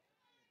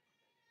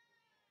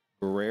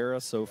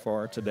 Guerrera so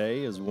far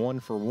today is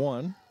 1 for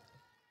 1.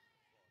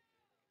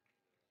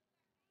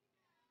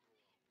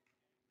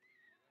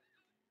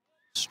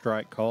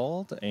 Strike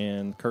called,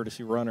 and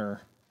courtesy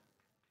runner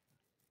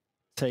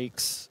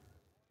takes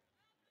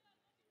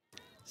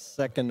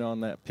second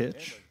on that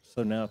pitch.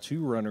 So now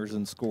 2 runners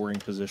in scoring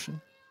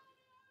position.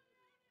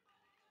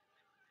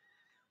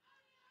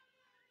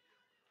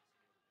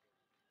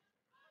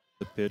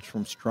 The pitch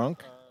from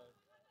Strunk.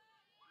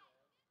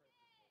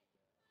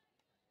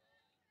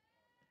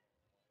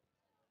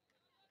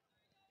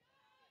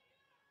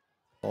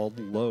 Called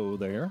low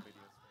there.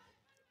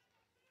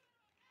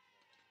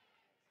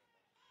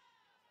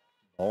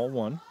 Ball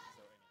 1.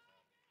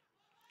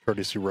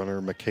 Courtesy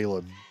runner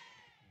Michaela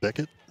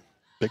Bickett.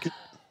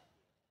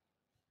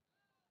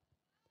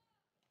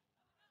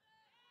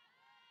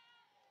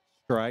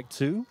 Strike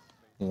 2.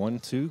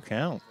 1-2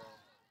 count.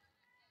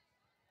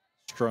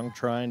 Strunk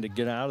trying to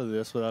get out of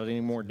this without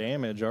any more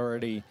damage.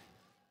 Already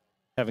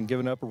having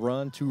given up a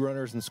run, 2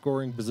 runners in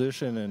scoring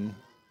position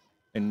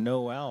and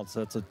no outs.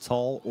 That's a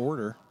tall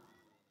order.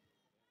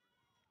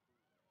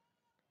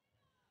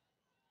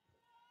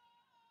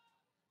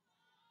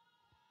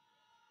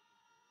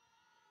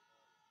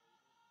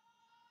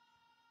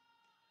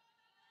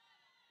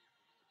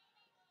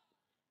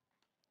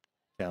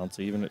 Counts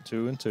even at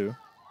 2-2.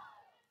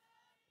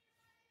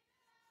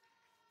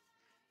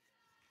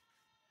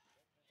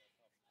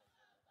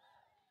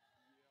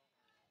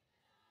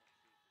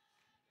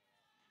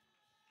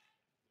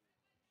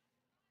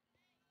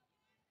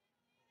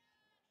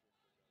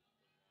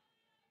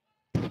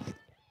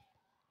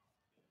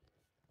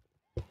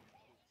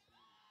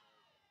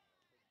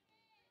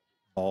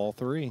 All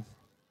 3.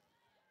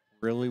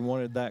 Really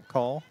wanted that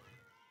call.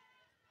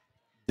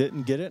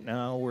 Didn't get it.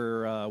 Now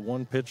we're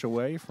 1 pitch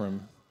away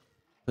from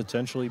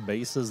potentially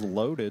bases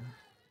loaded.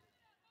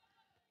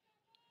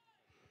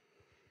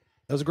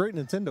 That was a great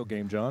Nintendo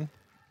game, John.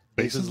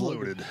 Bases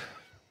loaded.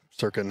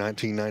 Circa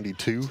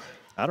 1992.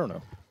 I don't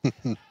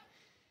know.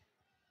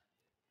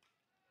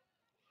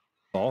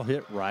 Ball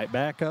hit right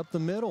back up the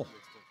middle.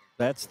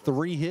 That's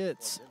 3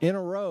 hits in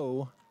a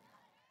row.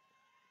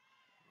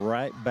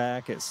 Right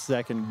back at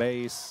second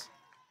base.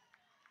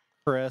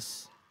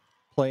 Cress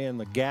playing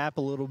the gap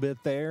a little bit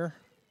there.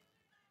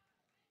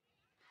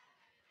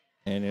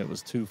 And it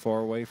was too far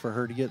away for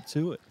her to get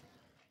to it.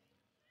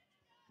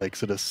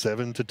 Makes it a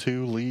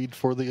 7-2 lead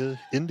for the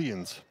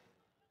Indians.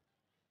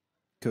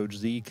 Coach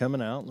Z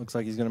coming out. Looks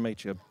like he's going to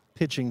make you a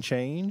pitching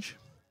change.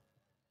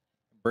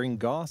 Bring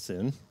Goss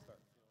in.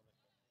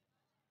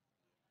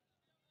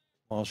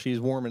 While she's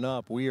warming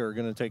up, we are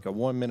going to take a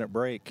 1-minute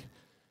break,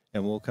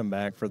 and we'll come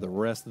back for the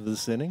rest of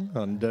this inning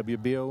on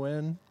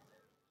WBON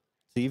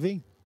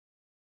TV.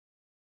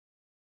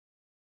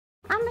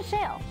 I'm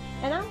Michelle.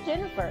 And I'm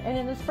Jennifer. And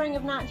in the spring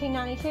of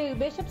 1992,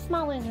 Bishop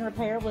Small Engine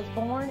Repair was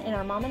born in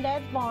our mom and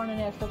dad's barn in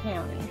Estill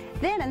County.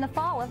 Then in the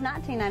fall of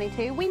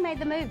 1992, we made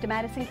the move to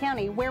Madison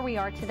County, where we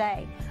are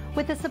today.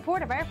 With the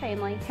support of our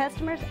family,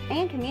 customers,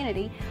 and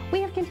community,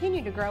 we have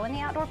continued to grow in the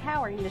outdoor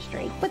power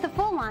industry. With a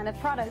full line of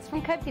products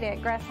from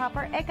Cupcadet,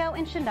 Grasshopper, Echo,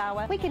 and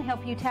Shindawa, we can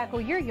help you tackle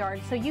your yard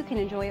so you can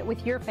enjoy it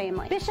with your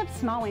family. Bishop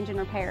Small Engine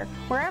Repair,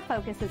 where our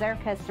focus is our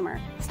customer.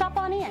 Stop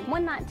on in,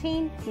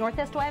 119 North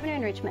Estill Avenue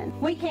in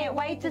Richmond. We can't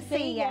wait to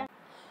see ya.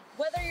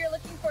 Whether you're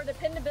looking for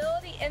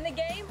dependability in the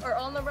game or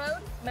on the road,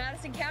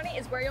 Madison County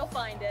is where you'll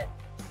find it.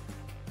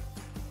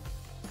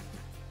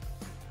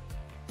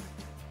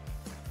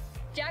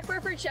 Jack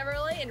Burford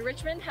Chevrolet in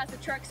Richmond has the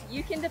trucks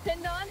you can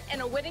depend on and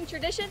a winning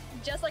tradition,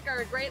 just like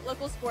our great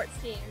local sports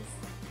teams.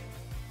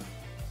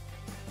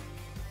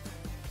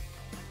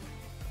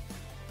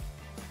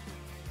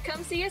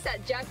 Come see us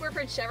at Jack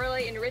Burford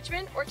Chevrolet in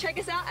Richmond or check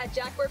us out at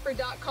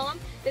jackburford.com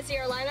to see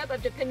our lineup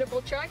of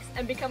dependable trucks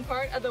and become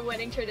part of the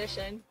winning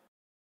tradition.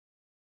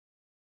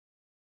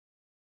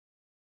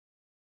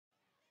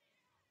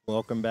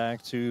 Welcome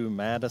back to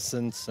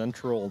Madison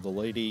Central. The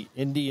Lady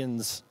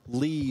Indians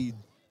lead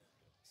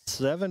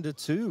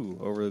 7-2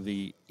 over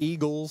the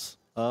Eagles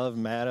of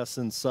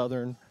Madison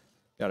Southern.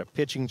 Got a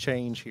pitching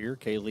change here.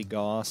 Kaylee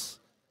Goss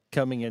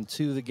coming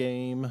into the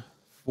game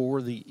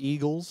for the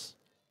Eagles.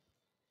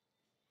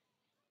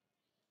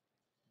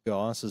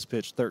 Goss has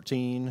pitched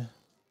a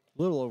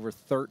little over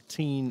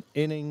 13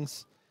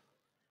 innings.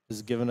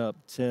 Has given up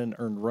 10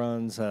 earned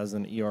runs, has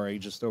an ERA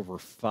just over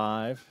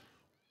 5.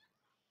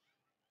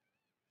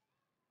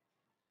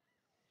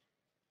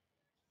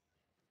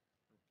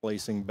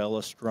 Replacing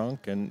Bella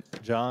Strunk. And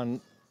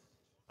John,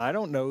 I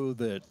don't know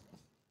that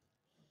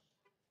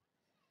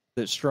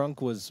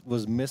Strunk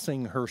was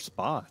missing her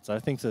spots. I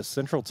think the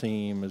Central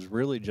team is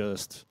really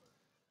just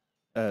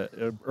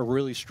a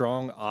really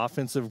strong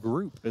offensive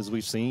group, as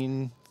we've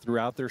seen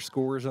throughout their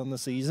scores on the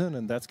season,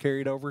 and that's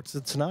carried over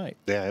to tonight.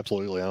 Yeah,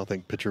 absolutely. I don't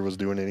think pitcher was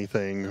doing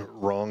anything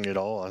wrong at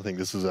all. I think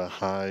this is a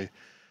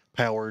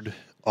high-powered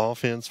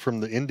offense from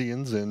the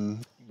Indians,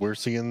 and we're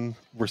seeing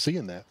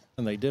that.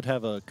 And they did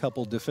have a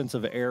couple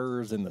defensive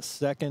errors in the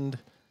second,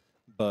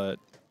 but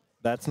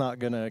that's not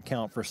going to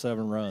account for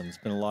 7 runs.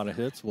 Been a lot of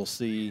hits. We'll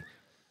see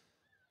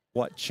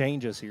what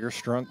changes here.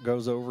 Strunk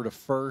goes over to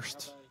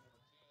first,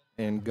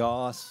 and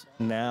Goss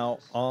now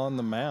on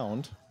the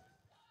mound.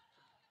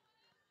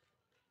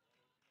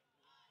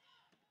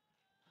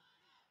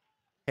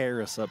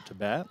 Harris up to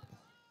bat.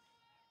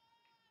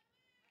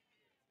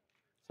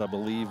 So I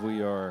believe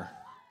we are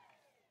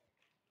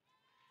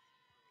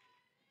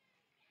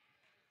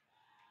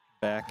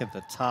back at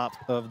the top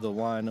of the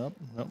lineup.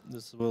 Nope,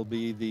 this will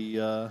be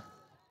the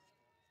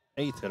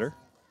 8th hitter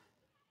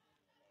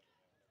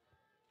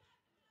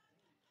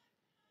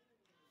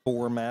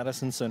for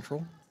Madison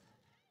Central.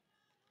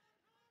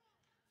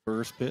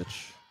 First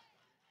pitch,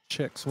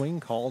 check swing,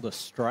 called a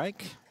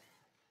strike.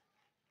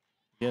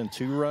 Again,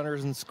 2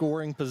 runners in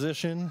scoring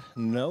position,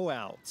 no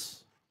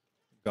outs.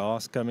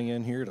 Goss coming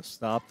in here to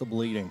stop the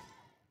bleeding.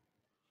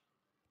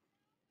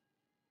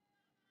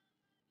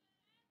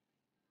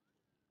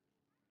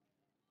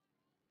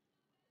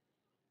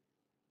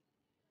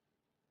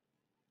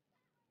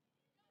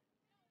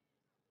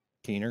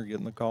 Keener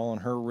getting the call on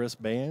her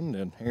wristband,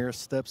 and Harris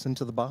steps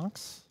into the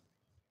box.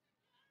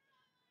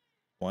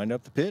 Wind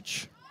up the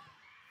pitch.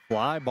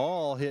 Fly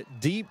ball hit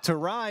deep to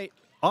right,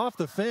 off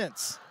the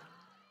fence.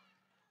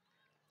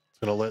 It's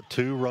going to let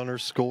 2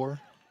 runners score.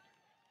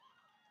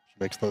 She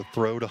makes the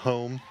throw to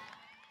home.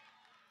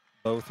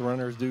 Both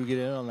runners do get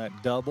in on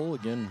that double.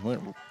 Again,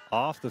 went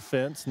off the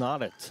fence.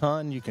 Not a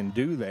ton you can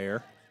do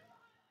there.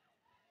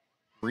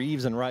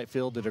 Reeves in right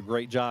field did a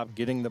great job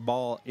getting the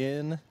ball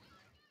in.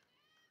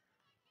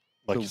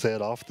 Like you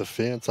said, off the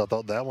fence. I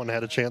thought that one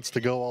had a chance to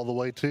go all the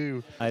way,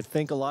 too. I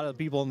think a lot of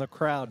the people in the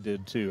crowd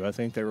did, too. I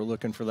think they were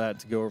looking for that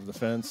to go over the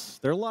fence.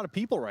 There are a lot of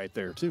people right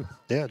there, too.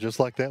 Yeah, just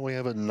like that, we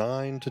have a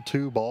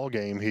 9-2 ball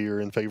game here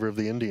in favor of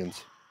the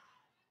Indians.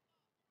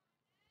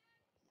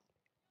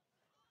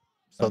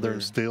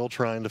 Southern still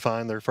trying to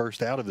find their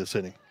first out of this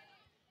inning.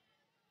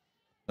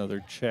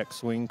 Another check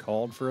swing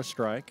called for a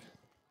strike.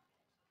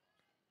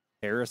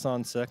 Harris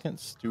on second,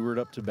 Stewart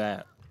up to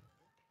bat.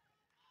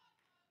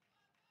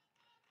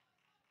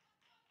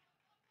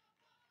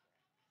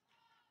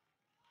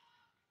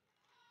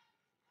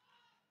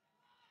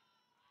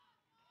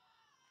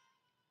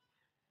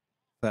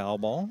 Foul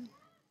ball.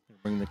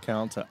 Bring the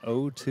count to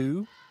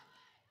 0-2.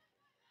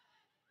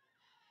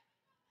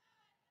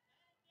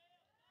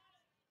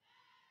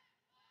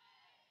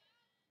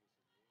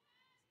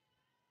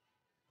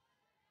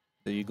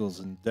 The Eagles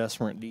in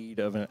desperate need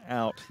of an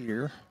out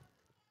here.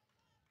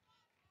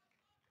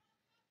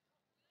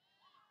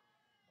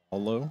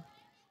 Although,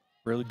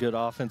 really good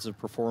offensive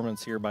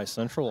performance here by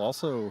Central.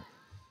 Also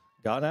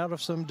got out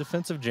of some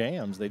defensive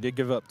jams. They did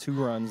give up 2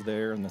 runs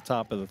there in the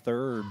top of the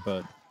third,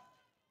 but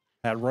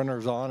had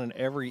runners on in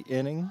every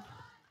inning.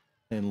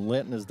 And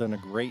Linton has done a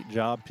great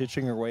job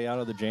pitching her way out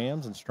of the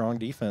jams and strong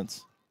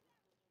defense.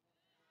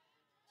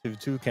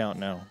 2-2 count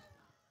now.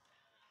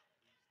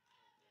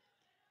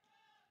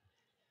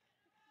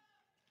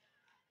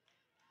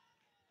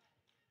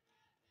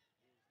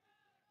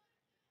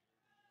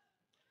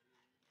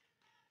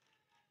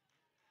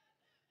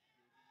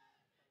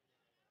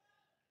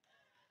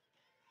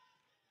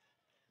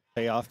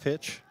 Payoff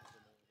pitch.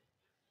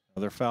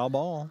 Another foul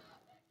ball.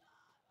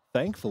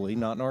 Thankfully,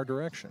 not in our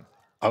direction.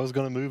 I was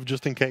going to move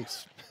just in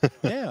case.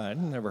 Yeah, it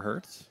never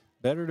hurts.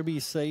 Better to be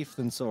safe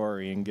than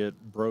sorry and get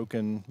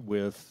broken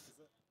with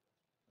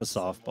a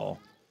softball.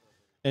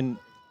 And,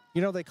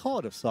 you know, they call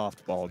it a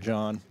softball,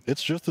 John.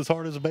 It's just as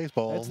hard as a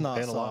baseball. It's not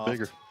and soft. A lot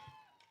bigger.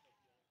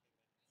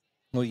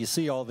 Well, you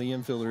see all the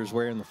infielders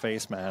wearing the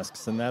face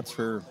masks, and that's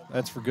for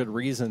good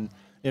reason.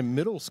 In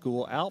middle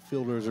school,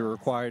 outfielders are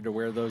required to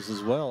wear those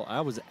as well.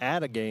 I was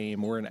at a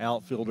game where an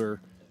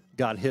outfielder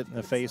got hit in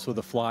the face with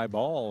a fly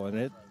ball,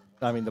 and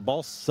the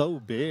ball's so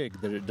big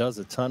that it does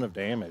a ton of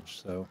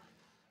damage. So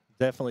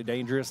definitely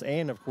dangerous.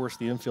 And, of course,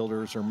 the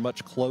infielders are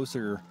much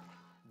closer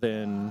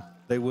than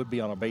they would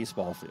be on a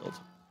baseball field.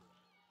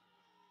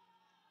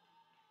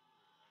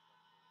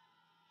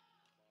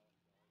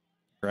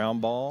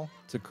 Ground ball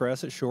to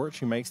Cress at short.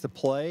 She makes the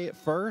play at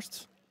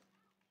first.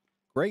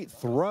 Great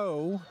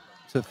throw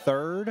to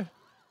third.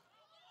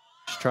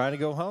 She's trying to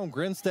go home.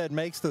 Grinstead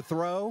makes the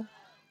throw.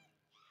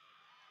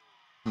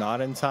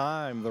 Not in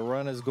time. The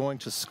run is going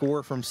to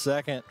score from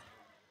second.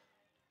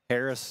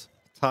 Harris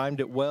timed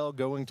it well,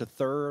 going to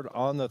third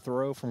on the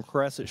throw from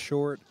Cress at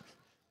short.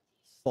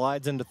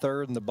 Slides into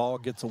third, and the ball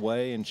gets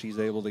away, and she's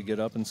able to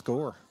get up and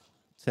score.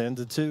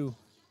 10-2.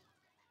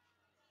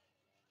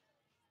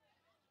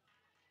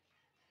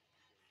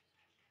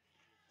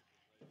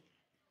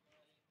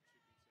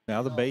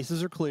 Now the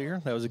bases are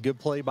clear. That was a good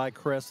play by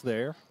Cress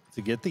there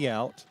to get the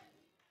out.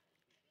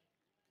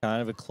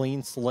 Kind of a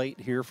clean slate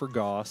here for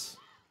Goss.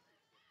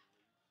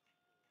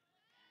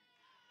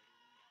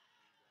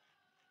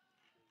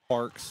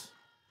 Parks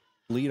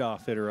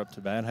leadoff hitter up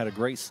to bat. Had a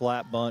great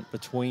slap bunt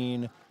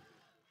between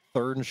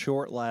third and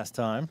short last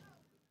time.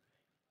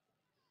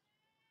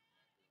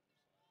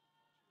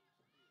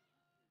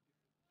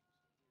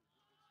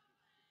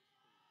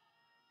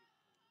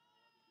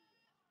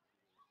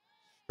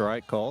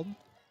 Strike called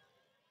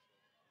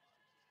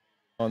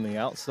on the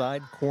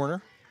outside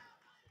corner.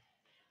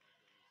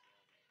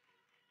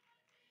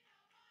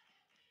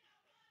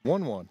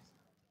 1-1.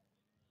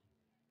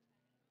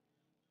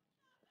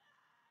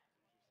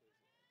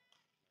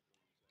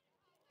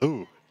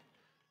 Ooh.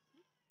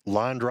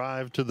 Line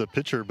drive to the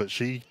pitcher, but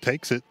she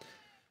takes it,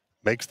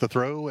 makes the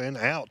throw, and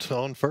out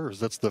on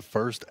first. That's the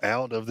first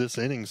out of this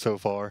inning so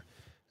far.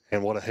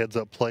 And what a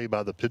heads-up play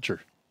by the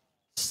pitcher.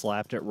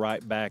 Slapped it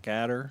right back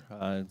at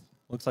her.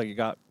 Looks like it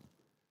got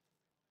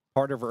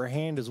part of her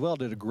hand as well.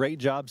 Did a great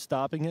job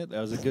stopping it.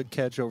 That was a good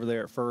catch over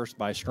there at first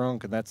by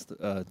Strunk, and that's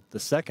the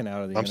second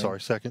out of the inning. I'm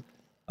sorry, second.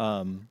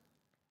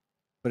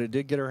 But it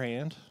did get her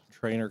hand.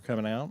 Trainer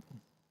coming out.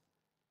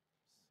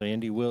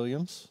 Sandy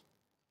Williams.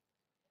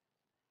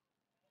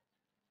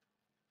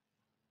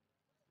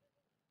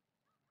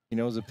 You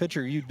know, as a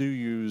pitcher, you do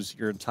use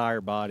your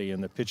entire body in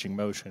the pitching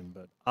motion,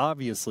 but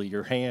obviously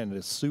your hand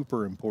is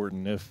super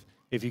important.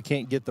 If you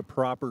can't get the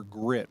proper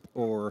grip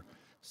or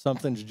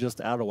something's just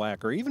out of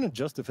whack, or even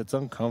just if it's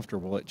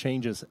uncomfortable, it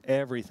changes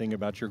everything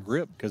about your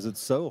grip because it's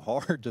so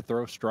hard to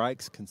throw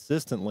strikes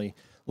consistently,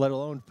 let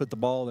alone put the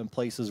ball in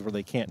places where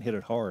they can't hit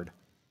it hard.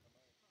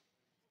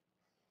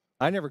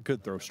 I never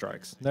could throw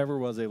strikes, never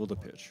was able to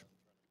pitch.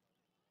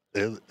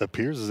 It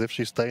appears as if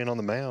she's staying on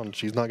the mound.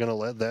 She's not going to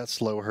let that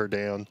slow her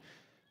down.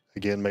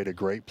 Again, made a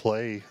great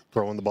play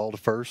throwing the ball to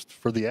first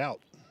for the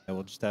out. And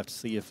we'll just have to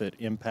see if it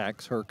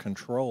impacts her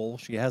control.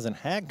 She hasn't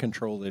had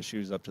control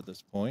issues up to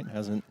this point.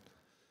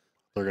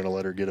 They're going to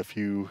let her get a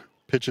few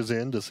pitches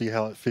in to see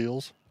how it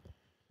feels.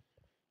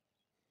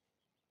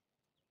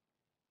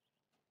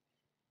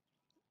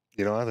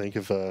 You know, I think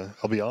if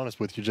I'll be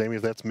honest with you, Jamie,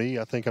 if that's me,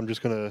 I think I'm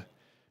just going to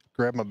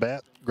grab my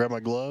bat, grab my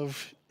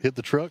glove, hit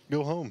the truck,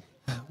 go home.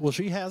 Well,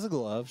 she has a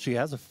glove. She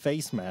has a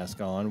face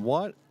mask on.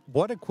 What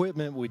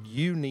equipment would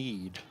you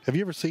need? Have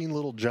you ever seen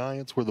Little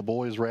Giants where the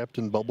boy is wrapped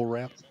in bubble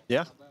wrap?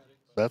 Yeah.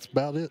 That's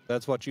about it.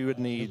 That's what you would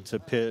need to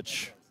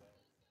pitch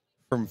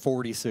from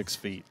 46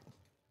 feet.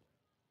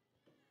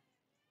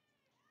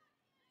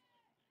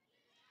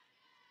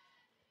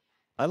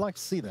 I'd like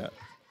to see that.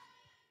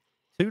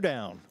 2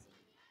 down.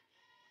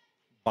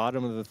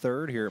 Bottom of the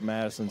third here at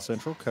Madison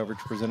Central. Coverage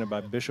presented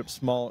by Bishop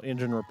Small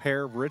Engine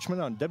Repair of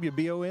Richmond on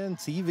WBON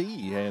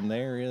TV. And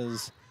there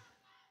is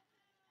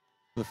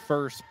the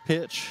first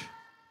pitch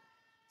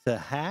to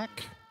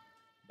Hack.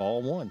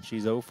 Ball 1.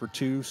 She's 0 for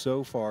 2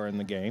 so far in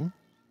the game.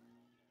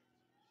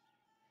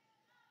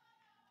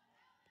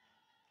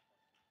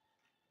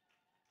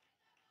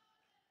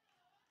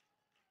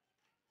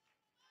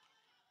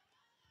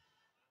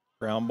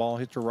 Ground ball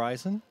hit to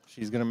Ryson.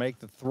 She's going to make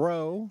the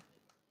throw.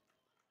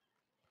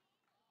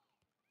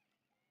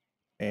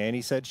 And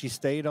he said she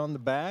stayed on the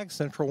bag.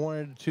 Central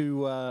wanted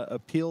to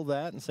appeal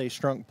that and say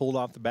Strunk pulled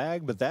off the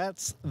bag, but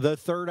that's the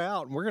third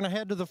out. And we're going to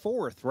head to the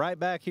fourth right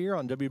back here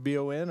on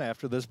WBON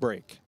after this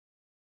break.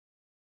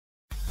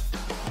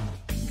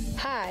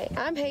 Hi,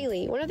 I'm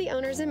Haley, one of the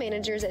owners and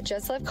managers at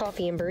Just Love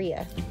Coffee in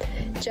Berea.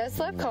 Just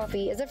Love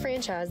Coffee is a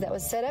franchise that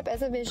was set up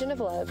as a mission of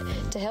love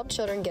to help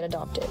children get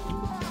adopted.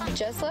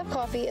 Just Love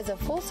Coffee is a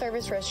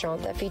full-service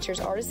restaurant that features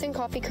artisan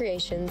coffee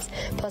creations,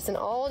 plus an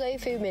all-day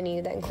food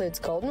menu that includes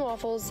golden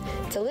waffles,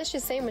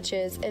 delicious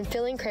sandwiches, and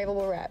filling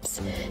craveable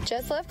wraps.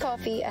 Just Love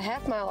Coffee, a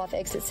half mile off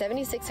exit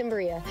 76 in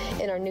Berea,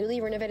 in our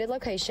newly renovated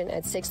location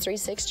at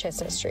 636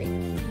 Chestnut Street.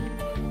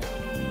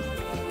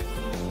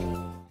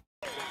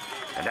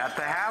 And at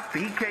the half,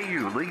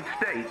 EKU leads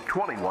state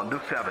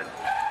 21-7.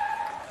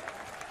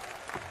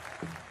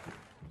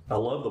 I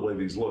love the way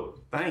these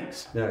look.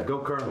 Thanks. Yeah, go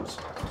Colonels.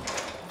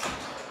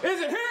 Is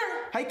it here?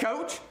 Hey,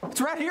 Coach.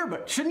 It's right here,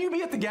 but shouldn't you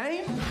be at the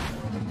game?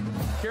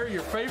 Carry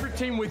your favorite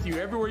team with you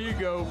everywhere you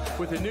go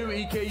with a new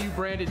EKU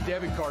branded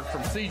debit card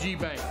from CG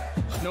Bank.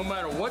 No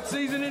matter what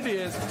season it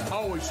is,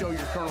 always show your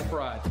Colonel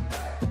pride.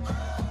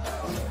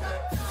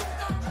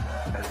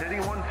 Has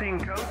anyone seen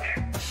Coach?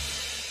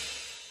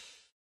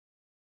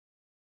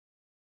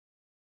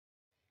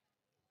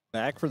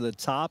 Back for the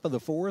top of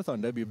the fourth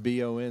on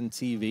WBON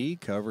TV.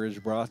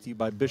 Coverage brought to you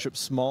by Bishop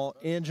Small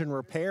Engine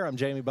Repair. I'm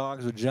Jamie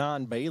Boggs with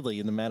John Bailey,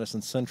 in the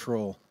Madison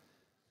Central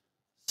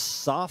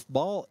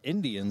softball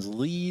Indians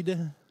lead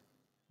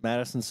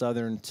Madison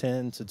Southern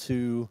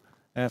 10-2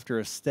 after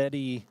a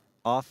steady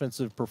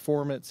offensive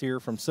performance here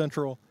from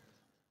Central.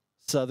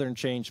 Southern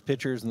changed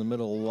pitchers in the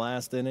middle of the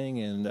last inning,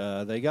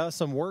 and they got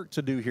some work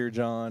to do here,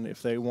 John,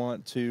 if they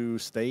want to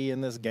stay in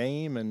this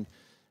game and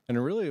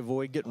really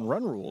avoid getting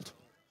run ruled.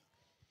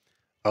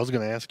 I was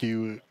going to ask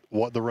you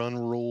what the run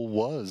rule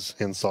was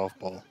in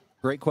softball.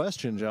 Great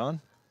question,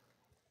 John.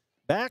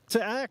 Back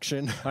to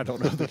action. I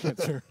don't know the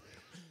answer.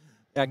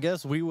 I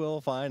guess we will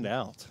find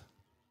out.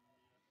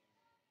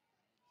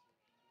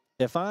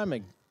 If I'm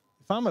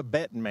a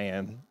betting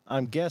man,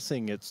 I'm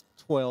guessing it's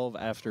 12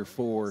 after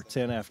 4,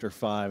 10 after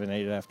 5, and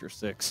 8 after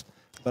 6.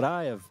 but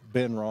I have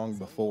been wrong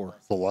before.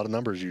 A lot of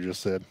numbers you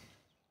just said.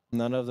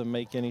 None of them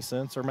make any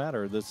sense or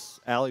matter. This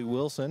Allie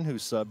Wilson, who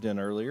subbed in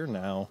earlier,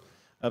 now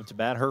up to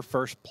bat. Her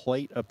first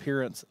plate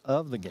appearance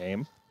of the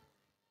game.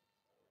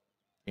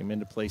 Came in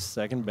to play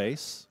second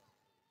base.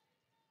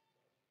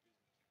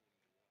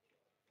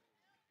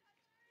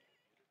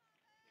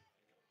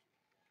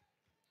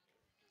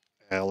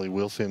 Allie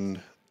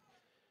Wilson,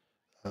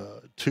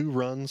 2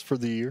 runs for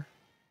the year.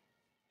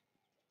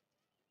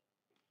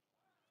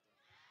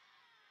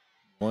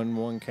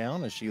 1-1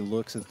 count as she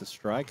looks at the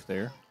strike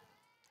there.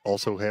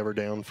 Also have her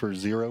down for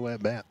 0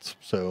 at-bats.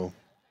 So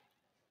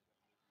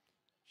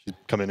she's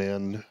coming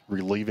in,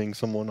 relieving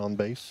someone on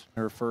base.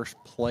 Her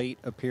first plate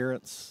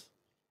appearance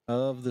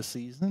of the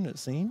season, it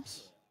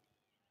seems.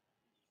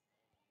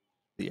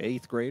 The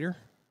 8th grader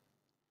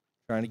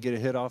trying to get a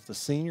hit off the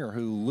senior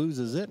who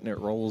loses it, and it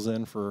rolls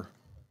in for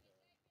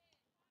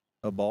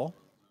a ball.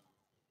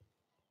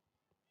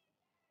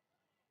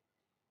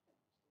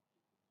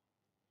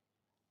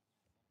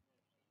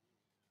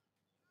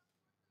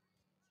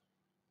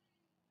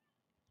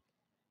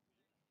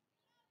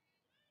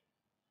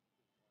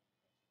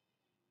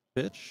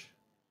 Pitch.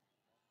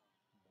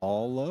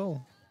 Ball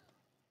low.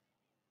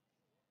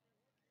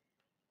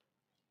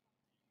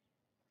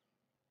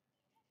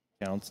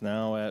 Counts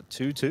now at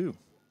 2-2.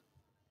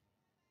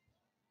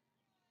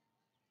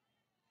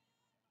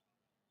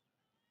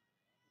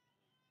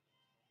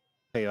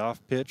 Payoff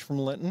pitch from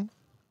Linton.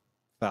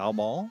 Foul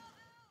ball.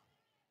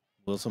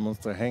 Wilson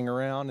wants to hang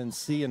around and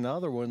see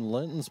another one.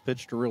 Linton's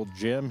pitched a real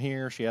gem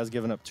here. She has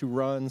given up 2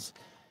 runs,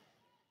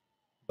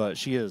 but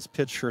she has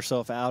pitched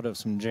herself out of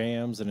some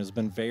jams and has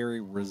been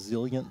very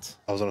resilient.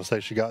 I was going to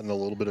say she got in a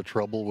little bit of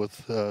trouble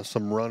with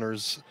some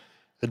runners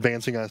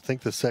advancing, I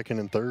think, the second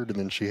and third, and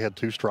then she had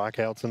 2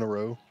 strikeouts in a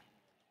row.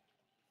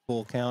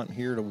 Full count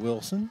here to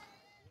Wilson.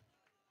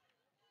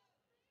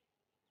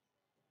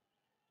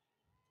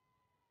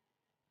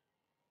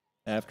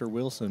 After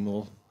Wilson,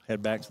 we'll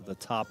head back to the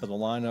top of the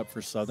lineup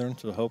for Southern,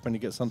 so hoping to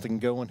get something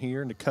going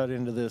here and to cut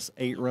into this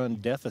 8-run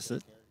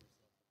deficit.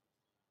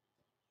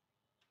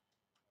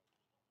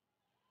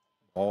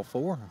 Ball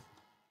 4.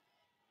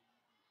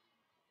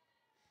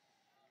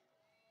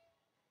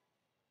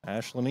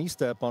 Ashlyn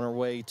Estep on her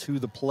way to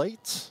the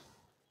plate.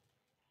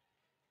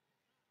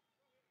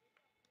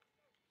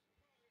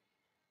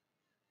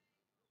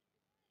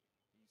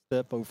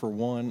 Estep 0 for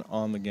 1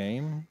 on the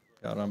game.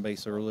 Got on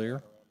base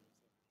earlier.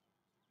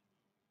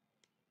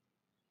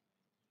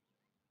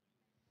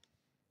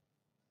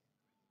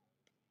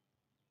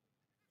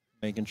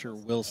 Making sure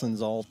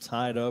Wilson's all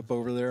tied up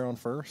over there on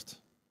first.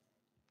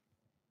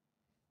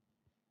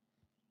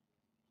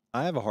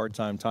 I have a hard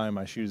time tying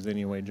my shoes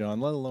anyway, John,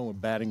 let alone with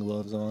batting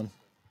gloves on.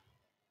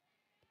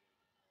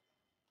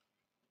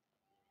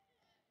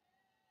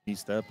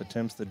 Estep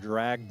attempts the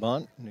drag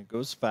bunt, and it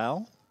goes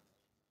foul.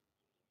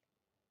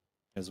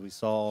 As we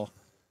saw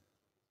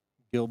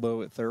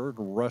Gilbo at third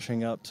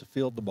rushing up to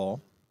field the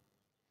ball.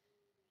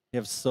 You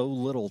have so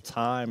little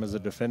time as a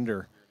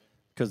defender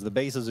because the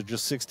bases are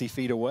just 60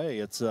 feet away.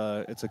 It's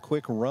a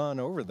quick run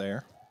over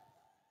there.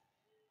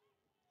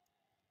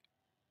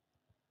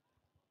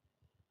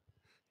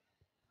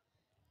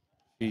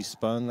 She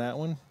spun that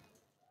one,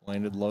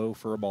 landed low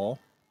for a ball.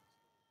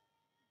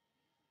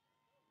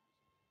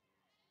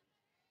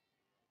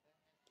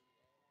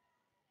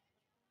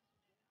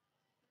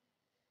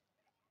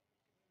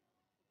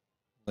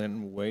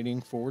 Then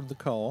waiting for the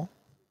call.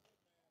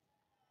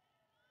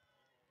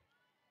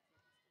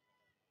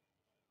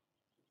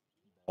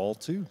 Ball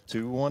 2,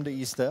 2-1 to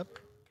Estep.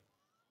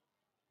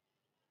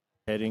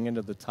 Heading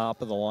into the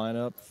top of the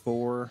lineup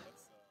for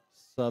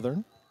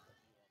Southern.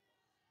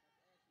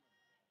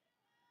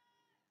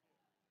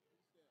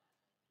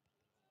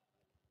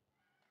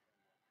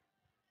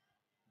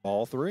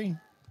 Ball 3.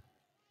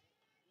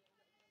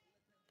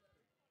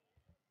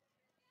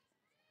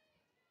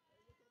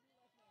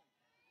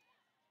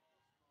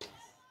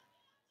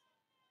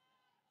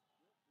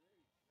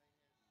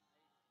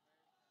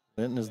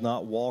 Linton has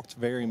not walked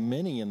very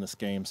many in this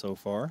game so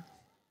far.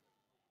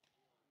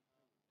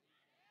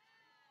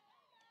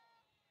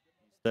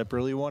 Step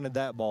really wanted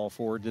that ball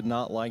forward, did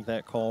not like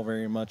that call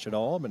very much at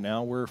all, but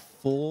now we're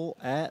full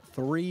at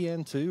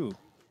 3-2.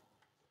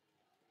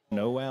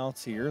 No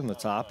outs here in the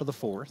top of the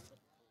 4th.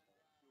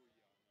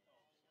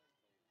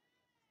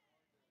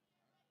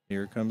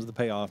 Here comes the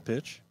payoff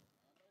pitch.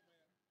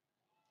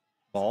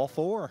 Ball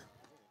 4.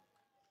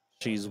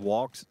 She's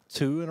walked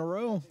 2 in a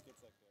row.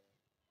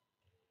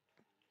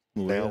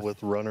 Now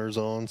with runners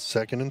on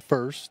second and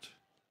first.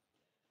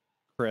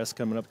 Cress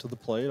coming up to the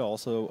plate,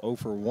 also 0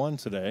 for 1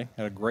 today.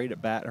 Had a great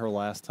at bat her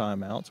last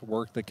time out to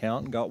work the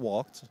count and got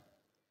walked.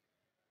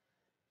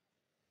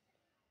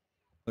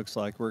 Looks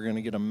like we're going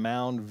to get a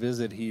mound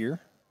visit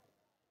here.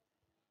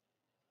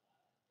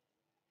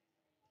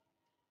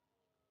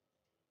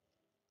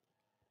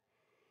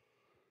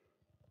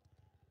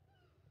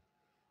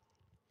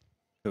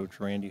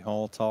 Coach Randy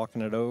Hall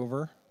talking it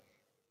over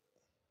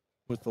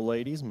with the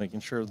ladies, making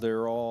sure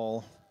they're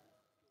all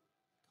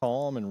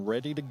calm and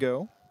ready to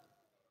go.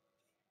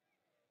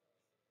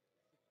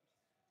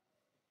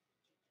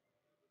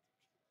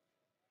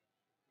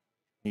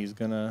 He's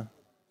going to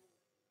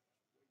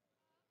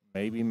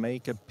maybe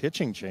make a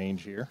pitching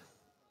change here.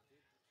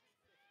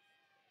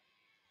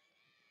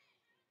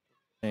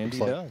 And he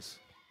does.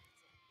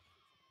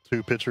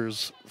 2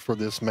 pitchers for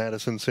this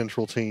Madison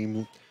Central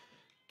team,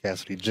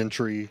 Cassidy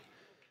Gentry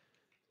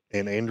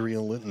and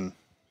Andrea Linton.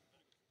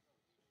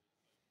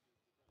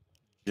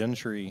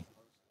 Gentry,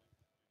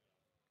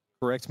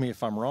 correct me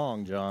if I'm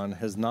wrong, John,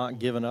 has not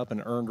given up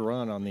an earned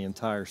run on the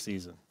entire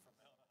season.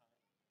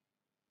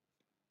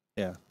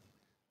 Yeah.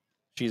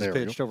 She's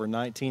pitched over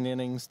 19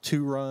 innings,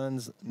 2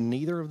 runs,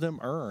 neither of them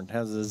earned,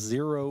 has a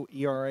 0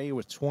 ERA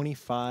with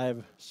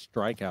 25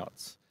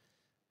 strikeouts.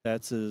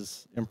 That's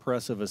as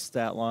impressive a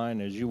stat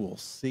line as you will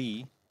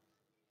see.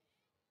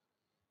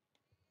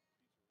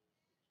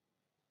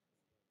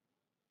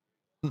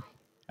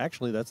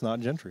 Actually, that's not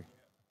Gentry.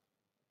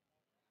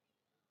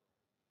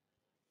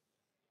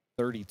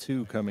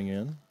 32 coming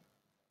in.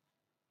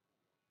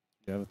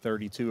 You have a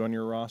 32 on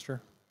your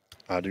roster?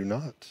 I do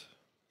not.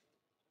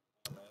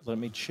 Let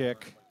me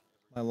check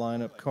my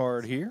lineup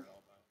card here.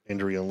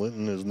 Andrea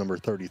Linton is number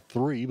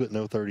 33, but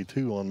no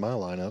 32 on my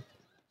lineup.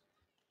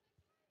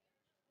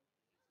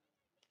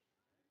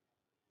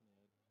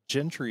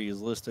 Gentry is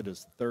listed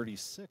as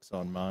 36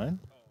 on mine.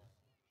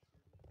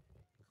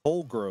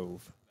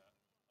 Colgrove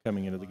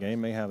coming into the game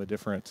may have a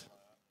different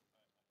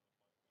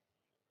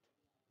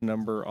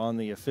number on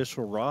the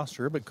official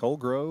roster, but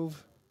Colgrove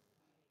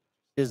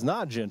is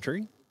not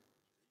Gentry.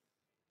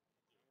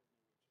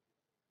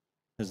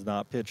 Has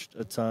not pitched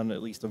a ton,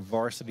 at least of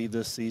varsity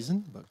this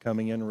season, but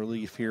coming in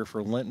relief here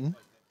for Linton.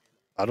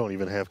 I don't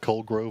even have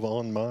Colgrove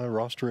on my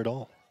roster at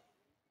all.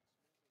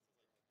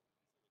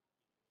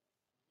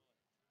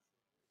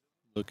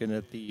 Looking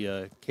at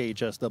the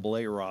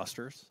KHSAA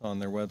rosters on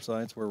their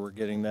websites where we're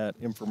getting that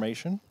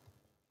information.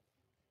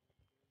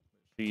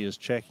 She is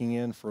checking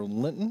in for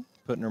Linton,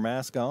 putting her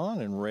mask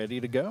on and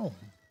ready to go.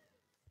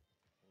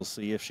 We'll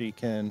see if she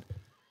can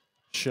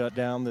shut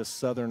down this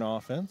Southern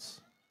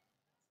offense,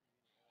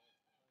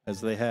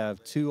 as they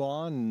have 2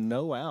 on,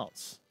 no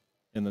outs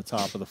in the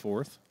top of the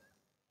 4th.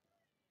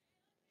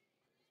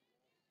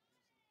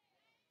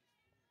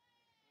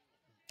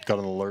 Got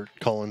an alert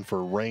calling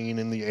for rain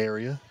in the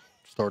area.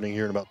 Starting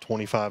here in about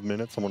 25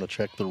 minutes. I'm going to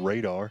check the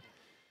radar,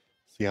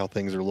 see how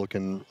things are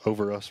looking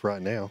over us right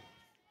now.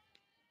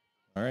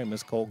 All right,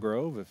 Miss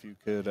Colgrove, if you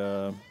could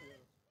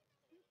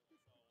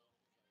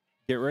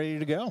get ready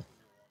to go.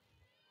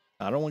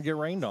 I don't want to get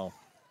rained on.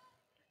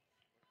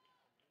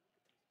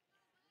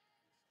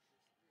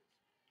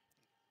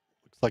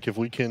 Looks like if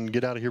we can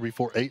get out of here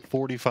before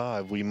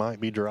 8:45, we might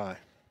be dry.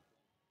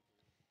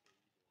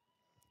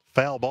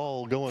 Foul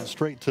ball going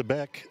straight to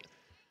Beck.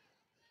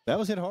 That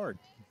was hit hard.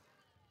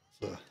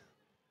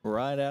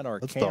 Right at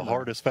our That's camera. the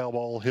hardest foul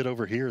ball hit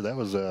over here. That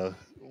was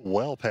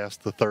well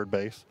past the third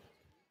base.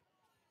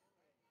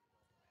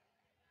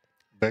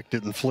 Beck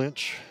didn't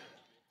flinch.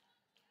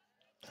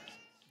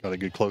 Got a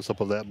good close-up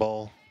of that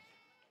ball.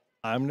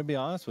 I'm going to be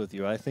honest with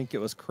you. I think it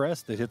was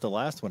Crest that hit the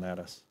last one at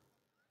us.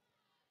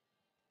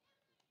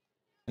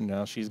 And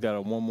now she's got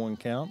a 1-1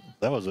 count.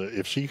 That was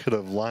if she could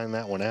have lined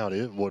that one out,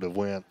 it would have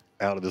went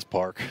out of this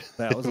park.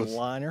 That was a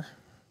liner.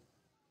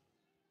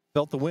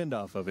 Felt the wind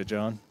off of it,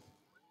 John.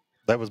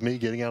 That was me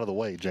getting out of the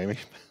way, Jamie.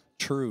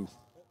 True.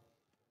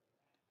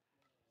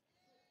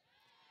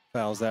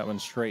 Fouls that one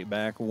straight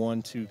back.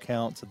 1-2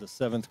 count to the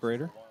 7th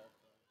grader.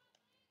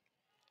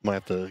 Might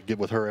have to get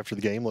with her after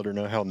the game, let her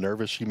know how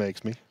nervous she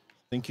makes me.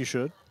 Think you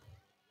should.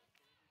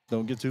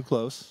 Don't get too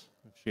close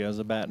if she has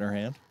a bat in her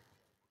hand.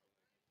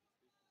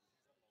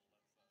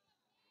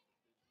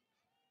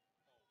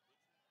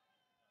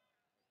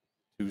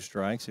 Two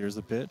strikes. Here's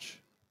the pitch.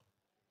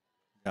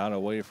 Got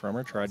away from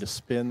her. Tried to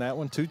spin that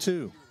one.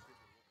 2-2.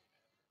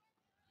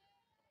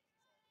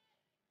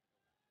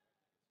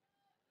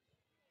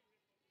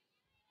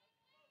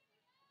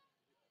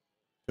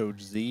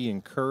 Coach Z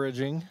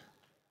encouraging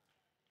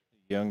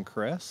young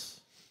Cress.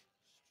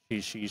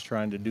 She's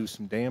trying to do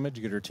some damage,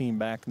 get her team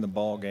back in the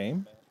ball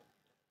game.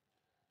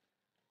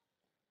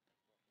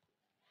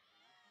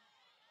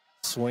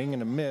 Swing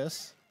and a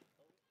miss.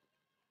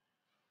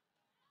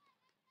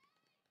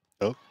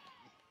 Oh.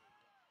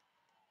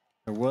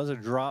 There was a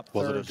drop third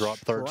strike. Was it a drop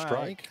third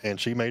strike? And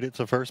she made it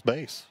to first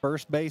base.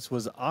 First base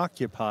was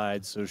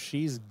occupied, so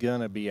she's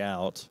going to be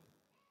out.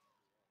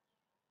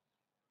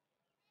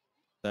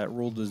 That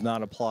rule does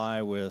not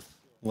apply with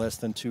less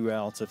than 2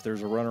 outs if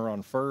there's a runner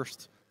on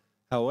first.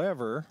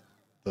 However,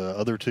 the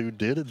other 2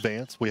 did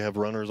advance. We have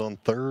runners on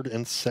 3rd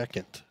and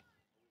 2nd.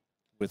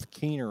 With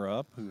Keener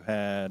up, who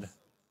had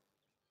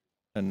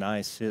a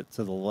nice hit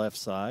to the left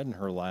side in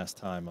her last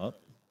time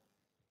up.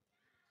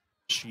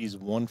 She's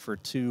 1 for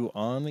 2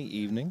 on the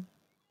evening.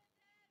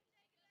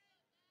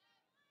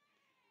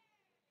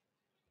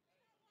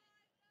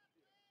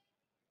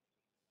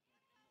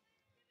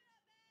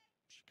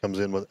 Comes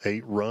in with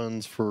 8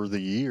 runs for the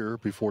year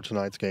before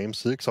tonight's game,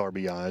 6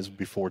 RBIs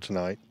before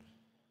tonight.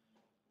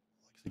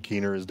 Lexi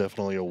Keener is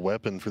definitely a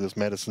weapon for this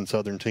Madison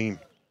Southern team.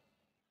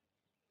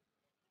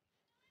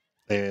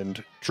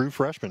 And true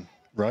freshman,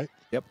 right?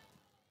 Yep.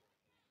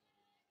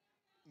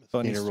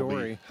 Funny Keener will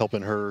story. be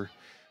helping her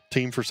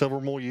team for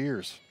several more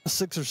years.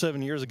 6 or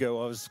 7 years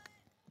ago, I was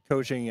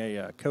coaching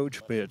a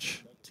coach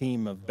pitch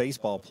team of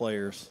baseball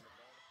players.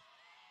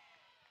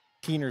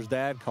 Keener's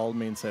dad called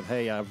me and said,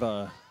 "Hey, I'm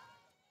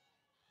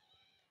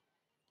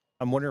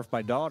wondering if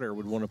my daughter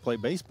would want to play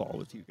baseball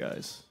with you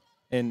guys."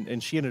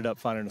 And she ended up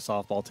finding a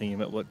softball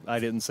team. I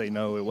didn't say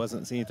no. It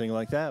wasn't anything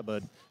like that.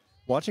 But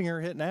watching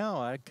her hit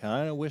now, I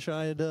kind of wish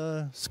I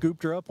had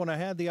scooped her up when I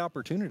had the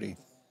opportunity.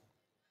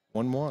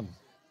 1-1.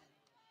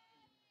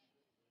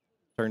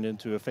 Turned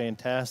into a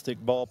fantastic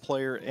ball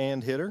player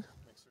and hitter.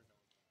 If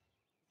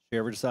she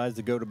ever decides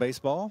to go to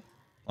baseball,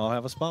 I'll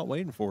have a spot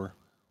waiting for her.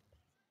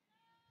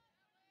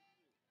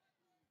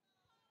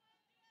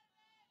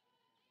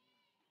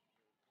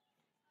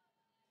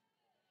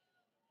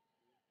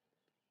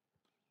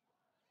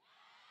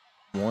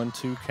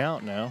 One-two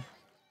count now.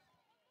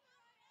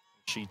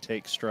 She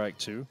takes strike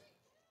two.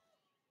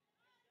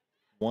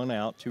 1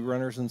 out, 2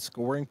 runners in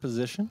scoring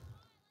position.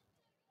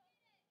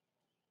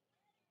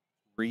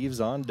 Reeves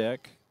on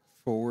deck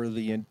for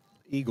the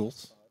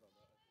Eagles.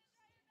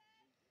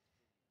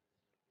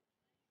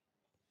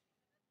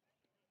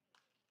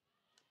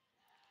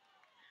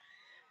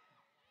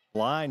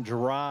 Line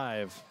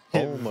drive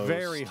hit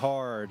very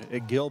hard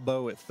at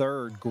Gilbo at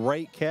third.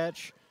 Great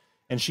catch.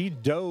 And she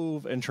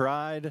dove and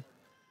tried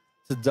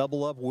to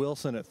double up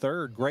Wilson at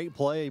third. Great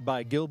play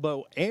by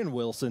Gilbo and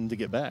Wilson to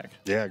get back.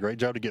 Yeah, great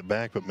job to get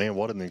back, but man,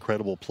 what an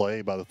incredible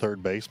play by the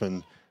third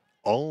baseman.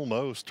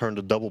 Almost turned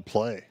a double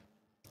play.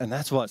 And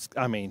that's what's,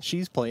 I mean,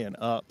 she's playing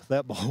up.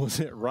 That ball was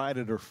hit right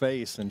at her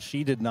face, and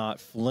she did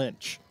not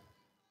flinch.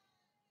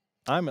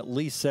 I'm at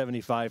least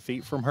 75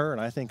 feet from her,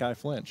 and I think I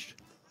flinched.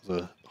 It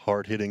was a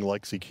hard-hitting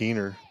Lexi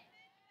Keener.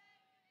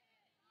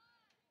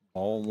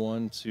 Ball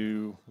 1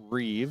 to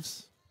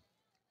Reeves.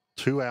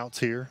 2 outs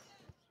here.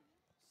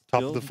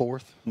 Top of the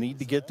fourth. Need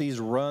to get these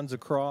runs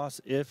across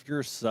if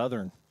you're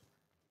Southern.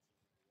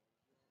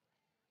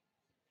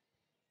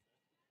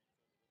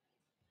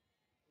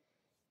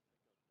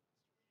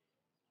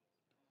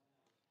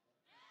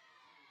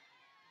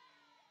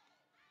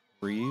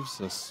 Reeves,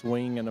 a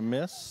swing and a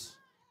miss.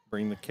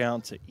 Bring the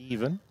count to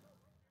even.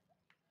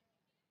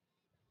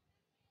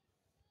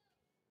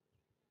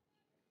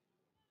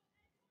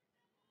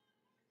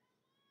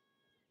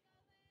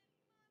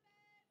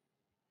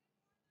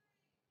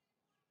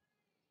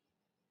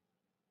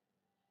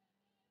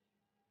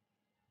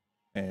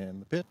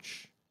 And the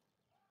pitch.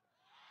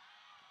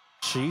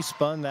 She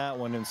spun that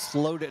one and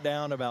slowed it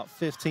down about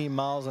 15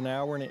 miles an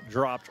hour, and it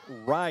dropped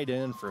right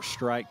in for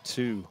strike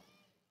 2.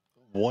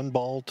 1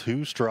 ball,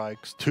 2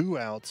 strikes, 2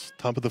 outs,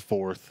 top of the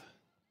fourth.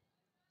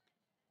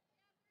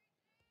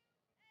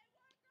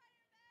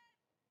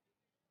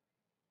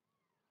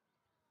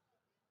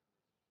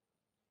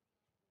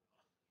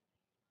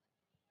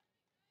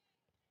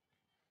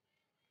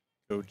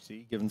 Coach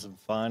Z giving some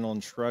final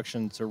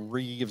instruction to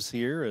Reeves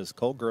here as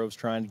Colgrove's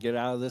trying to get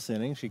out of this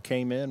inning. She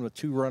came in with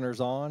 2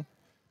 runners on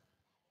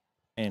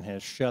and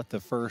has shut the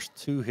first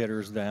 2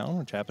 hitters down,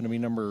 which happened to be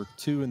number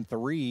 2 and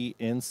 3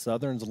 in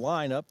Southern's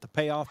lineup. The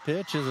payoff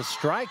pitch is a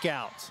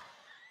strikeout.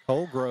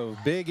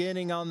 Colgrove, big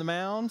inning on the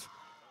mound,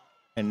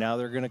 and now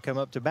they're going to come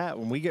up to bat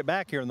when we get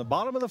back here in the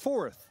bottom of the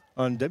fourth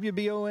on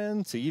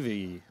WBON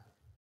TV.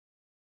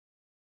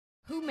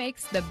 Who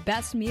makes the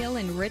best meal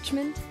in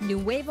Richmond?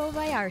 Nuevo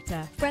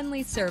Vallarta.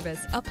 Friendly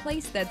service, a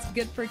place that's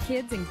good for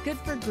kids and good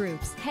for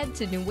groups. Head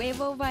to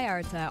Nuevo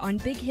Vallarta on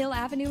Big Hill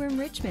Avenue in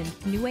Richmond.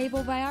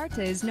 Nuevo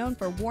Vallarta is known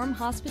for warm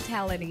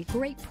hospitality,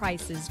 great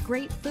prices,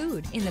 great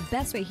food, and the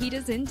best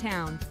fajitas in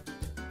town.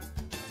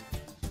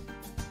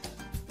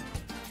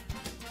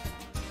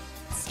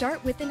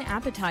 Start with an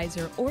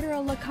appetizer, order a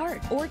la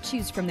carte, or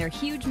choose from their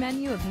huge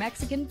menu of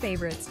Mexican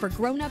favorites for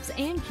grown-ups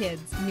and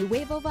kids.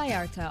 Nuevo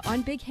Vallarta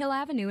on Big Hill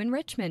Avenue in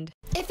Richmond.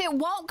 If it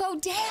won't go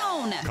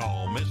down,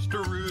 call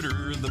Mr.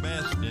 Rooter, the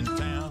best in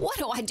town. What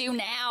do I do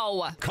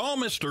now? Call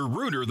Mr.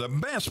 Rooter, the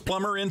best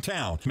plumber in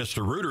town.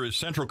 Mr. Rooter is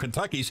Central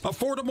Kentucky's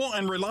affordable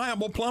and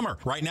reliable plumber.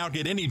 Right now,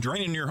 get any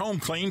drain in your home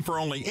clean for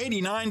only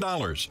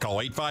 $89. Call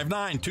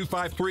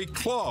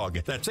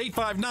 859-253-CLOG. That's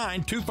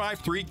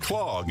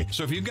 859-253-CLOG.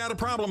 So if you've got a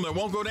problem that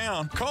won't go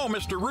down, call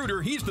Mr.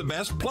 Rooter. He's the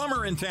best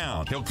plumber in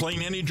town. He'll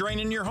clean any drain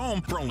in your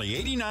home for only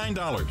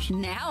 $89.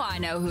 Now I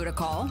know who to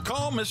call.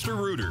 Call Mr.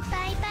 Rooter.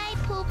 Bye-bye,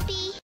 Poopy.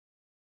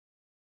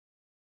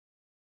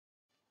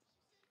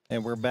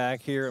 And we're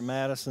back here at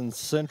Madison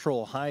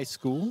Central High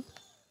School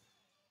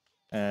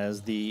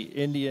as the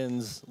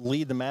Indians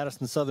lead the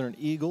Madison Southern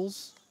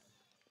Eagles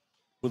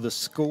with a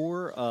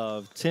score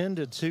of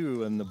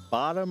 10-2 in the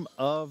bottom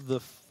of the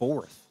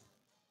fourth.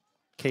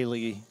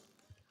 Kaylee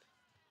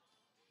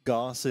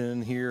Goss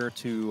in here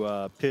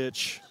to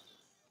pitch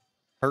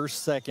her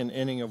second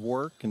inning of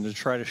work and to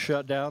try to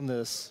shut down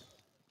this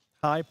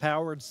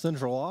high-powered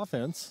Central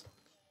offense.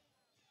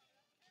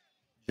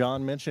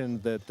 John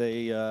mentioned that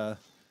they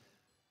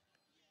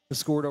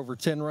scored over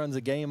 10 runs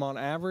a game on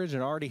average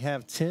and already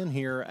have 10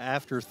 here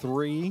after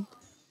 3.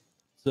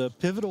 It's a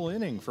pivotal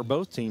inning for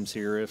both teams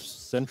here. If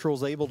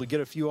Central's able to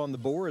get a few on the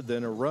board,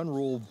 then a run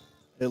rule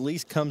at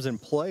least comes in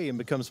play and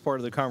becomes part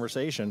of the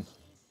conversation.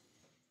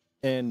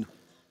 And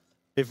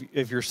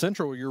if you're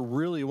Central, you're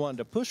really wanting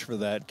to push for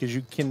that because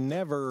you can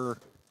never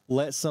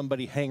let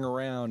somebody hang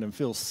around and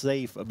feel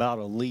safe about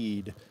a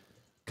lead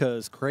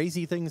because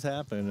crazy things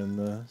happen in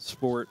the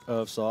sport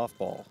of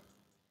softball.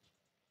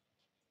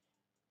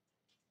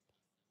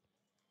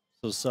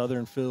 So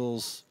Southern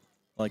feels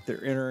like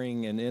they're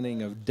entering an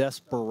inning of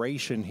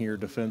desperation here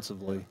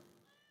defensively.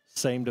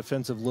 Same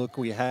defensive look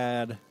we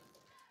had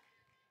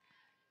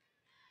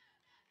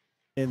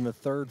in the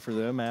third for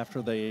them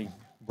after they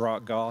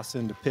brought Goss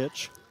into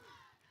pitch.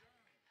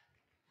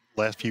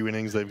 Last few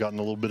innings, they've gotten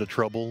a little bit of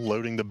trouble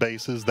loading the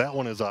bases. That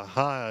one is a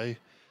high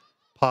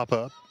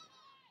pop-up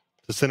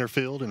to center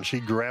field, and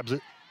she grabs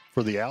it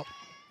for the out.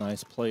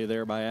 Nice play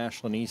there by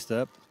Ashlyn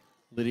Eastep.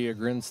 Lydia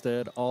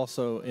Grinstead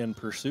also in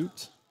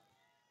pursuit.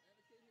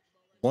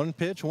 One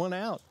pitch, one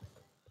out.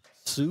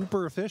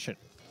 Super efficient.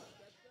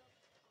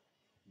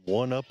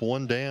 One up,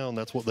 one down.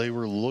 That's what they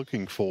were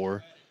looking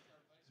for.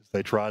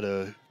 They try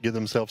to give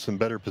themselves some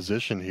better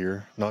position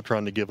here, not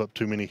trying to give up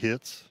too many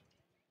hits.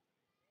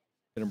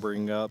 Going to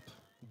bring up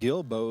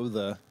Gilbo,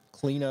 the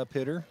cleanup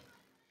hitter.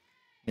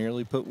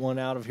 Nearly put one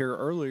out of here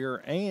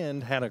earlier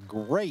and had a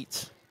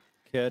great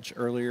catch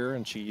earlier,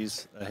 and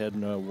she's ahead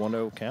in a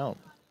 1-0 count.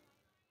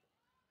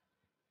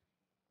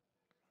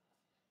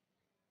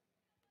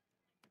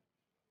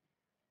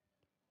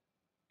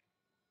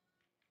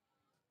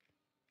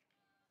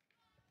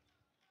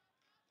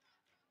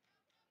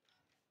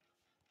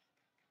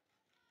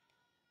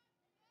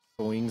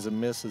 Swings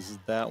and misses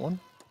that one.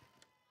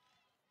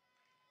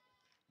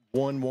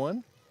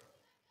 1-1.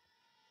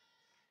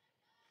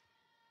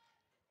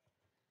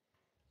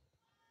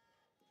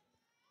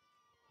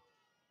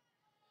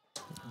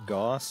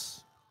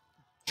 Goss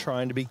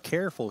trying to be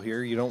careful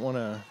here. You don't want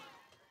to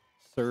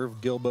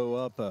serve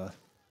Gilbo up a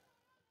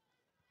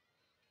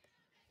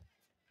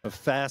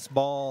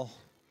fastball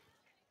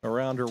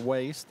around her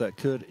waist that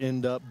could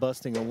end up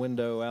busting a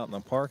window out in the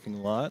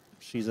parking lot.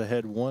 She's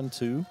ahead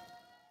 1-2.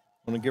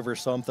 Want to give her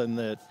something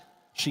that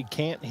she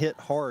can't hit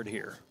hard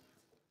here.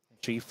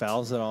 She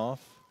fouls it off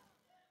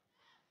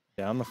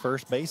down the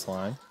first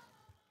baseline.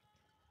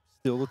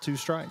 Still with 2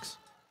 strikes.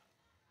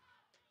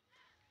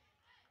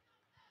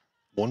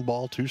 1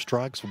 ball, 2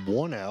 strikes,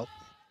 1 out.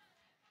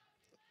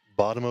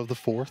 Bottom of the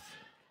 4th.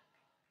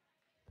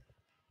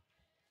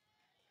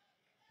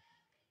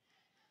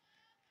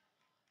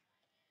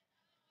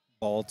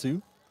 Ball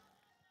 2.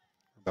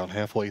 About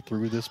halfway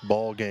through this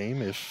ball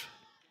game if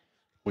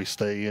we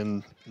stay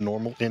in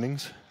normal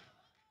innings.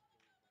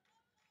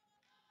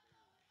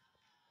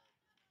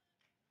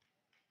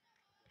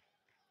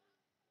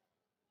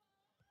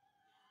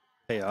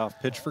 Payoff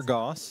pitch for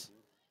Goss.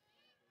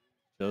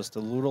 Just a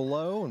little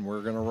low, and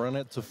we're going to run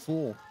it to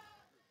full.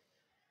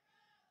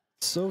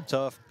 So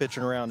tough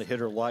pitching around a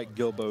hitter like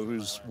Gilbo,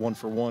 who's 1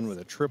 for 1 with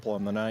a triple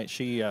on the night.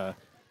 She,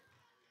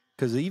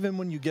 because even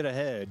when you get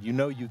ahead, you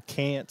know you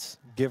can't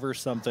give her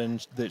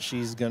something that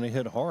she's going to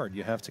hit hard.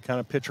 You have to kind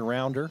of pitch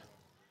around her.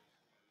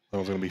 That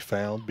was going to be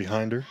fouled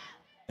behind her.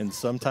 And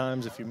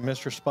sometimes if you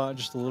miss your spot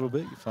just a little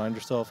bit, you find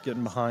yourself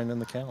getting behind in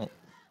the count.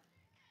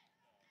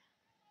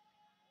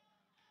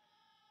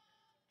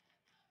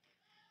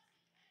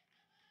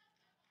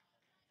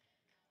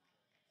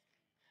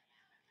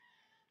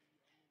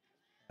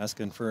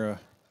 Asking for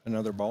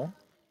another ball. Not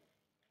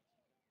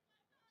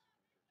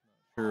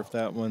sure if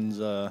that one's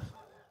a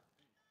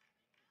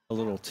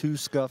little too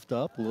scuffed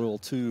up, a little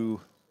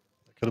too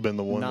could have been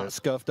the one not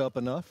scuffed up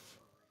enough.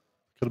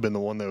 Could have been the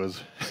one that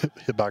was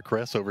hit by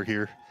Cress over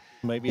here.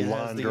 Maybe it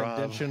has the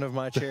indention of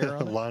my chair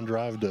on it. Line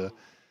drive to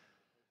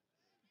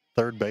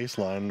third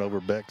baseline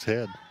over Beck's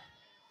head.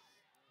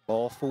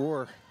 Ball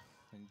 4.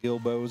 And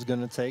Gilbo is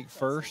going to take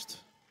first.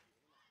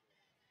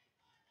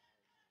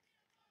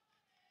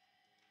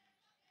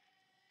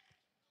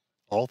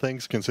 All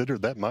things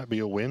considered, that might be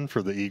a win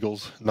for the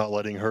Eagles, not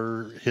letting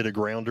her hit a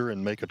grounder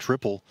and make a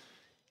triple.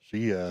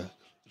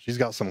 She's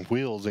got some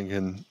wheels and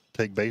can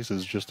take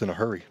bases just in a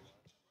hurry.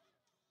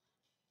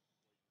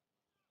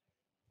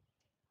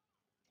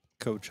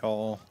 Coach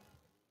Hall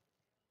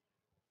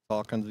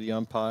talking to the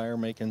umpire,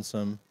 making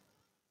some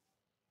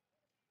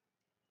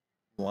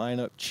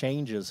lineup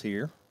changes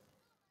here.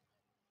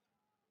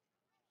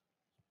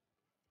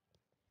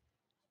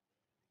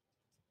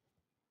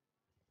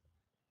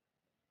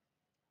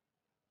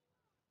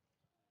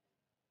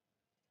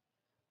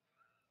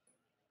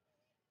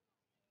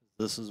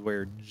 This is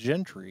where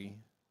Gentry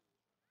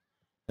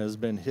has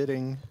been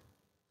hitting.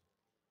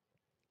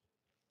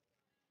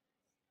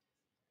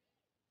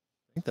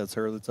 I think that's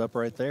her that's up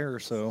right there,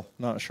 so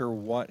not sure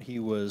what he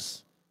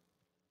was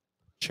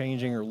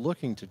changing or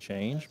looking to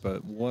change,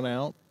 but 1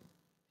 out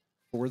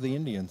for the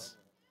Indians.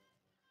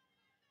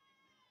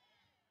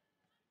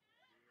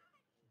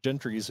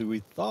 Gentry's who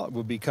we thought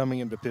would be coming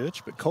into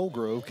pitch, but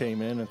Colgrove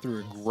came in and threw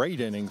a great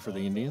inning for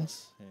the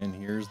Indians, and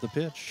here's the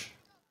pitch.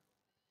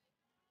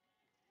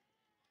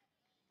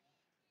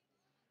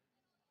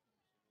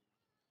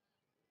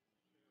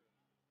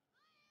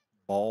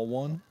 Ball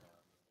 1.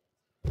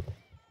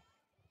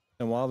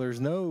 And while there's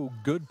no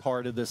good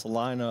part of this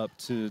lineup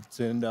to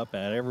end up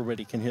at,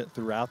 everybody can hit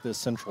throughout this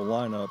central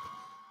lineup.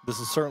 This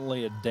is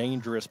certainly a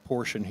dangerous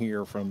portion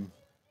here from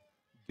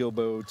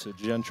Gilbo to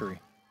Gentry.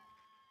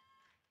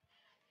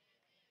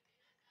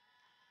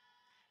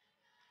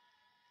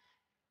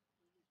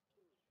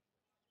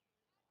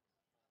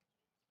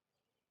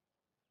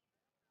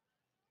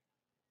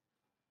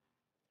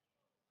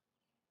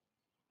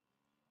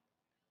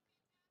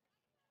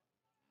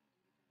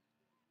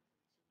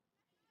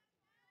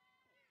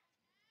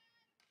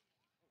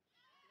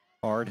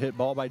 Hard hit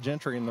ball by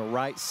Gentry in the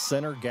right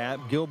center gap.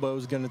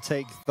 Gilbo's going to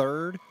take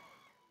third.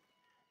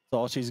 That's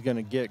all she's going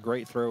to get.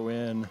 Great throw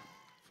in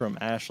from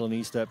Ashlyn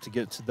Eastep to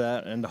get to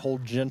that and to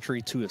hold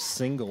Gentry to a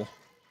single.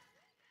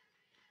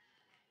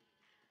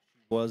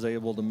 Was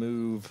able to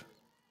move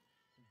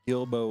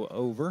Gilbo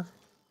over.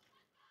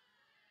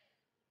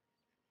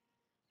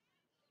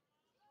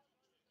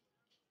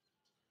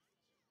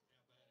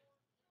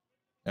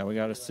 Now we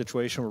got a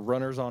situation with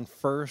runners on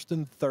first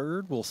and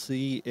third. We'll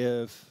see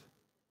if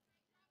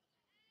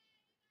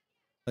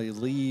they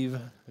leave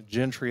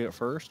Gentry at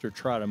first or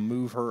try to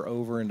move her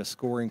over into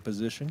scoring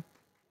position.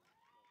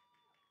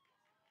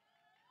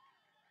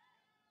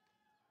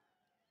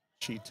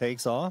 She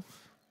takes off.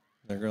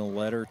 They're going to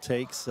let her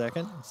take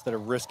second instead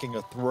of risking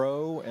a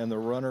throw and the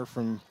runner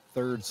from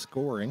third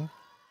scoring.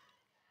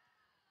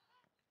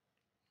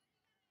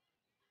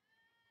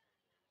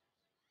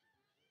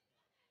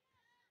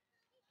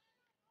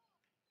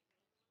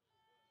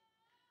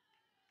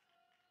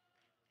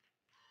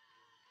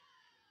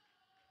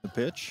 The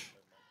pitch.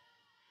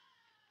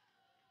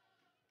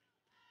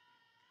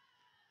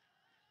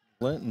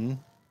 Linton.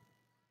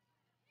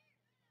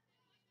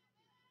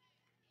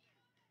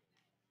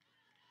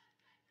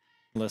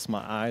 Unless my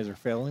eyes are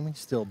failing me,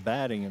 still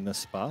batting in this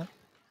spot.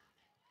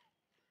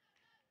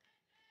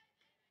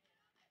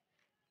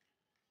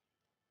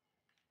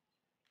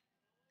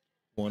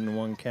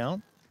 One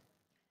count.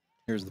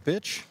 Here's the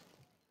pitch.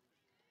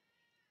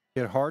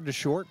 Hit hard to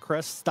short.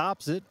 Crest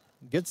stops it.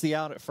 Gets the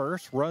out at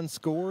first. Run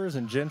scores,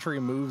 and Gentry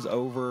moves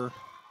over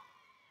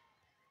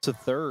to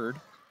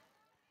third.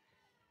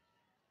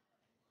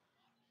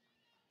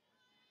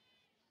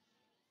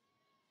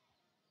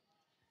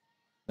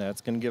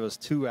 That's going to give us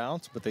 2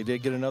 outs, but they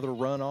did get another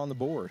run on the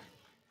board.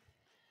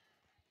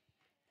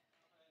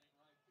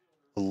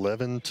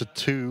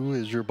 11-2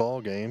 is your ball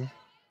game.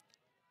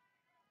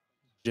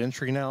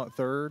 Gentry now at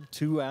third,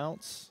 2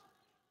 outs.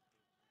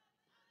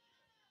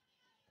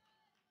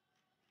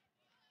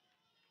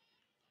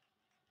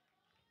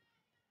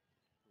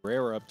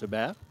 Rare up to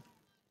bat.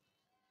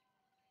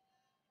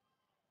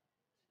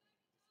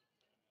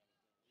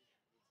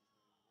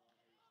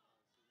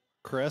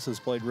 Cress has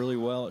played really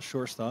well at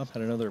shortstop.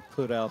 Had another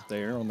put out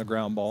there on the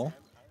ground ball.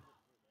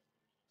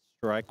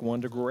 Strike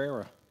one to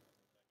Guerrera.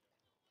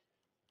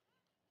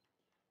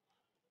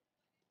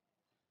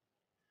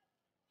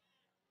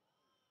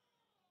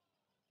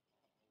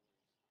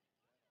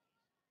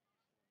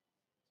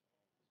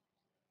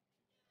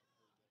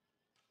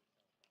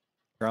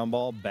 Ground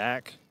ball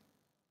back.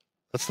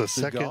 That's the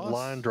second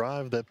line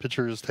drive that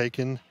pitcher has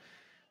taken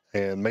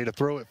and made a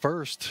throw at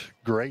first.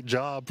 Great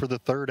job for the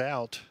third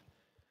out.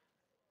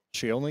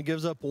 She only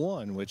gives up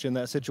 1, which in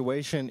that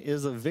situation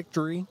is a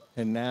victory.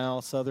 And now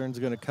Southern's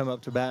going to come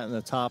up to bat in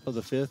the top of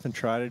the 5th and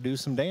try to do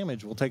some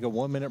damage. We'll take a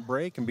 1-minute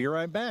break and be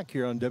right back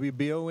here on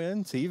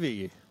WBON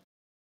TV.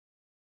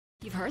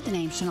 You've heard the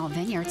name Chenault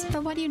Vineyards,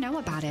 but what do you know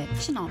about it?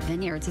 Chenault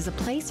Vineyards is a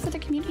place for the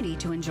community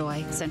to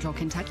enjoy. Central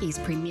Kentucky's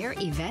premier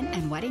event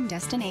and wedding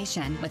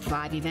destination with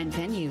 5 event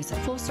venues,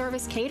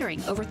 full-service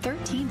catering, over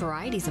 13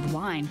 varieties of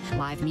wine,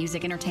 live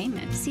music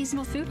entertainment,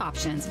 seasonal food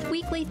options,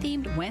 weekly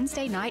themed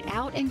Wednesday night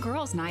out and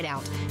girls night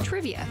out,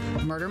 trivia,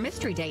 murder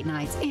mystery date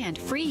nights, and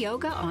free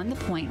yoga on the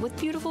point with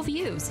beautiful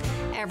views.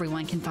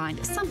 Everyone can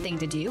find something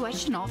to do at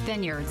Chenault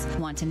Vineyards.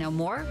 Want to know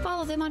more?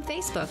 Follow them on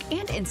Facebook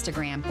and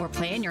Instagram or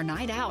plan your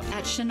night out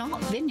at ChenaultVineyards.com.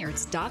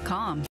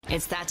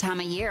 It's that time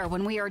of year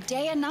when we are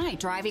day and night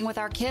driving with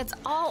our kids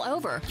all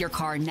over. Your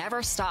car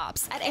never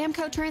stops. At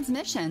AMCO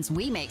Transmissions,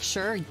 we make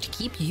sure to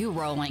keep you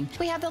rolling.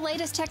 We have the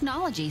latest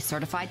technology,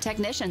 certified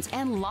technicians,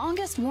 and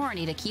longest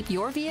warranty to keep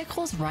your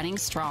vehicles running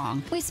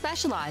strong. We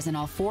specialize in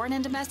all foreign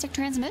and domestic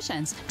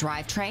transmissions,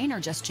 drivetrain,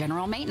 or just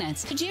general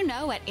maintenance. Did you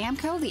know at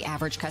AMCO the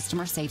average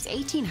customer saves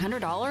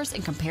 $1,800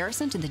 in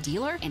comparison to the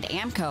dealer? And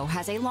AMCO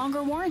has a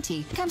longer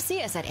warranty. Come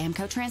see us at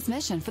AMCO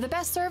Transmission for the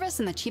best service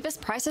and the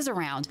cheapest prices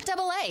around.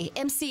 AA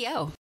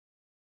MCO.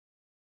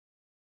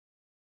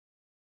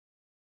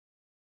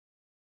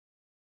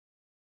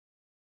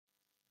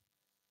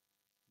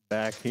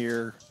 Back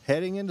here,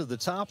 heading into the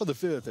top of the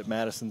 5th at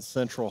Madison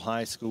Central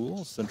High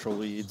School. Central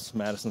leads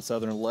Madison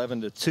Southern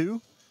 11-2.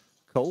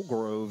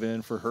 Colgrove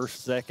in for her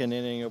second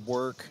inning of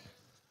work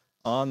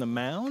on the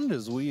mound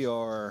as we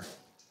are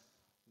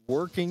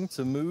working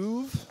to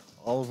move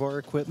all of our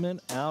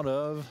equipment out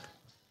of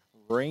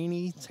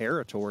rainy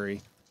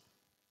territory.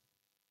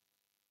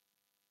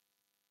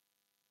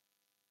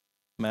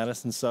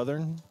 Madison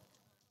Southern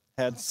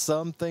had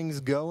some things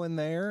going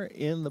there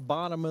in the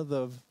bottom of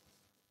the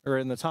or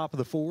in the top of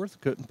the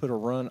fourth, couldn't put a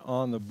run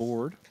on the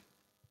board.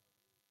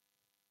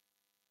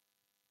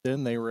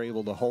 Then they were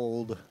able to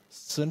hold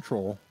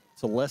Central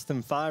to less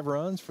than 5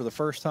 runs for the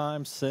first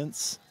time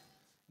since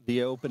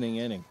the opening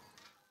inning.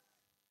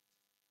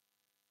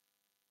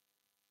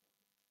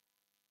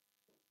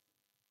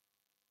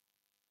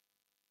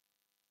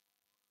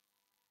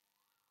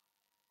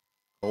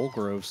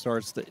 Colgrove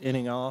starts the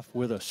inning off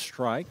with a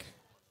strike.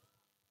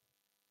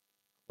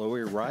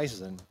 Chloe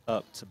Risen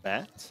up to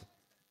bat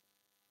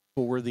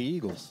for the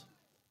Eagles.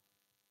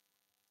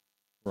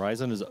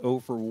 Risen is 0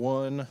 for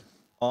 1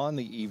 on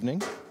the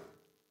evening.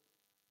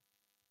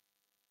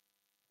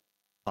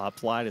 Pop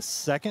fly to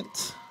second.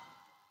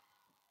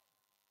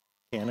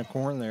 Can of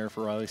corn there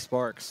for Riley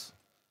Sparks.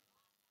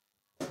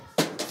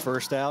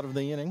 First out of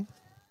the inning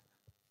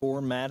for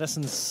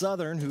Madison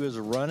Southern, who is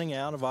running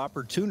out of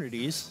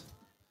opportunities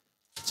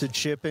to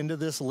chip into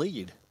this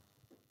lead.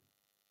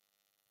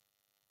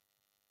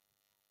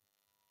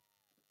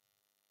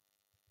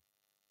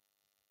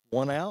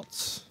 One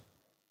out.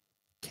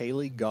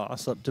 Kaylee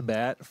Goss up to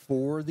bat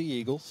for the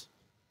Eagles.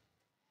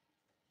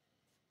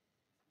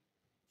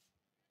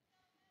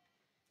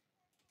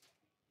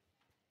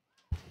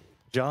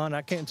 John,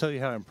 I can't tell you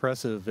how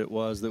impressive it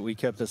was that we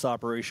kept this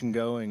operation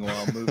going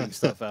while moving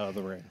stuff out of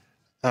the ring.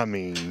 I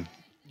mean,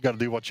 you got to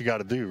do what you got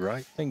to do, right?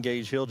 I think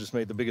Gage Hill just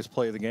made the biggest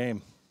play of the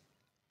game.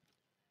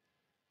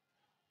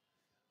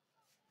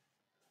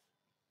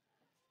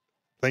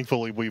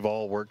 Thankfully, we've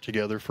all worked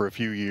together for a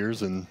few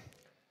years, and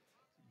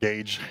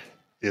Gage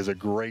is a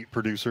great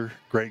producer,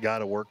 great guy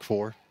to work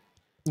for.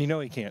 You know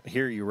he can't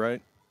hear you,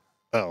 right?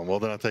 Oh, well,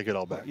 then I take it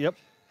all back. Yep.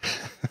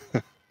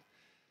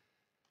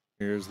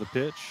 Here's the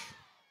pitch.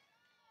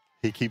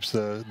 He keeps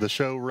the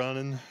show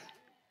running,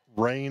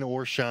 rain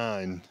or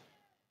shine.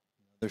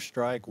 Another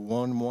strike,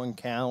 1-1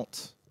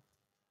 count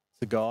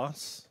to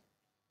Goss.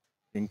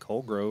 In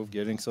Colgrove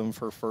getting some of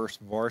her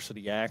first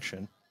varsity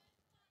action.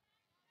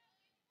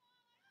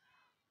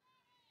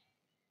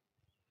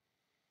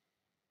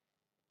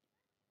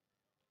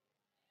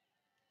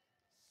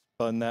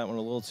 Spun that one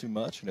a little too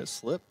much and it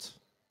slipped.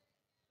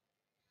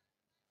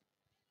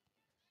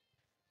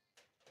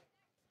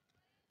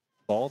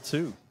 Ball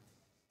 2.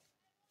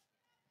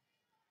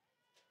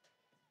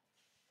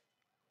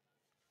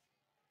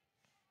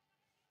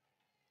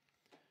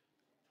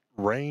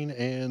 Rain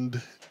and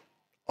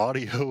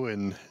audio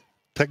and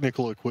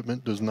technical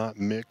equipment does not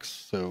mix,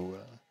 so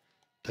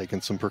taking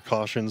some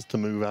precautions to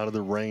move out of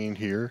the rain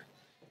here.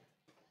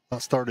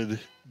 Not started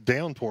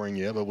downpouring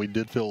yet, but we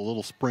did feel a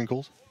little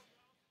sprinkles.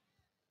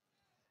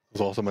 It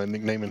was also my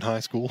nickname in high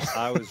school.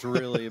 I was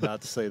really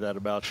about to say that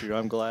about you.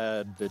 I'm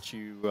glad that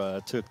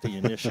you took the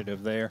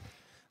initiative there.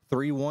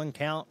 3-1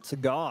 count to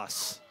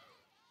Goss.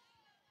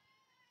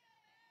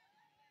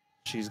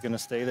 She's going to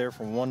stay there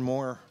for one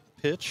more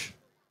pitch.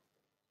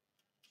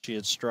 She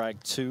had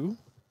strike 2.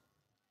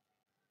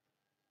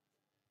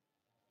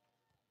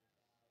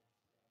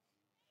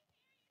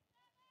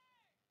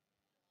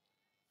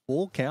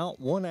 Full count,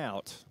 1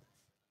 out.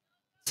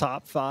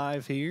 Top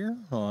 5 here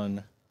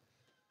on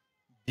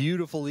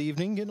beautiful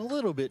evening. Getting a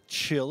little bit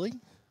chilly.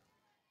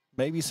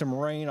 Maybe some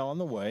rain on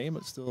the way,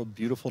 but still a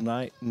beautiful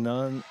night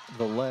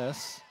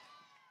nonetheless.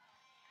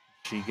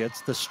 She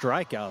gets the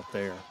strikeout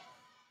there.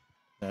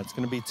 That's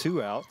going to be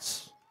 2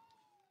 outs.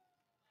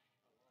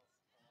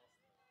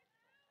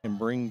 And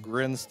bring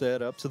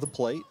Grinstead up to the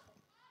plate.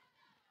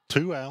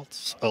 2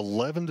 outs,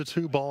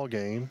 11-2 ball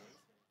game.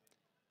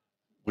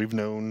 We've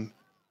known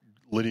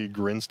Lydia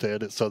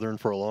Grinstead at Southern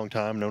for a long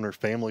time, known her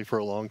family for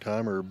a long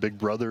time. Her big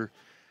brother,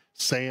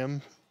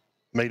 Sam,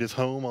 made his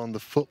home on the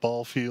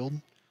football field.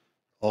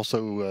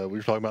 Also, we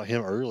were talking about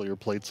him earlier,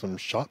 played some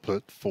shot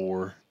put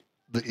for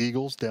the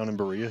Eagles down in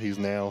Berea. He's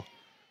now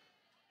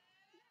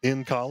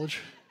in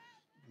college,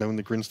 known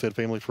the Grinstead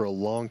family for a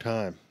long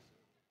time.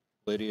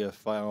 Lydia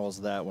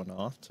fouls that one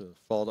off to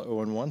fall to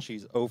 0-1.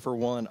 She's 0 for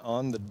 1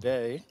 on the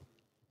day.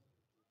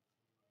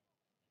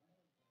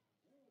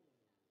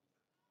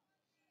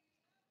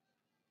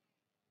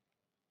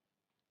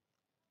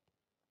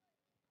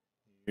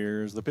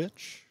 Here's the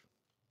pitch.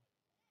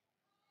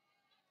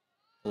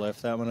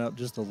 Left that one up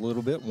just a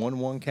little bit.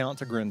 1-1 count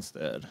to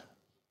Grinstead.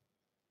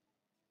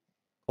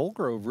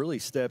 Colgrove really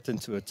stepped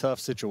into a tough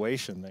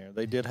situation there.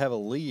 They did have a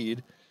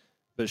lead,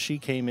 but she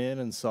came in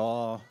and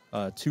saw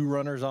 2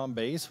 runners on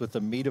base with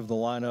the meat of the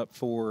lineup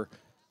for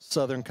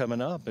Southern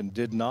coming up and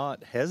did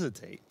not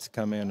hesitate to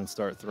come in and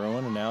start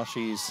throwing. And now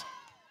she's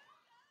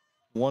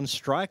 1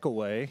 strike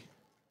away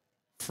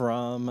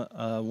from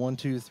a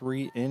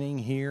 1-2-3 inning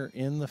here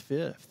in the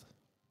 5th.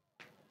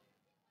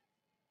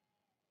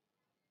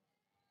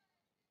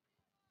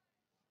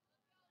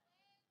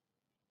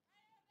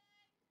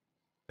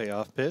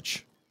 Payoff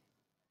pitch.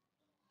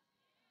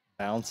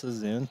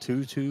 Bounces in,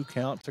 2-2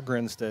 count to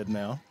Grinstead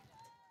now.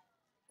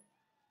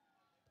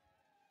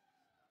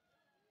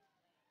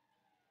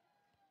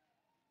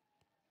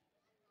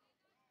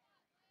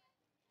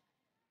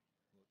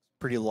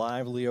 Pretty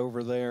lively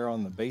over there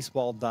on the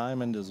baseball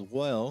diamond as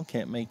well.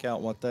 Can't make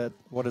out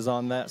what is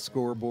on that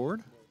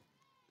scoreboard.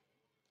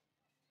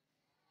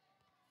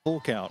 Full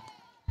count.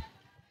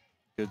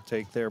 Good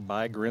take there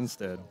by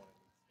Grinstead.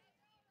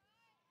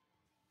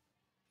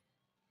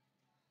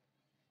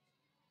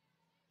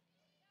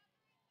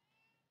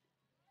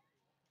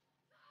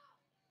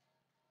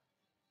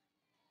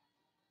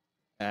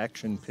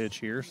 Action pitch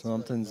here.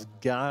 Something's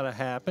got to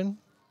happen.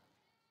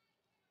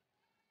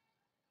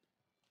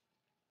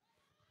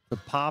 The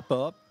pop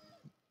up.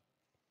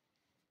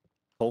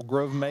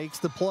 Colgrove makes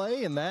the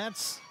play, and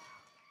that's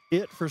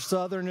it for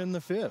Southern in the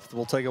fifth.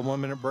 We'll take a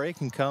 1-minute break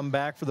and come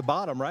back for the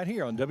bottom right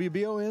here on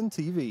WBON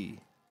TV.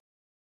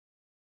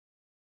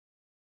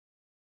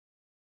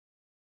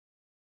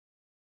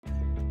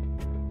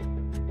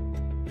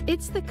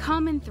 It's the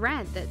common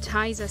thread that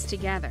ties us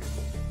together,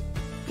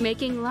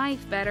 making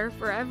life better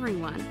for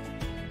everyone.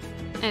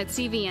 At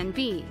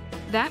CVNB,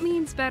 that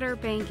means better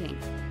banking,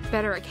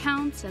 better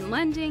accounts and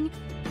lending,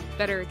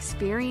 better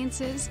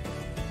experiences,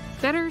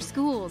 better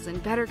schools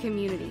and better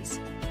communities.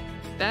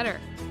 Better.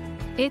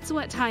 It's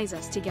what ties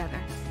us together.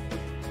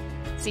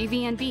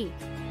 CVNB.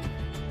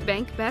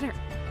 Bank better.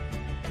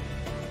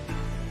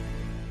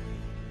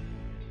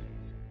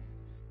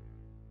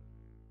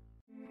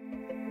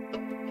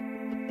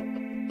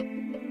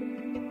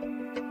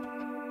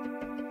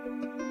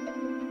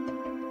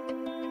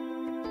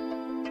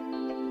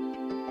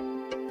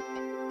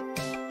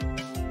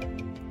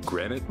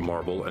 Granite,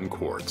 marble, and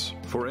quartz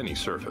for any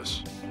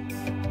surface.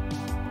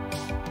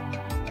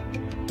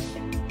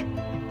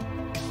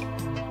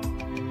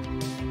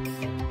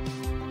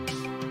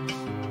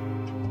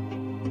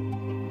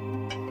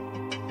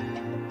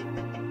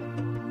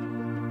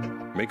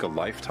 Make a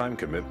lifetime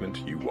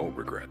commitment you won't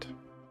regret.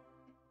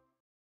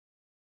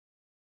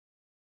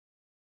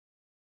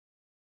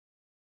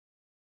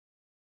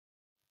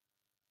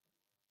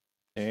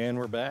 And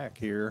we're back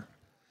here,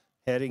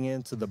 heading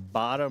into the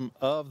bottom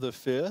of the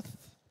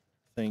fifth.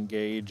 I think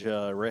Gage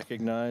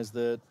recognized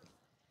that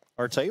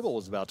our table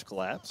was about to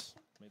collapse.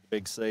 Made a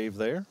big save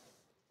there.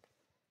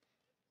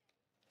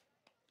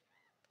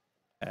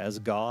 As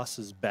Goss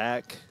is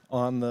back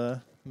on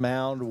the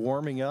mound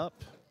warming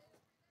up.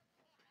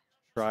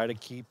 Try to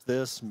keep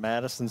this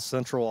Madison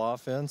Central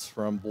offense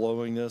from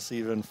blowing this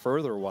even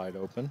further wide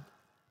open.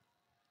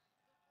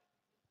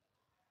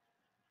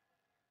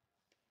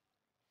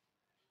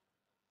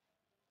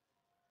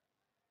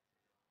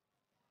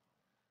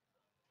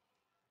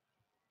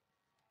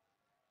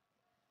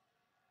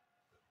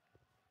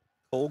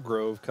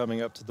 Colgrove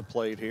coming up to the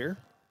plate here.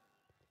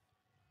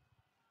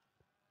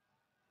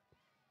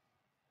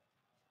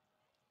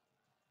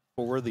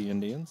 For the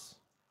Indians.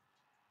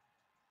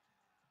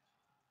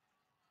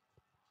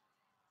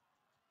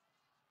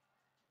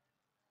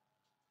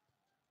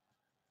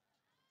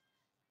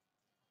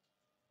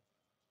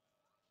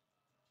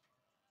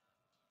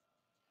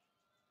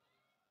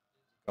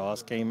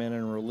 Goss came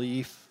in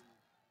relief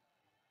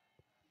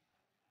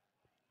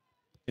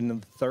in the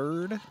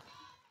third.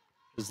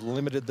 Has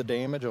limited the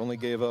damage, only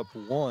gave up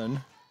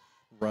 1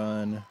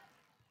 run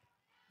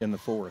in the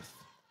fourth.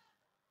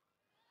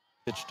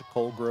 Pitch to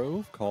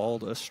Colgrove,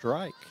 called a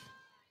strike.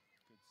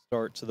 Good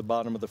start to the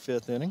bottom of the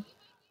fifth inning.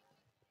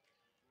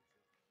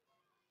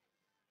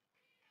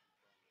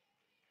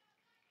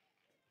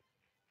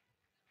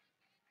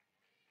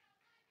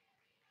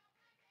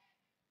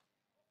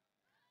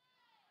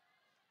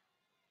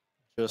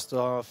 Just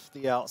off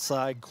the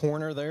outside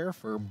corner there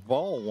for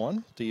ball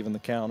 1 to even the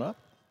count up.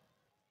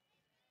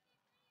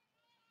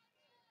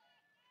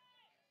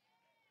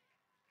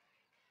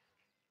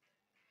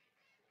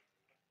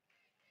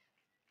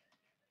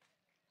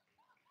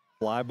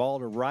 Fly ball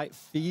to right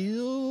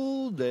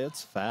field.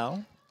 It's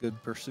foul.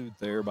 Good pursuit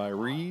there by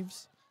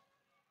Reeves.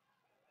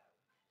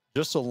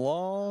 Just a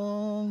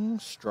long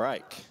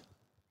strike.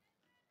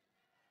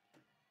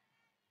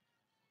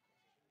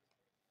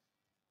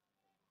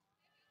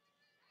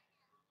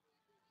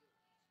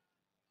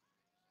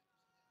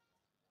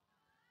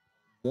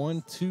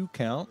 One, 2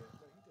 count.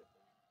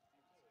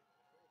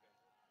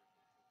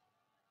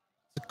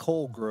 To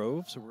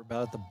Colgrove, so we're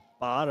about at the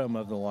bottom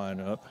of the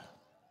lineup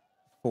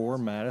for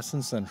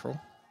Madison Central.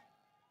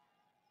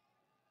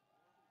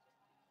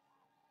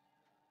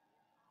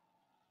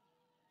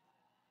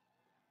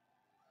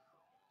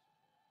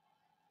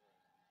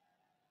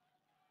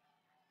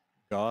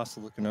 Goss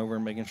looking over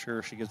and making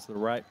sure she gets the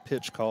right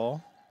pitch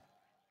call.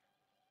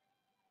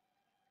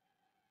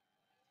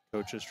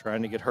 Coach is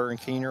trying to get her and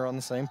Keener on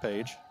the same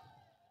page.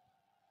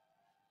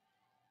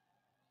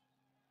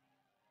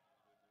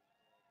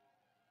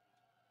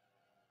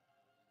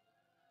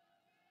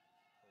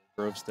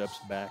 Grove steps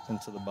back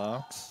into the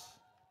box.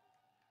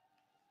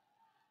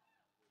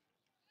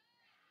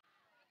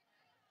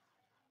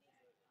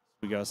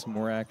 We got some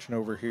more action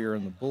over here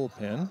in the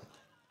bullpen.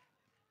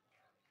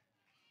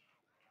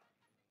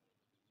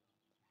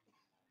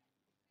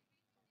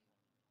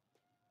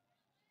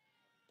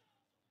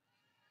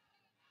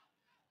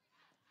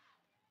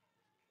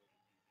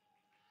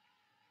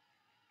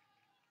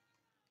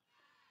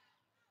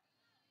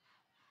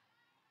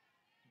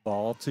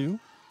 Ball 2.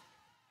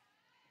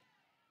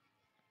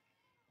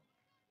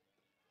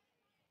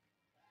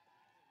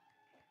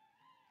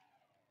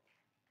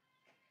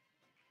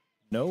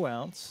 No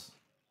outs.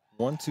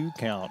 1-2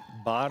 count.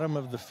 Bottom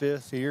of the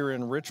fifth here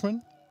in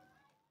Richmond.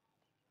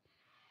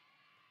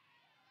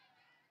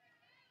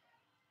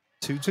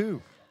 2-2.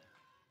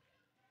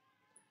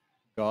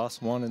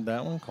 Goss wanted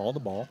that one. Called the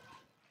ball.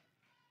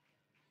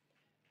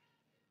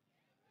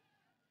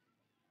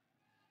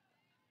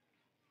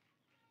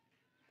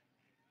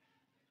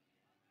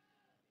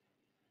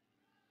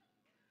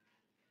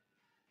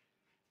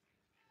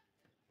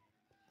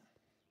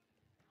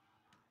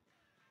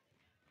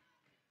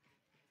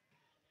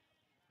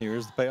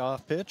 Here's the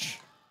payoff pitch.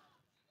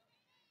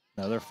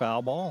 Another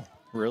foul ball.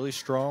 Really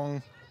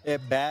strong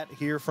at bat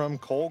here from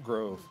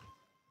Colgrove.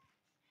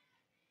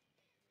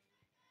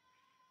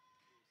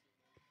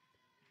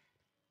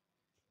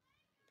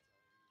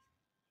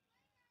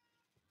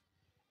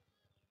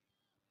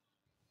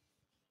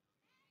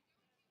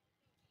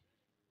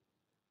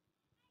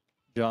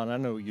 John, I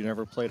know you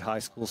never played high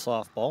school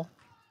softball.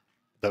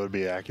 That would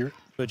be accurate.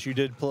 But you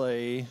did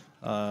play,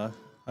 I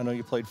know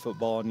you played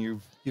football, and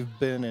you've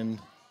been in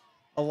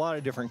a lot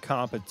of different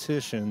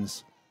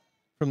competitions.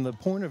 From the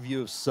point of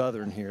view of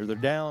Southern here, they're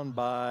down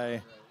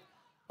by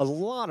a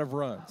lot of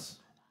runs.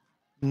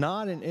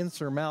 Not an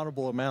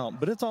insurmountable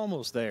amount, but it's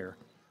almost there.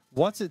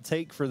 What's it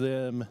take for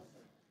them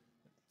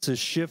to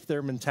shift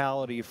their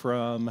mentality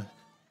from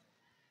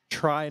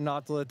try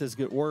not to let this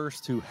get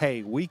worse to,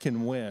 hey, we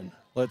can win.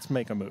 Let's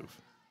make a move.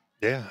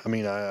 Yeah, I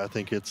mean, I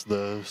think it's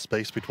the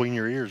space between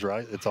your ears,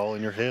 right? It's all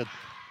in your head.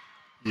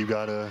 You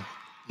gotta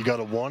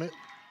want it.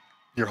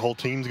 Your whole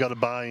team's got to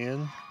buy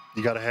in.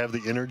 You got to have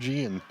the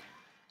energy, and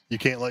you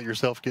can't let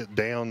yourself get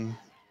down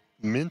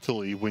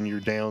mentally when you're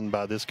down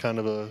by this kind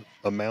of a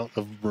amount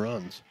of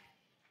runs.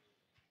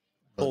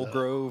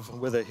 Colgrove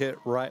with a hit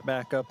right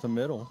back up the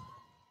middle.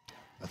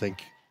 I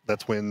think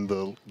that's when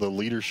the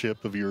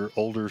leadership of your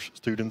older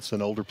students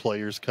and older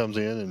players comes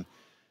in, and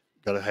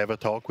got to have a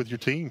talk with your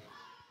team.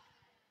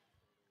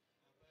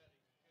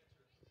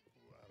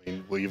 I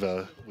mean,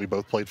 we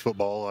both played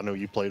football. I know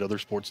you played other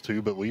sports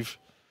too, but we've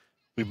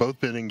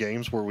both been in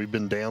games where we've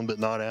been down but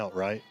not out,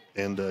 right?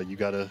 And you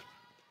got to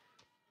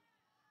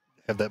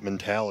have that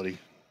mentality.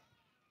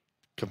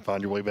 Come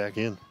find your way back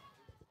in.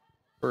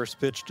 First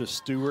pitch to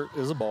Stewart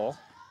is a ball.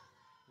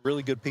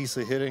 Really good piece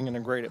of hitting and a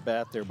great at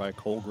bat there by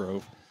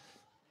Colgrove.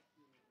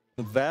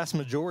 The vast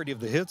majority of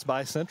the hits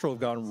by Central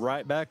have gone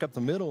right back up the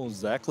middle,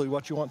 exactly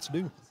what you want to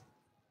do.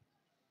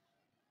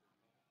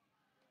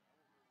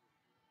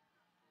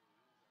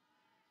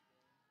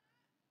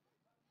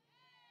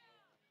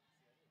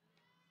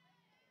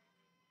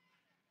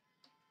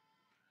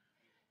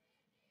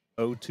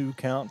 Oh, 2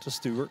 count to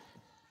Stewart.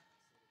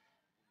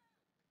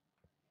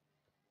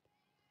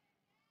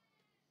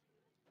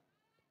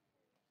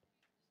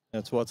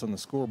 That's what's on the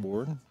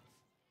scoreboard.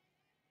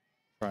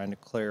 Trying to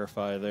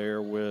clarify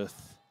there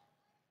with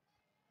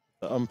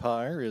the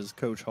umpire is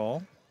Coach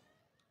Hall.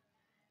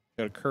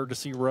 Got a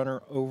courtesy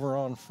runner over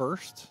on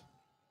first.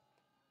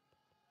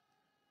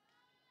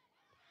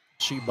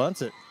 She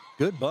bunts it.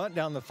 Good bunt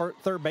down the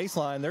third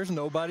baseline. There's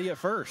nobody at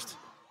first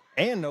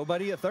and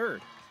nobody at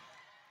third.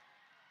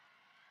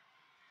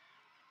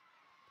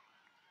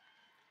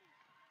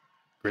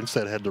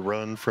 Grinstead had to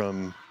run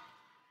from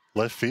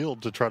left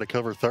field to try to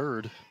cover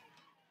third.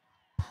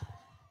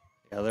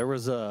 Yeah, there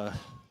was a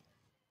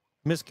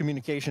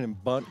miscommunication in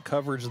bunt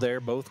coverage there.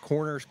 Both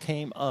corners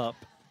came up.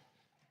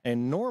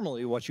 And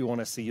normally what you want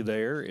to see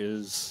there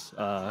is,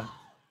 there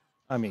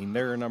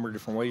are a number of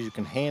different ways you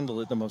can handle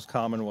it. The most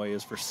common way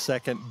is for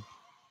second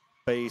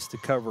base to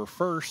cover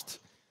first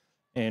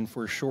and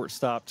for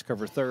shortstop to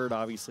cover third.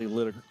 Obviously,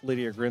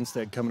 Lydia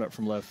Grinstead coming up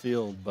from left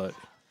field, but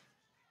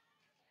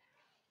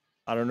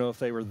I don't know if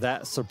they were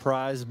that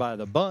surprised by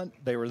the bunt.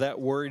 They were that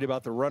worried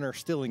about the runner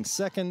stealing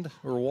second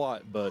or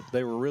what, but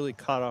they were really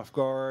caught off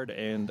guard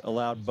and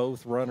allowed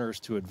both runners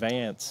to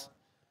advance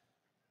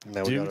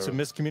due to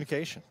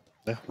miscommunication.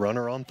 Yeah,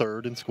 runner on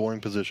third in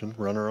scoring position,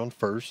 runner on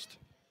first.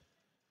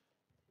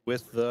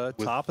 With the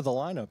top of the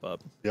lineup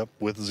up. Yep,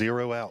 with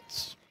 0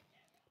 outs.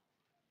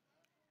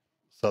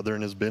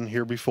 Southern has been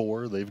here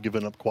before. They've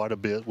given up quite a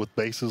bit with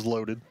bases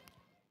loaded.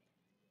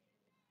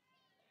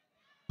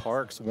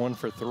 Parks 1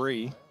 for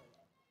 3.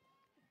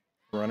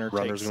 Runner's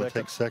going to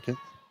take second.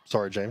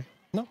 Sorry, Jamie.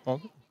 No, all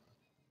good.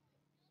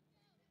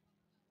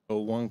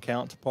 0-1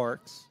 count to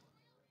Parks.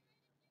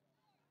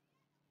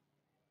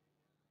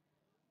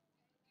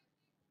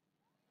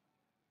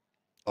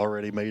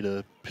 Already made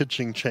a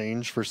pitching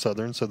change for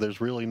Southern, so there's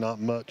really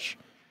not much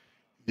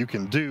you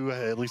can do.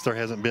 At least there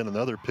hasn't been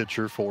another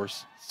pitcher for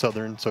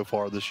Southern so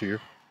far this year.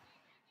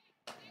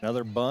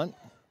 Another bunt.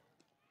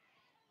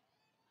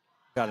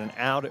 Got an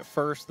out at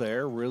first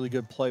there. Really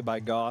good play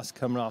by Goss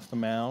coming off the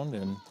mound.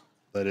 And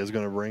that is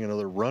going to bring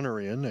another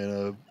runner in, and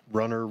a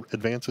runner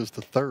advances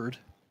to third.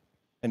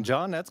 And,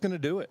 John, that's going to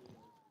do it.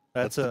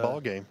 That's the ball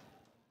game.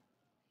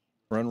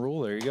 Run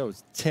rule, there you go.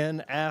 It's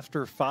 10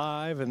 after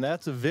 5, and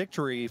that's a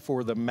victory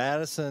for the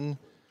Madison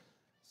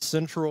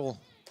Central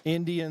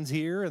Indians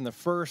here in the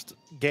first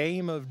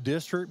game of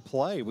district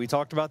play. We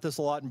talked about this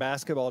a lot in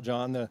basketball,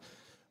 John.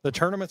 The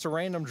tournament's a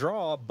random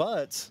draw,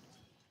 but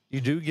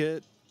you do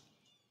get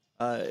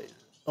a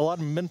lot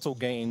of mental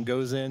game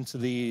goes into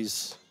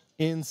these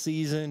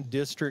in-season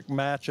district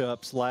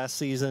matchups. Last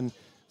season,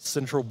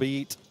 Central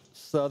beat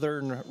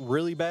Southern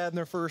really bad in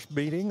their first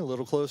meeting, a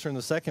little closer in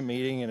the second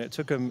meeting, and it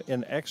took them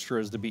in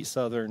extras to beat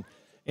Southern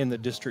in the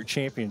district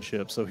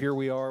championship. So here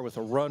we are with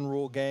a run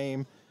rule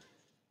game,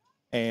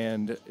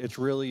 and it's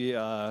really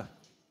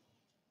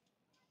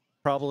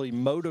probably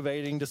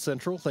motivating to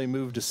Central. They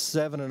moved to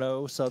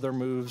 7-0. Southern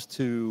moves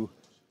to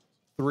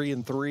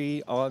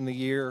 3-3 on the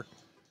year.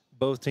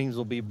 Both teams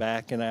will be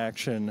back in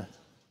action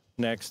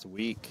next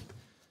week.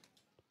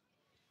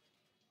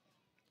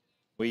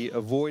 We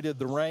avoided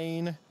the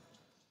rain,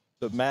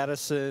 but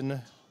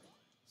Madison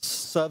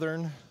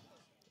Southern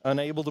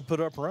unable to put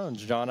up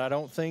runs. John, I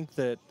don't think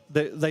that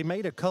they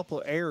made a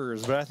couple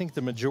errors, but I think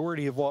the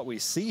majority of what we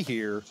see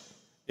here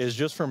is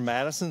just from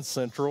Madison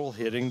Central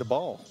hitting the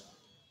ball.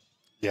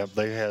 Yeah,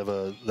 they have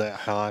that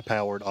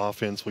high-powered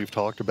offense we've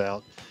talked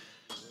about.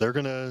 They're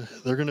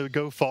gonna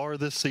go far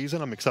this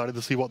season. I'm excited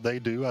to see what they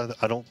do.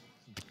 I don't.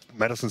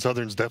 Madison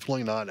Southern's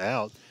definitely not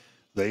out.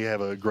 They have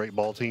a great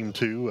ball team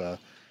too.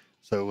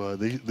 So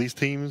these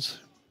teams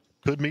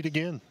could meet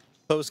again.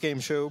 Post-game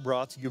show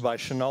brought to you by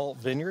Chenault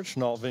Vineyards.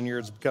 Chenault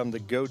Vineyards become the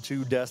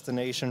go-to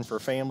destination for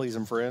families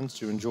and friends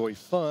to enjoy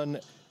fun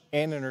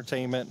and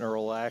entertainment in a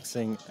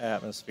relaxing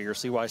atmosphere.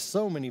 See why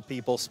so many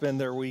people spend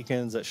their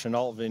weekends at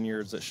Chenault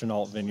Vineyards at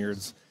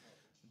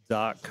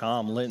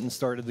ChenaultVineyards.com. Linton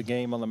started the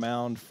game on the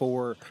mound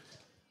for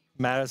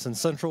Madison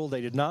Central.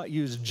 They did not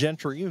use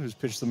Gentry, who's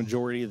pitched the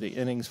majority of the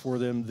innings for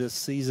them this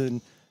season,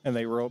 and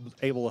they were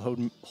able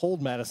to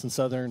hold Madison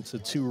Southern to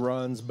 2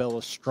 runs.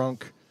 Bella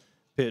Strunk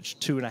pitched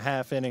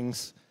 2.5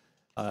 innings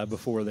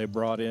before they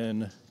brought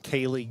in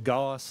Kaylee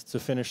Goss to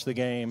finish the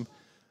game.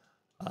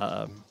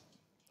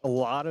 A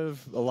lot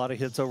of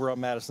hits over on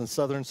Madison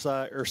Southern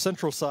side or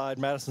Central side.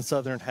 Madison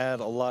Southern had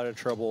a lot of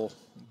trouble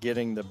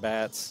getting the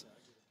bats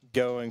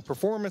going.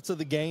 Performance of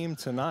the game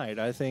tonight,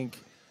 I think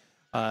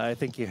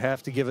you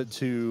have to give it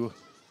to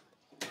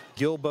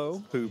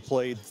Gilbo, who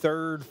played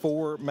third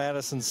for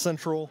Madison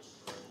Central.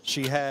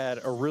 She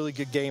had a really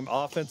good game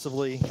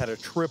offensively, had a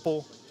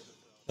triple.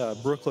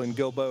 Brooklyn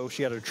Gilbo,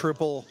 she had a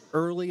triple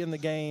early in the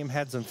game,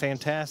 had some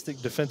fantastic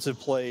defensive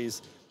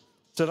plays.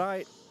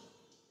 Tonight,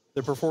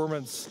 the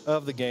performance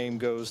of the game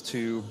goes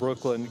to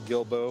Brooklyn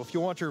Gilbo. If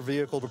you want your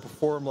vehicle to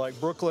perform like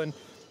Brooklyn,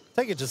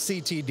 take it to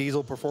CT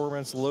Diesel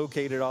Performance,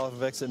 located off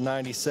of exit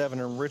 97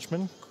 in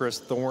Richmond. Chris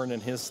Thorne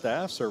and his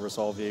staff service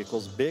all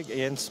vehicles, big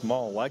and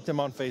small. Like them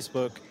on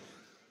Facebook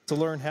to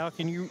learn how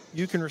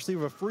you can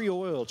receive a free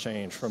oil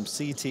change from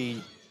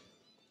CT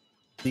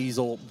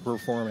Diesel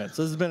Performance.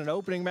 This has been an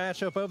opening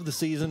matchup of the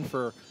season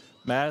for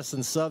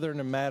Madison Southern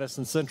and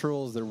Madison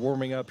Central as they're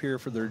warming up here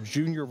for their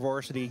junior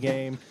varsity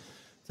game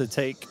to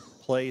take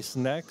place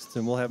next.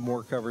 And we'll have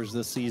more coverage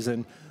this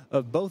season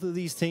of both of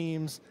these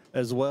teams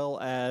as well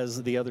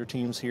as the other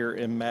teams here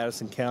in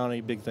Madison County.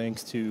 Big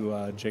thanks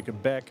to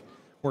Jacob Beck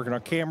working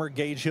on camera,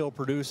 Gage Hill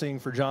producing.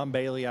 For John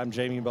Bailey, I'm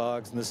Jamie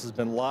Boggs, and this has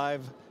been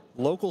Live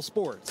Local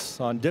Sports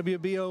on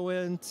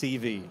WBON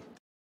TV.